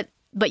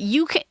 But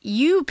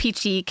you,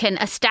 Peachy, can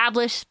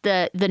establish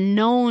the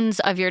knowns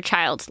of your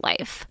child's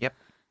life. Yep.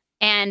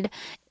 And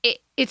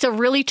it's a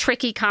really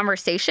tricky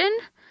conversation.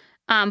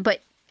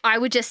 But I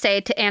would just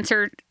say, to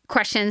answer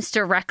questions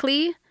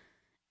directly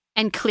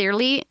and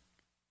clearly,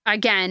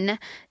 again,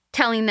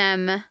 telling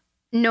them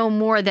no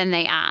more than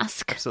they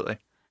ask. Absolutely.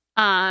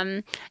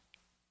 And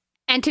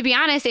to be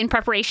honest, in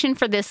preparation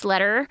for this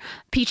letter,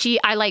 Peachy,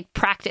 I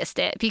practiced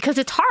it because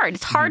it's hard.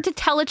 It's hard to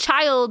tell a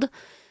child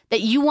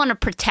that you want to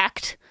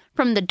protect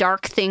from the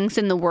dark things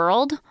in the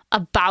world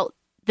about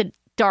the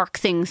dark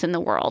things in the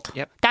world.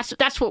 Yep.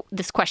 That's what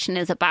this question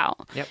is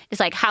about. Yep. It's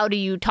like, how do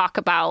you talk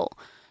about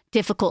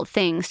difficult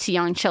things to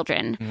young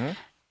children? Mm-hmm.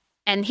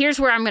 And here's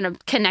where I'm going to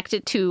connect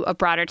it to a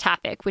broader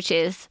topic, which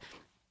is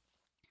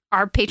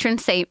our patron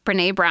saint,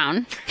 Brene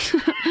Brown, who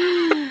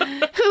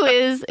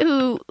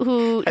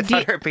I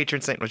thought our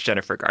patron saint was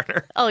Jennifer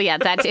Garner. Oh yeah,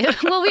 that too.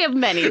 Well, we have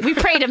many. We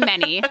pray to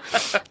many.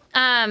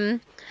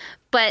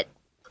 But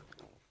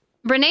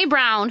Brene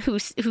Brown, who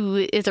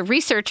is a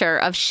researcher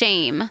of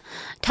shame,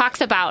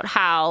 talks about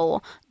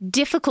how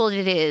difficult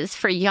it is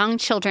for young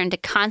children to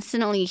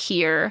constantly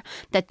hear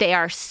that they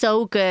are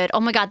so good.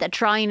 Oh my God, that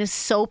drawing is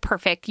so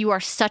perfect. You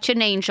are such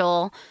an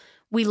angel.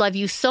 We love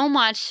you so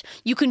much.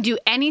 You can do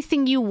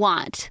anything you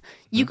want.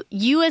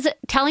 You as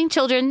telling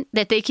children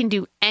that they can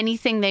do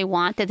anything they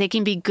want, that they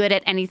can be good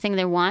at anything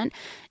they want,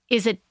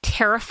 is a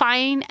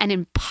terrifying and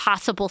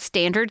impossible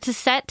standard to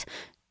set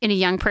in a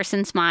young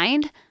person's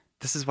mind.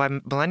 This is why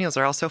millennials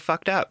are all so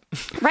fucked up.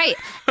 Right.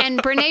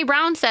 And Brene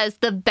Brown says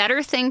the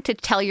better thing to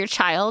tell your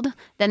child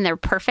than they're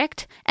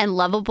perfect and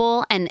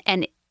lovable and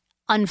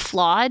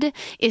unflawed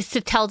is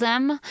to tell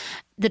them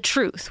the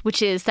truth,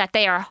 which is that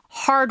they are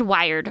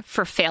hardwired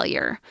for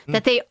failure,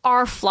 that they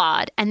are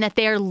flawed, and that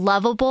they are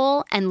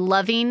lovable and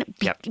loving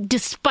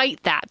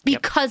despite that,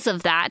 because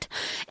of that.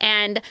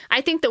 And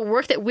I think the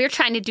work that we're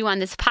trying to do on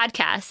this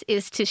podcast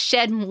is to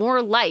shed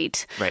more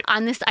light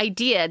on this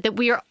idea that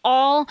we are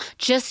all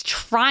just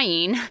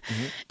trying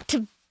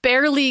to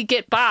barely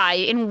get by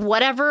in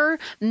whatever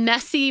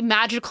messy,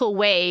 magical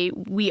way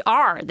we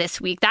are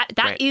this week.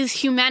 That is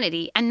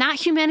humanity. And that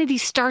humanity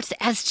starts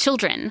as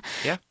children.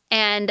 Yeah.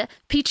 And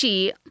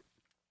Peachy,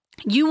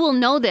 you will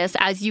know this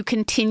as you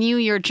continue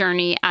your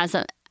journey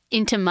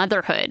into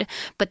motherhood,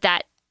 but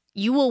that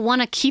you will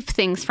want to keep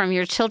things from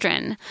your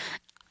children.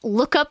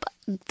 Look up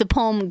the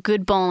poem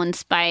Good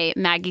Bones by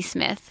Maggie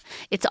Smith.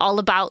 It's all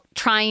about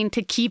trying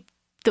to keep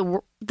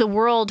the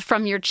world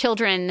from your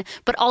children,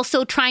 but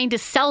also trying to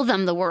sell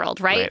them the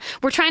world, right?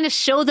 We're trying to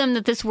show them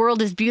that this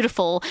world is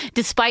beautiful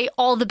despite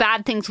all the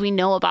bad things we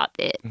know about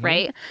it,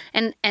 right?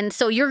 And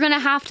so you're going to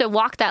have to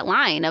walk that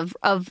line of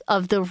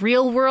the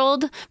real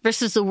world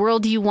versus the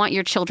world you want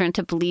your children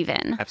to believe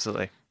in.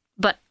 Absolutely.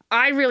 But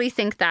I really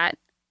think that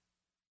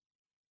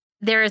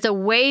there is a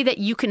way that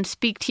you can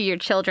speak to your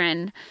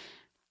children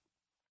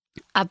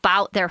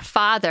about their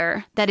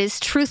father that is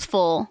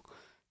truthful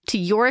to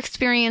your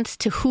experience,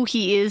 to who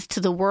he is, to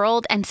the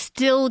world, and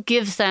still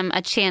gives them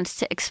a chance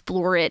to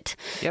explore it,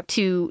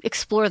 to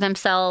explore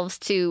themselves,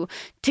 to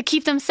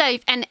keep them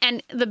safe. And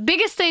the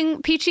biggest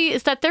thing, Peachy,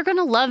 is that they're going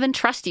to love and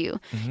trust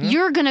you.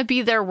 You're going to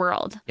be their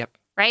world. Yep.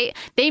 Right?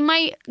 They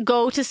might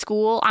go to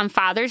school on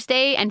Father's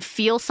Day and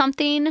feel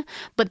something,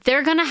 but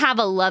they're going to have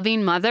a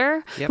loving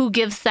mother who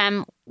gives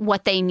them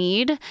what they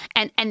need.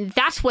 And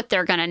that's what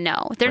they're going to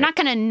know. They're not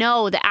going to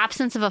know the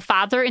absence of a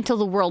father until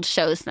the world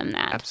shows them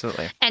that.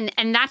 Absolutely.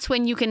 And that's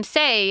when you can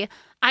say,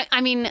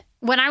 I mean,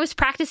 when I was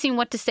practicing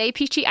what to say,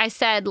 Peachy, I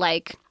said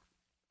like,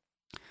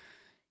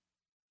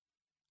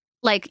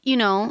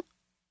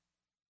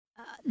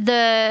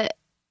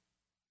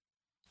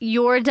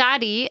 your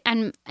daddy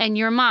and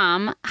your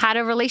mom had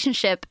a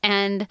relationship,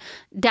 and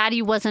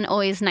daddy wasn't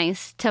always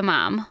nice to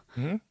mom.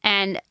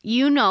 And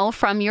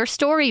from your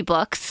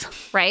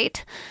storybooks,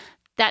 right,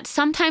 that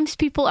sometimes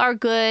people are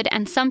good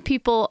and some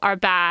people are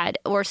bad,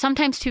 or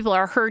sometimes people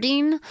are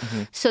hurting,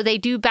 so they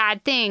do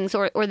bad things,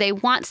 or they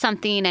want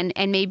something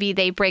and maybe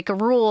they break a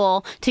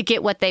rule to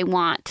get what they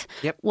want.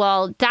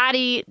 Well,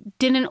 daddy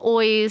didn't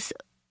always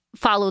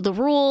follow the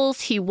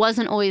rules. He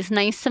wasn't always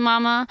nice to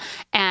mama,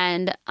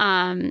 and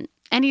I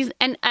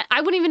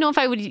wouldn't even know if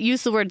I would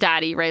use the word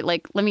daddy, right?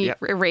 Like, let me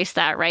erase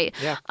that, right?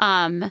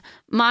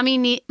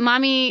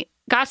 Mommy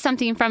got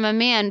something from a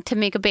man to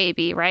make a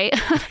baby, right?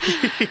 But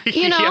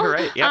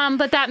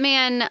that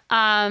man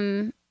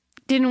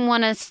didn't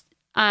want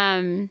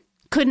to,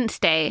 couldn't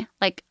stay,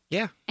 like,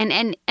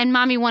 and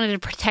mommy wanted to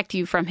protect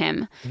you from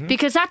him,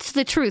 because that's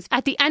the truth.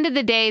 At the end of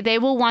the day, they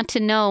will want to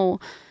know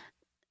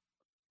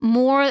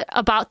more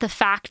about the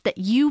fact that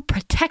you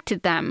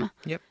protected them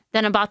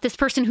than about this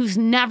person who's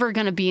never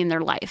going to be in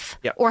their life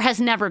or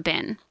has never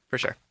been. For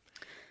sure.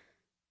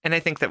 And I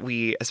think that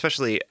we,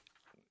 especially,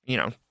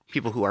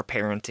 people who are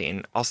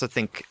parenting also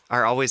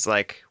are always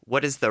like,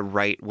 what is the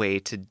right way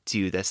to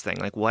do this thing?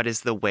 Like, what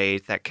is the way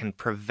that can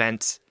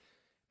prevent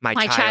my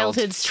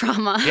childhood's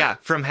trauma? Yeah,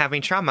 from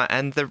having trauma.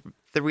 And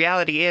the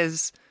reality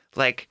is,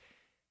 like,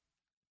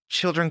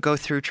 children go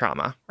through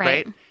trauma,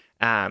 right?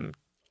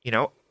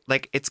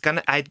 Like, it's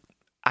gonna,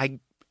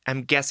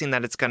 I'm guessing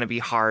that it's going to be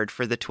hard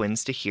for the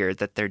twins to hear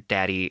that their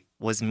daddy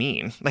was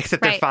mean, like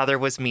that their father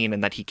was mean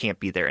and that he can't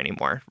be there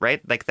anymore,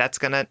 right? Like that's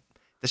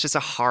just a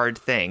hard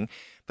thing.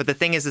 But the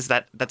thing is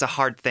that that's a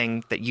hard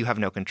thing that you have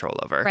no control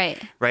over,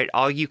 right?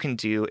 All you can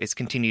do is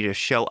continue to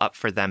show up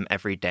for them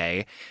every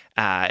day,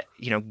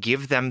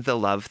 give them the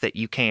love that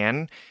you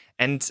can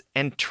and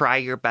try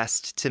your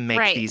best to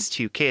make these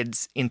two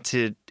kids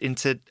into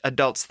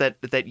adults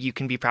that you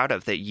can be proud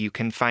of, that you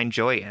can find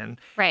joy in.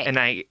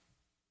 Right.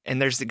 And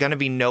there's going to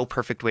be no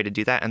perfect way to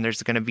do that. And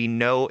there's going to be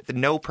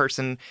no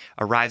person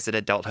arrives at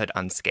adulthood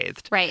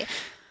unscathed. Right.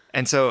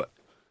 And so,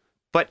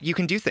 but you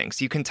can do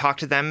things. You can talk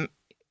to them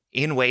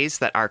in ways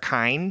that are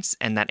kind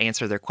and that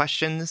answer their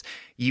questions.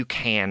 You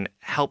can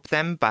help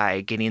them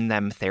by getting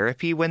them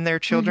therapy when they're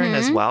children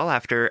as well,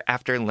 after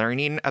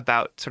learning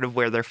about sort of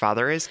where their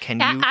father is. Can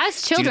you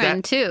as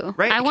children too?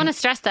 Right. I want to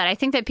stress that. I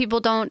think that people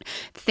don't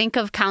think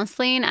of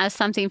counseling as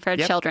something for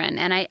children.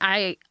 And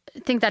I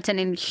think that's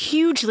a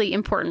hugely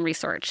important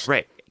resource.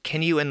 Right.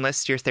 Can you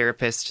enlist your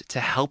therapist to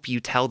help you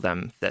tell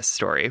them this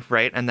story,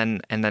 right? And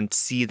then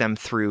see them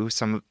through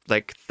some,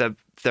 like, the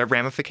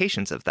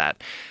ramifications of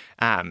that.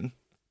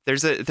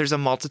 There's a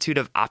multitude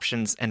of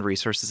options and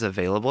resources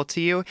available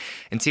to you.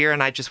 And Sierra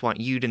and I just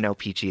want you to know,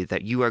 Peachy,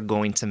 that you are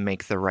going to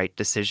make the right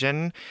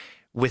decision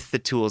with the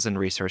tools and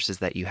resources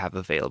that you have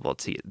available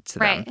to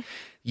them.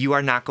 You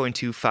are not going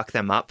to fuck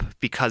them up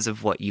because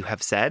of what you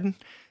have said.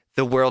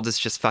 The world is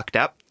just fucked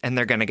up, and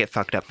they're going to get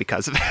fucked up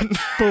because of it.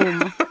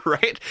 Boom.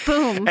 Right?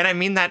 Boom. And I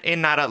mean that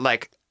in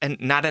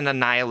not in a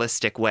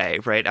nihilistic way,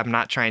 right? I'm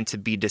not trying to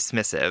be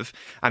dismissive.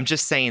 I'm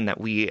just saying that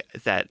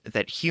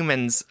that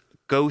humans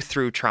go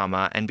through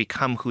trauma and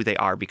become who they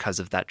are because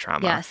of that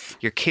trauma. Yes.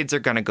 Your kids are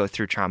going to go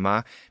through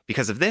trauma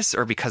because of this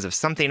or because of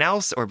something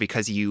else or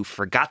because you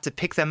forgot to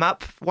pick them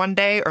up one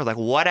day or like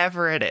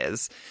whatever it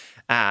is.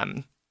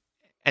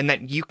 And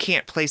that you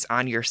can't place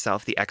on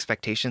yourself the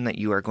expectation that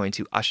you are going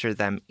to usher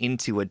them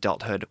into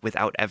adulthood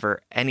without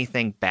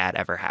anything bad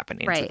ever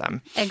happening to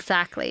them.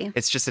 Exactly.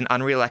 It's just an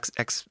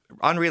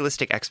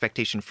unrealistic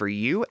expectation for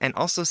you, and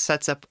also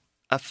sets up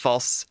a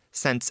false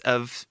sense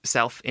of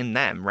self in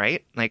them,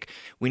 right? Like,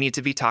 we need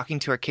to be talking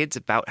to our kids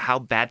about how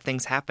bad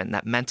things happen,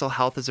 that mental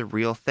health is a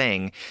real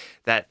thing,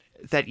 that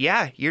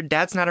your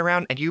dad's not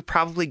around and you're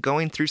probably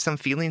going through some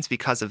feelings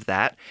because of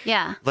that.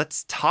 Yeah.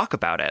 Let's talk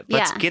about it.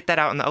 Let's get that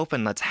out in the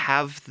open. Let's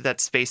have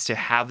that space to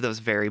have those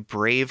very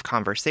brave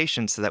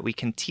conversations so that we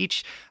can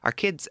teach our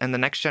kids and the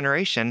next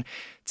generation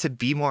to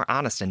be more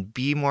honest and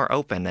be more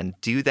open and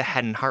do the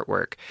head and heart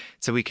work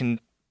so we can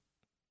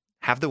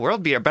have the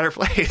world be a better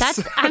place. That's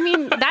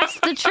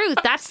the truth.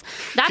 That's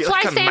Feel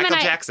why like Sam Michael and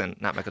I... Jackson.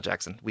 Not Michael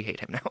Jackson. We hate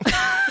him now.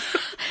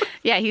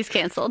 Yeah, he's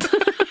canceled.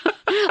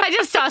 I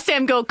just saw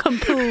Sam go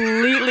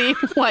completely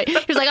white. He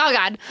was like, oh,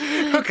 God.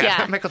 Okay,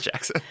 yeah. Michael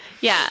Jackson.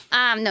 Yeah.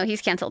 No,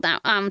 he's canceled now.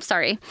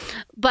 Sorry.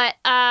 But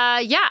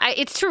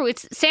it's true.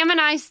 It's Sam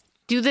and I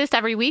do this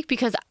every week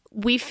because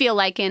we feel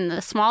like in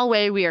the small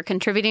way we are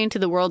contributing to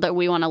the world that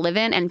we want to live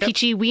in. And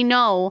Peachy, we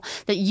know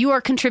that you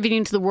are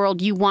contributing to the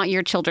world you want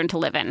your children to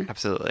live in.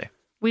 Absolutely.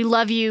 We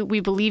love you. We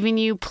believe in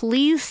you.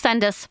 Please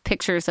send us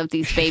pictures of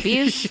these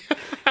babies.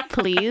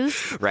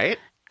 Please. Right?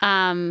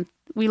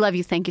 We love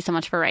you. Thank you so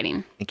much for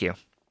writing. Thank you.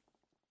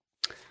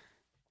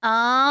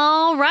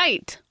 All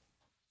right.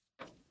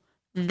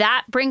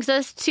 That brings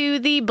us to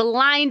the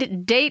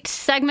blind date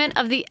segment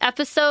of the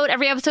episode.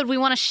 Every episode, we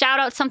want to shout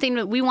out something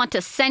that we want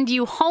to send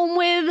you home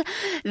with.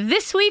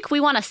 This week, we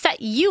want to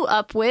set you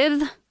up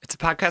with... It's a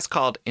podcast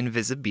called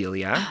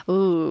Invisibilia.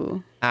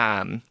 Ooh.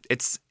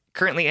 It's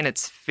currently in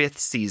its 5th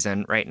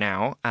season right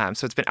now.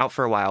 So it's been out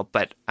for a while,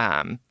 but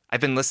I've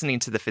been listening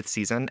to the 5th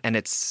season, and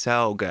it's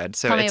so good.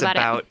 So it's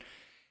about...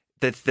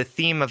 The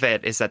theme of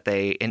it is that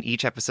in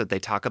each episode, they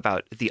talk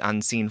about the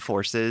unseen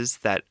forces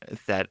that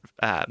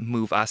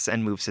move us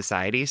and move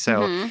society.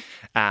 So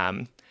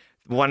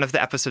one of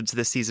the episodes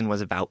this season was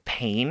about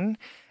pain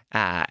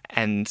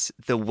and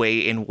the way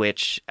in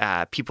which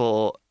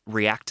people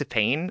react to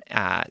pain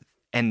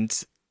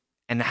and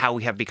how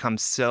we have become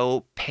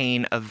so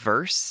pain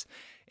averse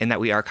in that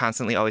we are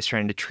constantly always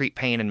trying to treat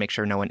pain and make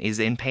sure no one is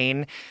in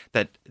pain,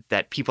 that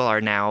people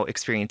are now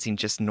experiencing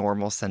just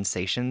normal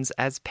sensations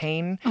as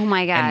pain. Oh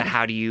my God. And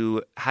how do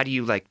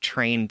you like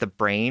train the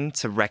brain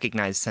to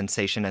recognize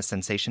sensation as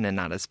sensation and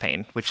not as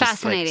pain, which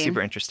is like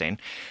super interesting.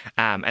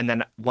 And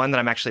then one that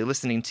I'm actually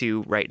listening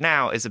to right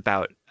now is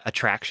about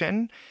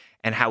attraction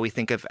and how we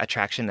think of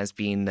attraction as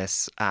being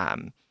this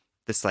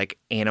this like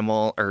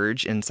animal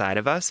urge inside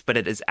of us, but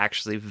it is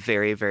actually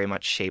very, very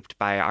much shaped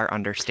by our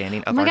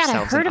understanding of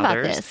ourselves I heard and about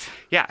others. this.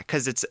 Yeah,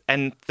 because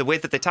and the way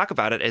that they talk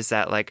about it is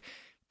that like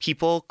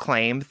people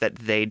claim that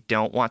they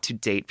don't want to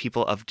date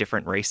people of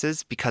different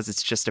races because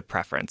it's just a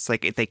preference.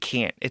 Like they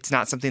can't, it's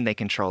not something they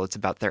control. It's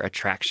about their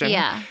attraction.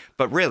 Yeah.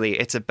 But really,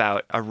 it's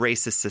about a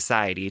racist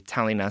society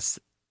telling us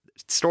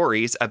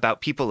stories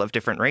about people of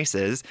different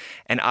races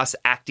and us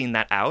acting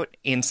that out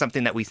in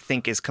something that we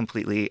think is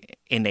completely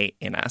innate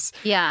in us.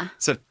 Yeah.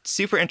 So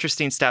super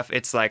interesting stuff.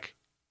 It's like,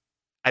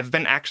 I've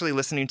been actually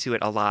listening to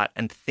it a lot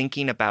and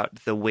thinking about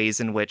the ways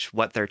in which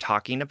what they're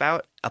talking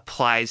about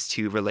applies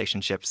to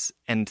relationships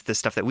and the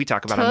stuff that we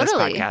talk about on this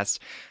podcast.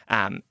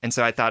 And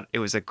so I thought it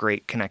was a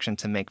great connection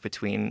to make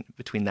between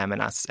them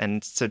and us.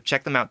 And so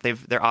check them out.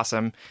 They're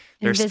awesome.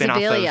 They're a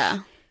spin-off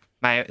of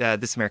my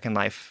This American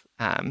Life.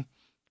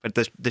 But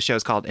the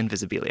show's called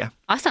Invisibilia.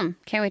 Awesome.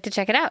 Can't wait to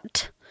check it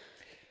out.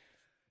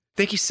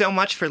 Thank you so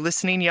much for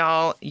listening,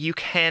 y'all. You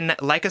can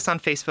like us on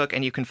Facebook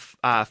and you can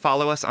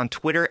follow us on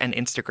Twitter and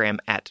Instagram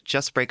at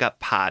Just Break Up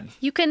Pod.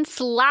 You can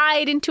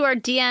slide into our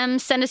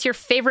DMs, send us your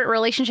favorite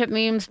relationship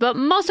memes, but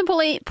most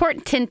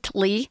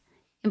importantly,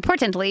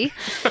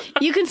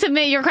 you can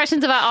submit your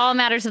questions about all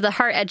matters of the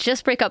heart at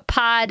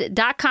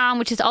justbreakuppod.com,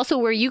 which is also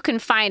where you can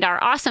find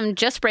our awesome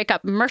Just Break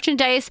Up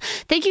merchandise.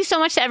 Thank you so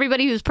much to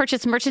everybody who's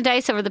purchased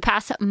merchandise over the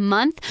past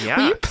month. Yeah.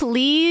 Will you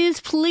please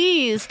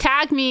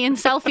tag me in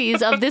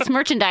selfies of this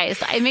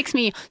merchandise? It makes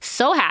me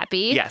so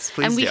happy. Yes,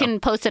 please And we do. can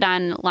post it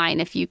online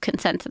if you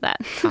consent to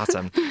that.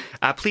 Awesome.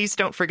 Please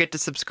don't forget to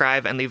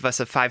subscribe and leave us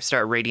a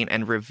 5-star rating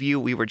and review.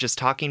 We were just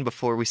talking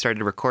before we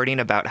started recording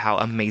about how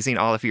amazing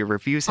all of your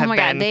reviews have been.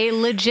 Oh my God, they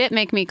legit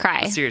make me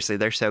cry. Seriously,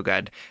 they're so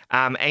good.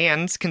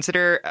 And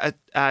consider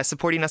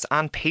supporting us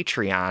on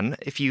Patreon.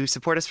 If you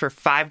support us for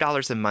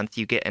 $5 a month,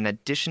 you get an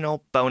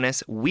additional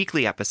bonus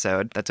weekly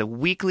episode. That's a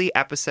weekly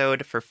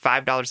episode for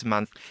 $5 a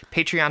month.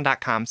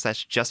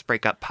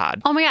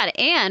 Patreon.com/JustBreakUpPod. Oh my God.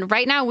 And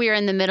right now we are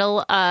in the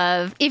middle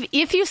of,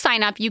 if you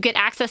sign up, you get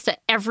access to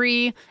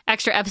every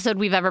extra episode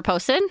we've ever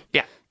posted.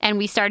 Yeah. And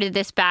we started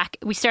a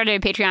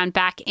Patreon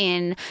back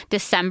in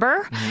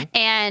December. Mm-hmm.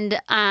 And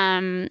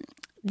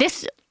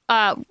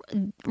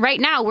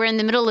right now we're in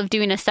the middle of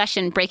doing a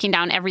session breaking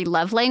down every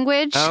love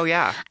language. Oh,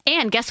 yeah.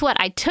 And guess what?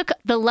 I took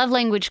the love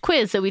language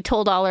quiz that we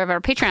told all of our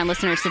Patreon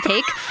listeners to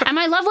take, and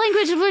my love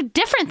languages were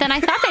different than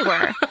I thought they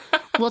were.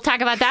 We'll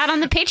talk about that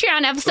on the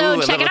Patreon episode.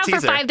 Ooh, check it out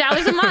teaser. for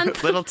 $5 a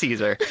month. Little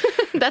teaser.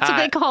 That's what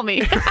they call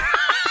me.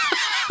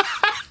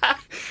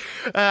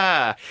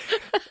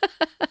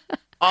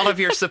 All of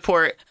your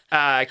support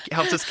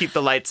helps us keep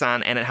the lights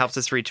on, and it helps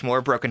us reach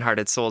more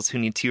brokenhearted souls who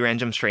need two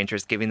random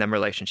strangers giving them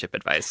relationship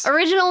advice.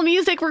 Original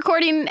music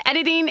recording,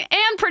 editing,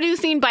 and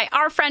producing by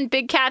our friend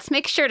Big Cats.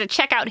 Make sure to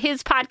check out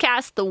his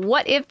podcast, the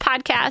What If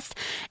Podcast.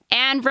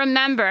 And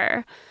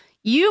remember,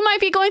 you might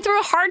be going through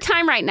a hard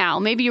time right now.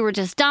 Maybe you were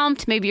just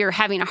dumped. Maybe you're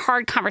having a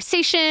hard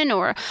conversation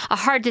or a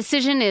hard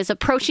decision is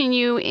approaching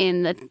you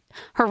in the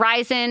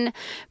horizon.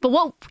 But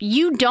what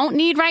you don't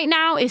need right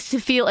now is to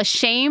feel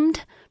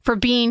ashamed for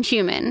being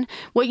human.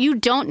 What you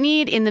don't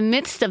need in the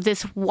midst of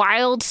this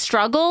wild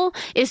struggle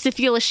is to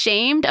feel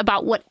ashamed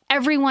about what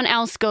everyone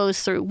else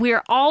goes through.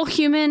 We're all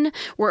human.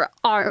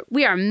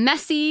 We are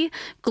messy,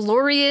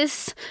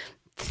 glorious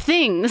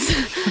things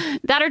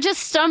that are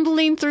just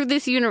stumbling through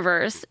this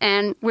universe,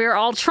 and we're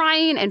all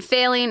trying and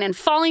failing and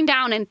falling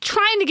down and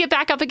trying to get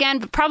back up again,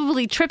 but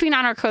probably tripping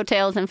on our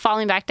coattails and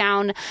falling back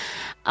down.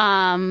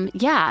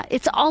 Yeah,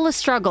 it's all a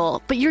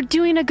struggle, but you're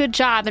doing a good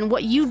job. And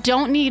what you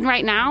don't need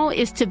right now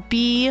is to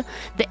be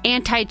the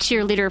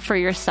anti-cheerleader for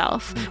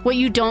yourself. What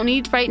you don't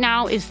need right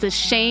now is the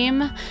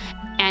shame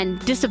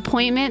and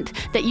disappointment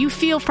that you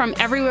feel from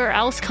everywhere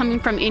else coming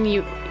from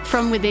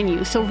within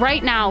you. So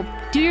right now,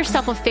 do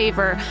yourself a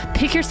favor,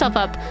 pick yourself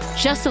up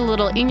just a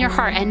little in your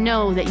heart and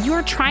know that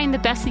you're trying the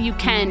best that you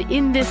can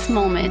in this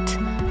moment.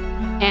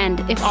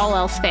 And if all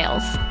else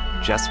fails,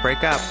 Just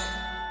break up.